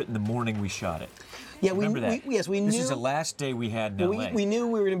stuff was written the morning we shot it. Yeah, Remember that? we knew. This is the last day we had in LA. We knew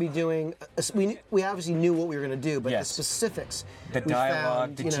we were going to be doing. We obviously knew what we were going to do, but the specifics, the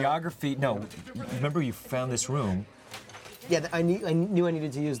dialogue, the geography. No, remember you found this room. Yeah, I knew I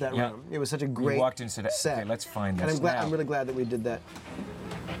needed to use that room. It was such a great. You walked in and said, set. "Okay, let's find this." And I'm really glad that we did that.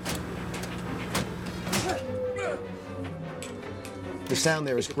 The sound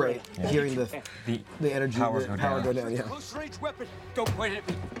there is great. Yeah. Hearing the energy, power the go power down. go down. Yeah. Close-range weapon. Don't point at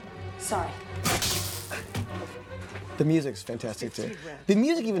me. Sorry. The music's fantastic too. The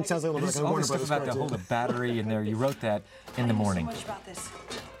music even sounds like a little This bit like a all Warner this stuff Brothers about the cartoon. whole battery in there. You wrote that in the morning. So much about this.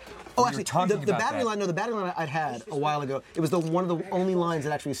 Oh, were actually, talking the about battery that. line. No, the battery line I'd had a while ago. It was one of the only lines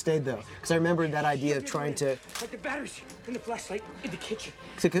that actually stayed though, because I remembered that idea of trying to Like the batteries in the flashlight in the kitchen.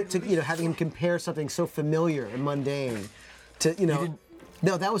 having him compare something so familiar and mundane to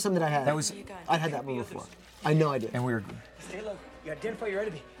No, that was something that I had. I'd had that one before. I know I did. And we were. Stay low. You identify your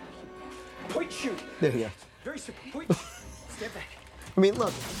enemy. Point, shoot. There you go. Very simple. Point. Step back. I mean,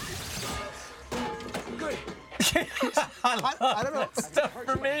 look. Good. I don't know. Stuff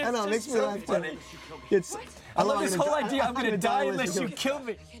for me. I know, it makes me laugh too. I love this whole idea. I'm gonna die unless you kill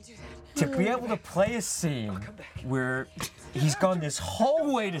me. To be able to play a scene where he's gone this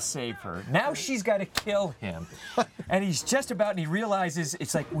whole way to save her. Now she's got to kill him. And he's just about, and he realizes,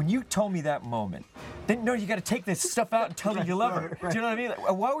 it's like when you told me that moment, then no, you got to take this stuff out and tell her you love her. Do you know what I mean?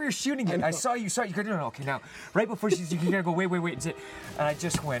 Like, while we were shooting it, I saw you, you go, no, okay, now, right before you gotta go, wait. And I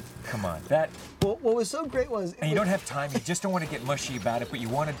just went, come on, that. Well, what was so great was. And you don't have time, you just don't want to get mushy about it, but you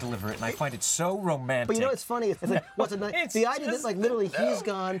want to deliver it, and I find it so romantic. But you know what's funny? It's like, the idea that, like, literally he's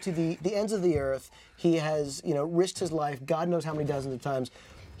gone to the ends of the earth. He has, risked his life, God knows how many dozens of times.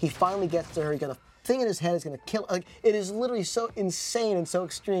 He finally gets to her. He's got a thing in his head. He's going to kill. Like, it is literally so insane and so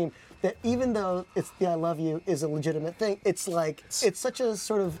extreme that even though it's the "I love you" is a legitimate thing, it's like it's such a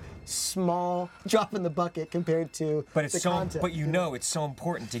sort of small drop in the bucket compared to But it's the content. But it's so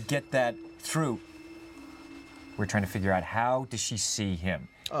important to get that through. We're trying to figure out how does she see him.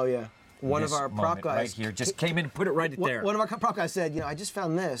 Oh yeah. One of This our prop moment guys right here just came in and put it right there. One of our prop guys said, I just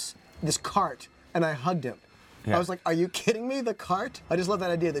found this cart, and I hugged him. Yeah. I was like, are you kidding me? The cart? I just love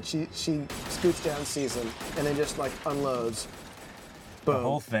that idea that she scoots down, sees him, and then just like unloads. Boom. The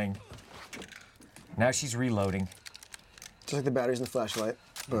whole thing. Now she's reloading. Just like the batteries in the flashlight.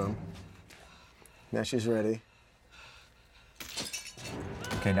 Boom. Now she's ready.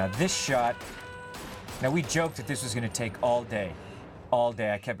 Okay, now this shot. Now we joked that this was going to take all day. All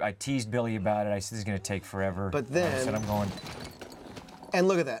day. I teased Billy about it. I said this is going to take forever. But I then. said I'm going. And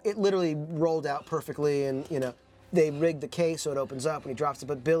look at that. It literally rolled out perfectly, and they rigged the case so it opens up and he drops it.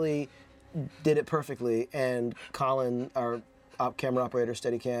 But Billy did it perfectly, and Colin, our camera operator,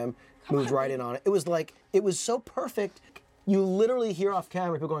 Steadicam, moved right in on it. It was so perfect. You literally hear off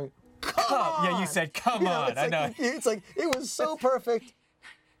camera people going, "Come on!" Yeah, you said, "Come on." I know. It's like it was so perfect.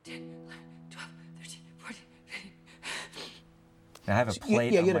 I have a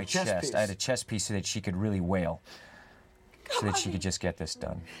plate on you had my a chest chest. piece. I had a chest piece so that she could really wail, so that she could just get this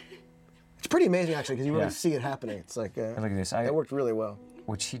done. It's pretty amazing, actually, because you really see it happening. It's like, Look at this. It worked really well.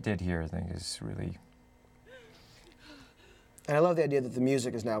 What she did here, I think, is really... And I love the idea that the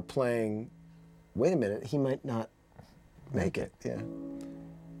music is now playing, wait a minute, he might not make it. Yeah.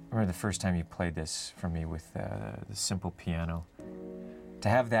 I remember the first time you played this for me with the simple piano. To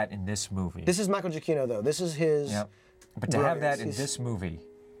have that in this movie. This is Michael Giacchino, though. This is his... Yep. But to have that in this movie...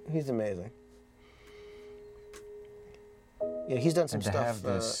 He's amazing. Yeah, he's done some and to stuff... have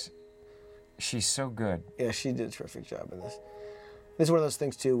this... She's so good. Yeah, she did a terrific job in this. This is one of those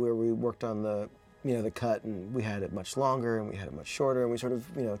things, too, where we worked on the, the cut, and we had it much longer, and we had it much shorter, and we sort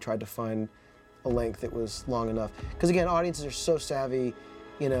of, tried to find a length that was long enough. Because, again, audiences are so savvy,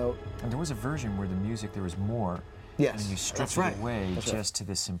 And there was a version where the music, there was more. Yes, and you stripped that's it away just to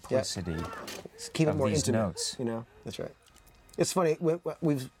the simplicity keep it of more these intimate, notes. That's right. It's funny,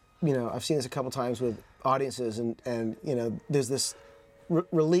 we've, I've seen this a couple times with audiences, and there's this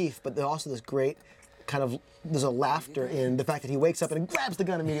relief, but there's also this great kind of, there's a laughter in the fact that he wakes up and grabs the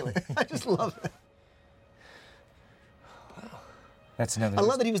gun immediately. I just love it. That's another. I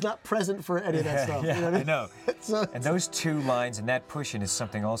love that he was not present for any of that stuff. Yeah, you know what I mean? know. And those two lines and that push-in is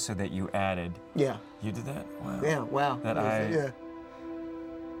something also that you added. Yeah. You did that? Wow. Yeah, wow. That Yeah.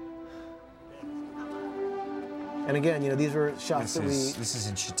 And again, these were shots This is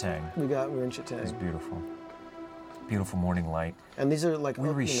in Shatang. We were in Shatang. It's beautiful. Beautiful morning light. And these are like... We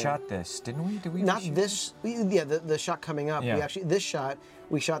reshot this, didn't we? Did we not this... Yeah, the shot coming up. Yeah. This shot,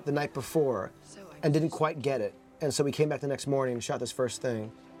 we shot the night before and didn't quite get it. And so we came back the next morning and shot this first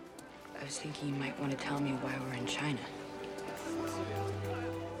thing. I was thinking you might want to tell me why we're in China.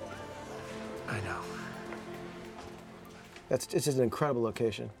 I know. It's just an incredible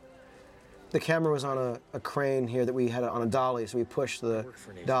location. The camera was on a crane here that we had on a dolly, so we pushed the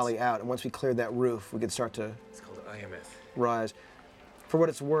dolly out. And once we cleared that roof, we could start to rise. For what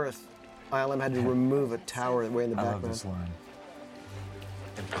it's worth, ILM had to remove a tower way in the background. I love this line.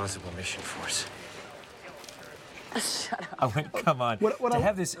 Impossible mission force. Shut up. I went, come on. To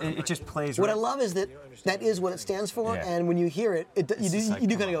have this, it just plays. What I love is that is what it stands for, and when you hear it, you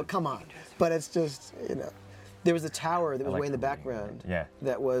do kind of go, come on. But it's just, There was a tower that was way in the background. Yeah.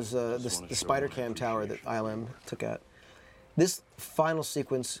 That was the spider cam tower that ILM took out. This final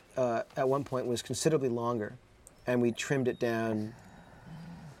sequence at one point was considerably longer, and we trimmed it down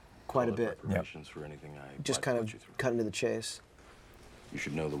quite a bit. For anything Just kind of cut into the chase. You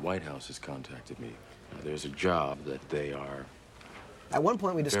should know the White House has contacted me. There's a job that they are. At one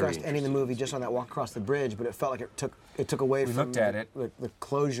point, we discussed ending the movie just on that walk across the bridge, but it felt like it took away from looked at it. The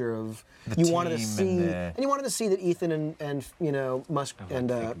closure of the you wanted to team see, and you wanted to see that Ethan and Musk and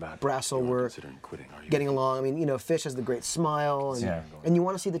Brassel were getting along. I mean, Fish has the great smile, and you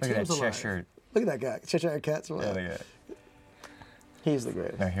want to see the Look teams at that alive. Cheshire. Look at that guy, Cheshire Cat smile. Yeah, look at it. He's the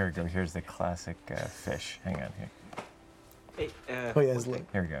greatest. Now here we go. Here's the classic Fish. Hang on here. Hey, oh yeah, his lip.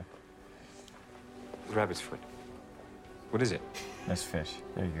 Here we go. Rabbit's foot. What is it? That's Fish.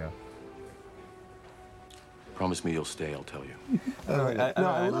 There you go. Promise me you'll stay, I'll tell you.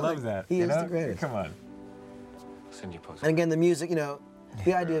 I love that. He is the greatest. Come on. I'll send you a post. And again, the music,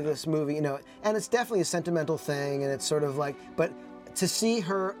 the idea of this movie, and it's definitely a sentimental thing, and it's sort of like, but to see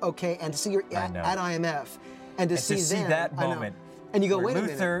her okay, and to see her at IMF, and to see them, that moment, and you go, where wait a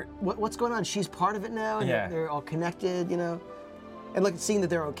Luther, minute, what's going on? She's part of it now, and they're all connected, and like seeing that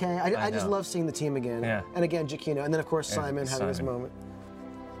they're okay. I just love seeing the team again. Yeah. And again, Giacchino, and then of course Simon having his moment.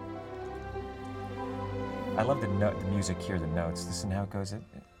 I love the music here, the notes. Listen how it goes.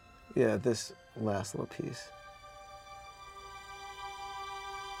 Yeah, this last little piece.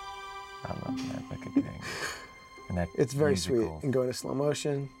 I love that. Look at thing. And that it's very musical. sweet and going to slow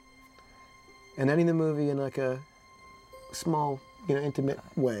motion, and ending the movie in like a small, intimate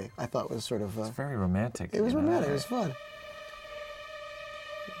way. I thought was sort of. It's very romantic. It was romantic. It was fun.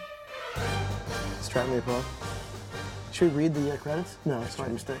 Strap me, Paul. Should we read the credits? No, it's my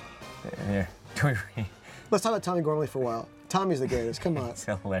mistake. Yeah. Can we read? Let's talk about Tommy Gormley for a while. Tommy's the greatest. Come on. It's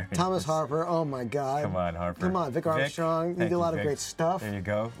hilarious. Thomas Harper. Oh my God. Come on, Harper. Come on, Vic Armstrong. You did a lot of great stuff. There you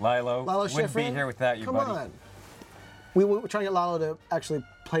go. Lilo. Wouldn't be here without you, Come buddy. Come on. We were trying to get Lalo to actually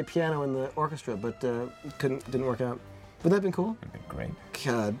play piano in the orchestra, but didn't work out. Would that have been cool? Would have been great.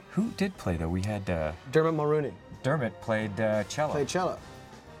 God. Who did play though? We had Dermot Mulrooney. Dermot played cello. Played cello.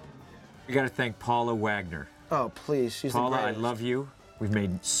 We got to thank Paula Wagner. Oh please, she's Paula, the greatest. I love you. We've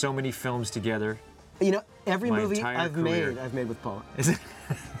made so many films together. Every movie I've made with Paula. Is it?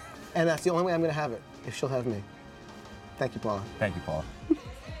 And that's the only way I'm going to have it, if she'll have me. Thank you, Paula. Thank you, Paula.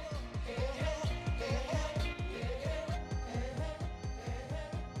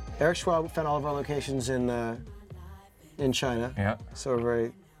 Eric Schwab found all of our locations in China. Yeah. So we're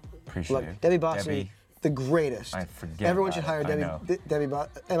very Appreciate lucky. it. Debbie Bossy, Debbie. the greatest. I forget Everyone about should it. hire I know. Debbie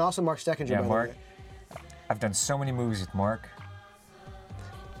Bossy, and also Mark Steckinger. Yeah, by Mark. the way. I've done so many movies with Mark.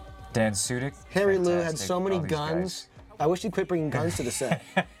 Dan Sudik. Harry Lou had fantastic. so many All these guns. I wish he'd quit bringing guns to the set.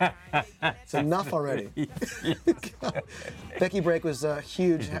 It's enough already. Becky Brake was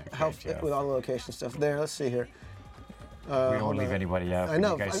huge help with all the location stuff. There, let's see here. We don't leave anybody out. I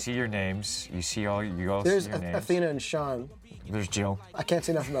know. You guys see your names. You all There's see your names. Athena and Sean. There's Jill. I can't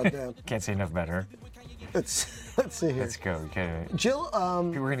say enough about them. Can't say enough about her. Let's see here. Let's go. Okay. Jill, People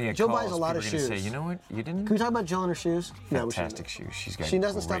are gonna get Jill calls. buys a lot of People are shoes. gonna say, you know what? You didn't. Can we talk about Jill and her shoes? No, we Fantastic shoes. She's got She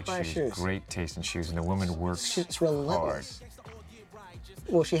doesn't great stop buying shoes. Great taste in shoes, and the woman works She's hard. relentless.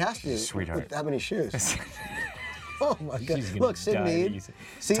 Well, she has to. Sweetheart. With that many shoes. Oh my God! She's gonna Look, Sid die Mead. easy.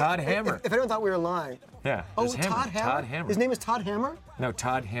 See, Todd Hammer. If anyone thought we were lying. Yeah. Oh, there's Hammer. Todd Hammer. Todd Hammer. His name is Todd Hammer. No,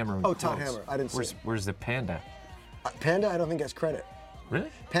 Todd Hammer. Oh, Todd Close. Hammer. I didn't see. Where's the panda? Panda, I don't think gets credit. Really?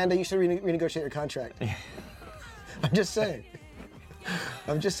 Panda, you should renegotiate your contract. I'm just saying.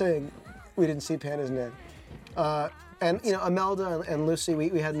 I'm just saying, we didn't see Panda's name. And you know, Imelda and Lucy,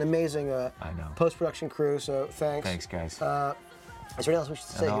 we had an amazing post-production crew. So thanks. Thanks, guys. Is there anything else we should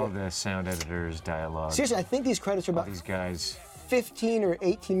say And all here? the sound editors, dialogue. Seriously, I think these credits are All about these guys. 15 or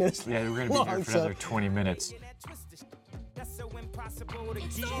 18 minutes Yeah, we're gonna be long. here for another 20 minutes. That's so impossible to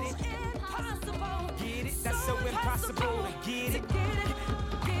get it. Get it? That's so impossible to get it.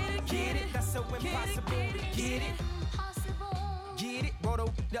 Get it? That's so impossible to get it. Get it? Rolled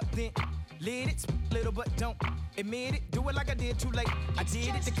up then. Lit it, little but don't admit it. Do it like I did too late. I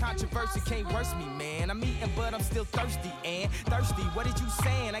did it. The controversy can't worse me, man. I'm eating, but I'm still thirsty. And thirsty, what did you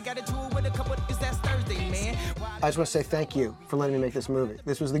saying? I got into it with a couple. Is that Thursday, man? I just want to say thank you for letting me make this movie.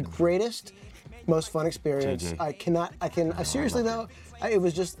 This was the greatest, most fun experience. JJ. I seriously though, it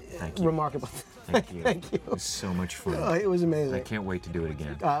was just remarkable. Thank you. Thank you. It was so much fun. It was amazing. I can't wait to do it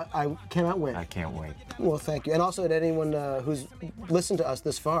again. I cannot wait. I can't wait. Well, thank you. And also to anyone who's listened to us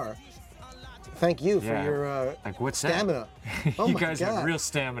this far, thank you for your like what's stamina. That? Oh You my guys God. have real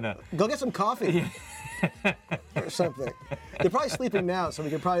stamina. Go get some coffee. Or something. They're probably sleeping now, so we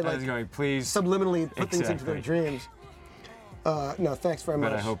could probably I was going, please. subliminally put things into their dreams. No, thanks very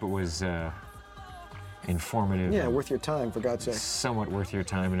much. But I hope it was informative. Yeah, worth your time, for God's sake. Somewhat worth your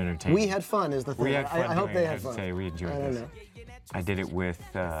time and entertainment. We had fun, is the thing. We had fun. I hope doing they it, I had have to fun. say, we enjoyed I don't this. know. I did it with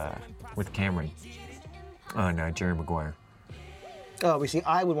Cameron on Jerry Maguire. Oh, we see.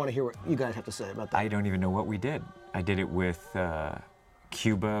 I would want to hear what you guys have to say about that. I don't even know what we did. I did it with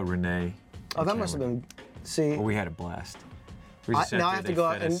Cuba, Renee. Oh, that must have been. See. Well, we had a blast. We just sat now I there, have to they go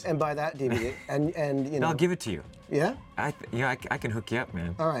out fed us. and buy that DVD, and you know. I'll give it to you. Yeah. I can hook you up,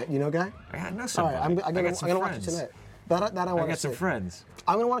 man. All right, you know, guy. I know All somebody. right, I'm gonna got some watch it friends. tonight. That I want to I got some friends.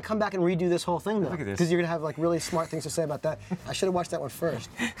 I'm gonna want to come back and redo this whole thing though, Look at this. because you're gonna have like really smart things to say about that. I should have watched that one first.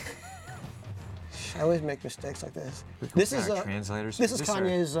 I always make mistakes like this. This is translators. This is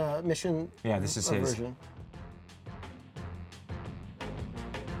Kanye's mission. Yeah, this is his. Version.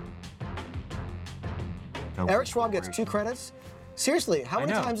 Eric Schwab gets 2 credits. Seriously, how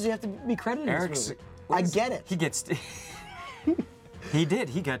many times does he have to be credited in this movie? I get it. He gets. He did.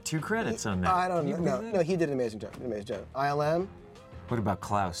 He got 2 credits on that. I don't know. No, he did an amazing job. ILM. What about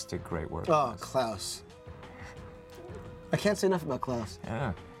Klaus? Did great work. Oh, Klaus. I can't say enough about Klaus.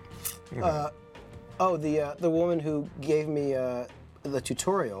 Yeah. The woman who gave me the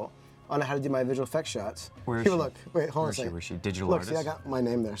tutorial on how to do my visual effects shots. Where is Here, she? look. Wait, hold on a Where second. is she? Digital look, artist? see, I got my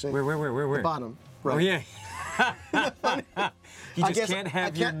name there. See? Where? The bottom. Right. Oh yeah. You I just guess can't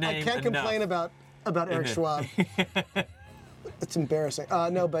have your name I can't enough. complain about Eric Schwab. It's embarrassing.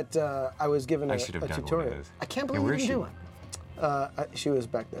 No, but I was given a should have done tutorial. one of those. I can't Yeah, believe where you is didn't do one. She was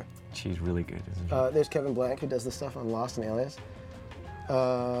back there. She's really good, isn't she? There's Kevin Blank, who does the stuff on Lost and Alias.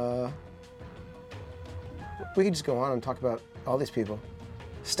 We could just go on and talk about all these people.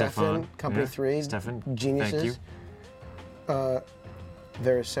 Stefan, Company 3, Stefan, geniuses. thank you.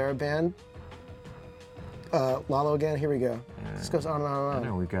 There's Sarah Band. Lalo again, here we go. This goes on and on and on. I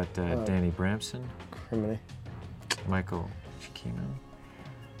know, we've got Danny Bramson. Criminy. Michael Chiquino.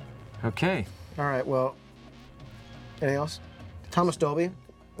 Okay. All right, well, anything else? Thomas Dolby,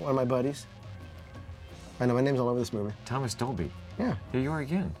 one of my buddies. I know, my name's all over this movie. Thomas Dolby. Yeah. Here you are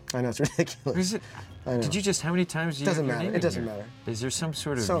again. I know, it's ridiculous. Is it? I know. Did you just, how many times do you Doesn't have your matter. name It in doesn't here? matter. Is there some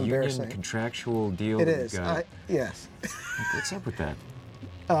sort of So union embarrassing. contractual deal It that is. you've got? Yes. What's up with that?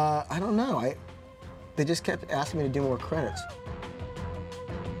 I don't know. They just kept asking me to do more credits.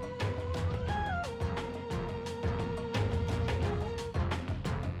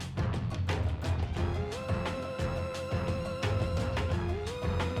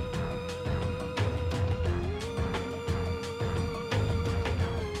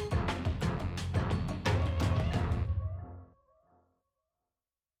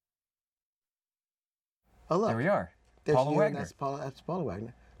 Oh, look. There we are. There's Paula you, Wagner. That's Paula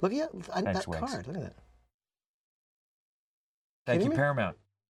Wagner. Look at that Thanks, card. Look at that. Thank you, me? Paramount.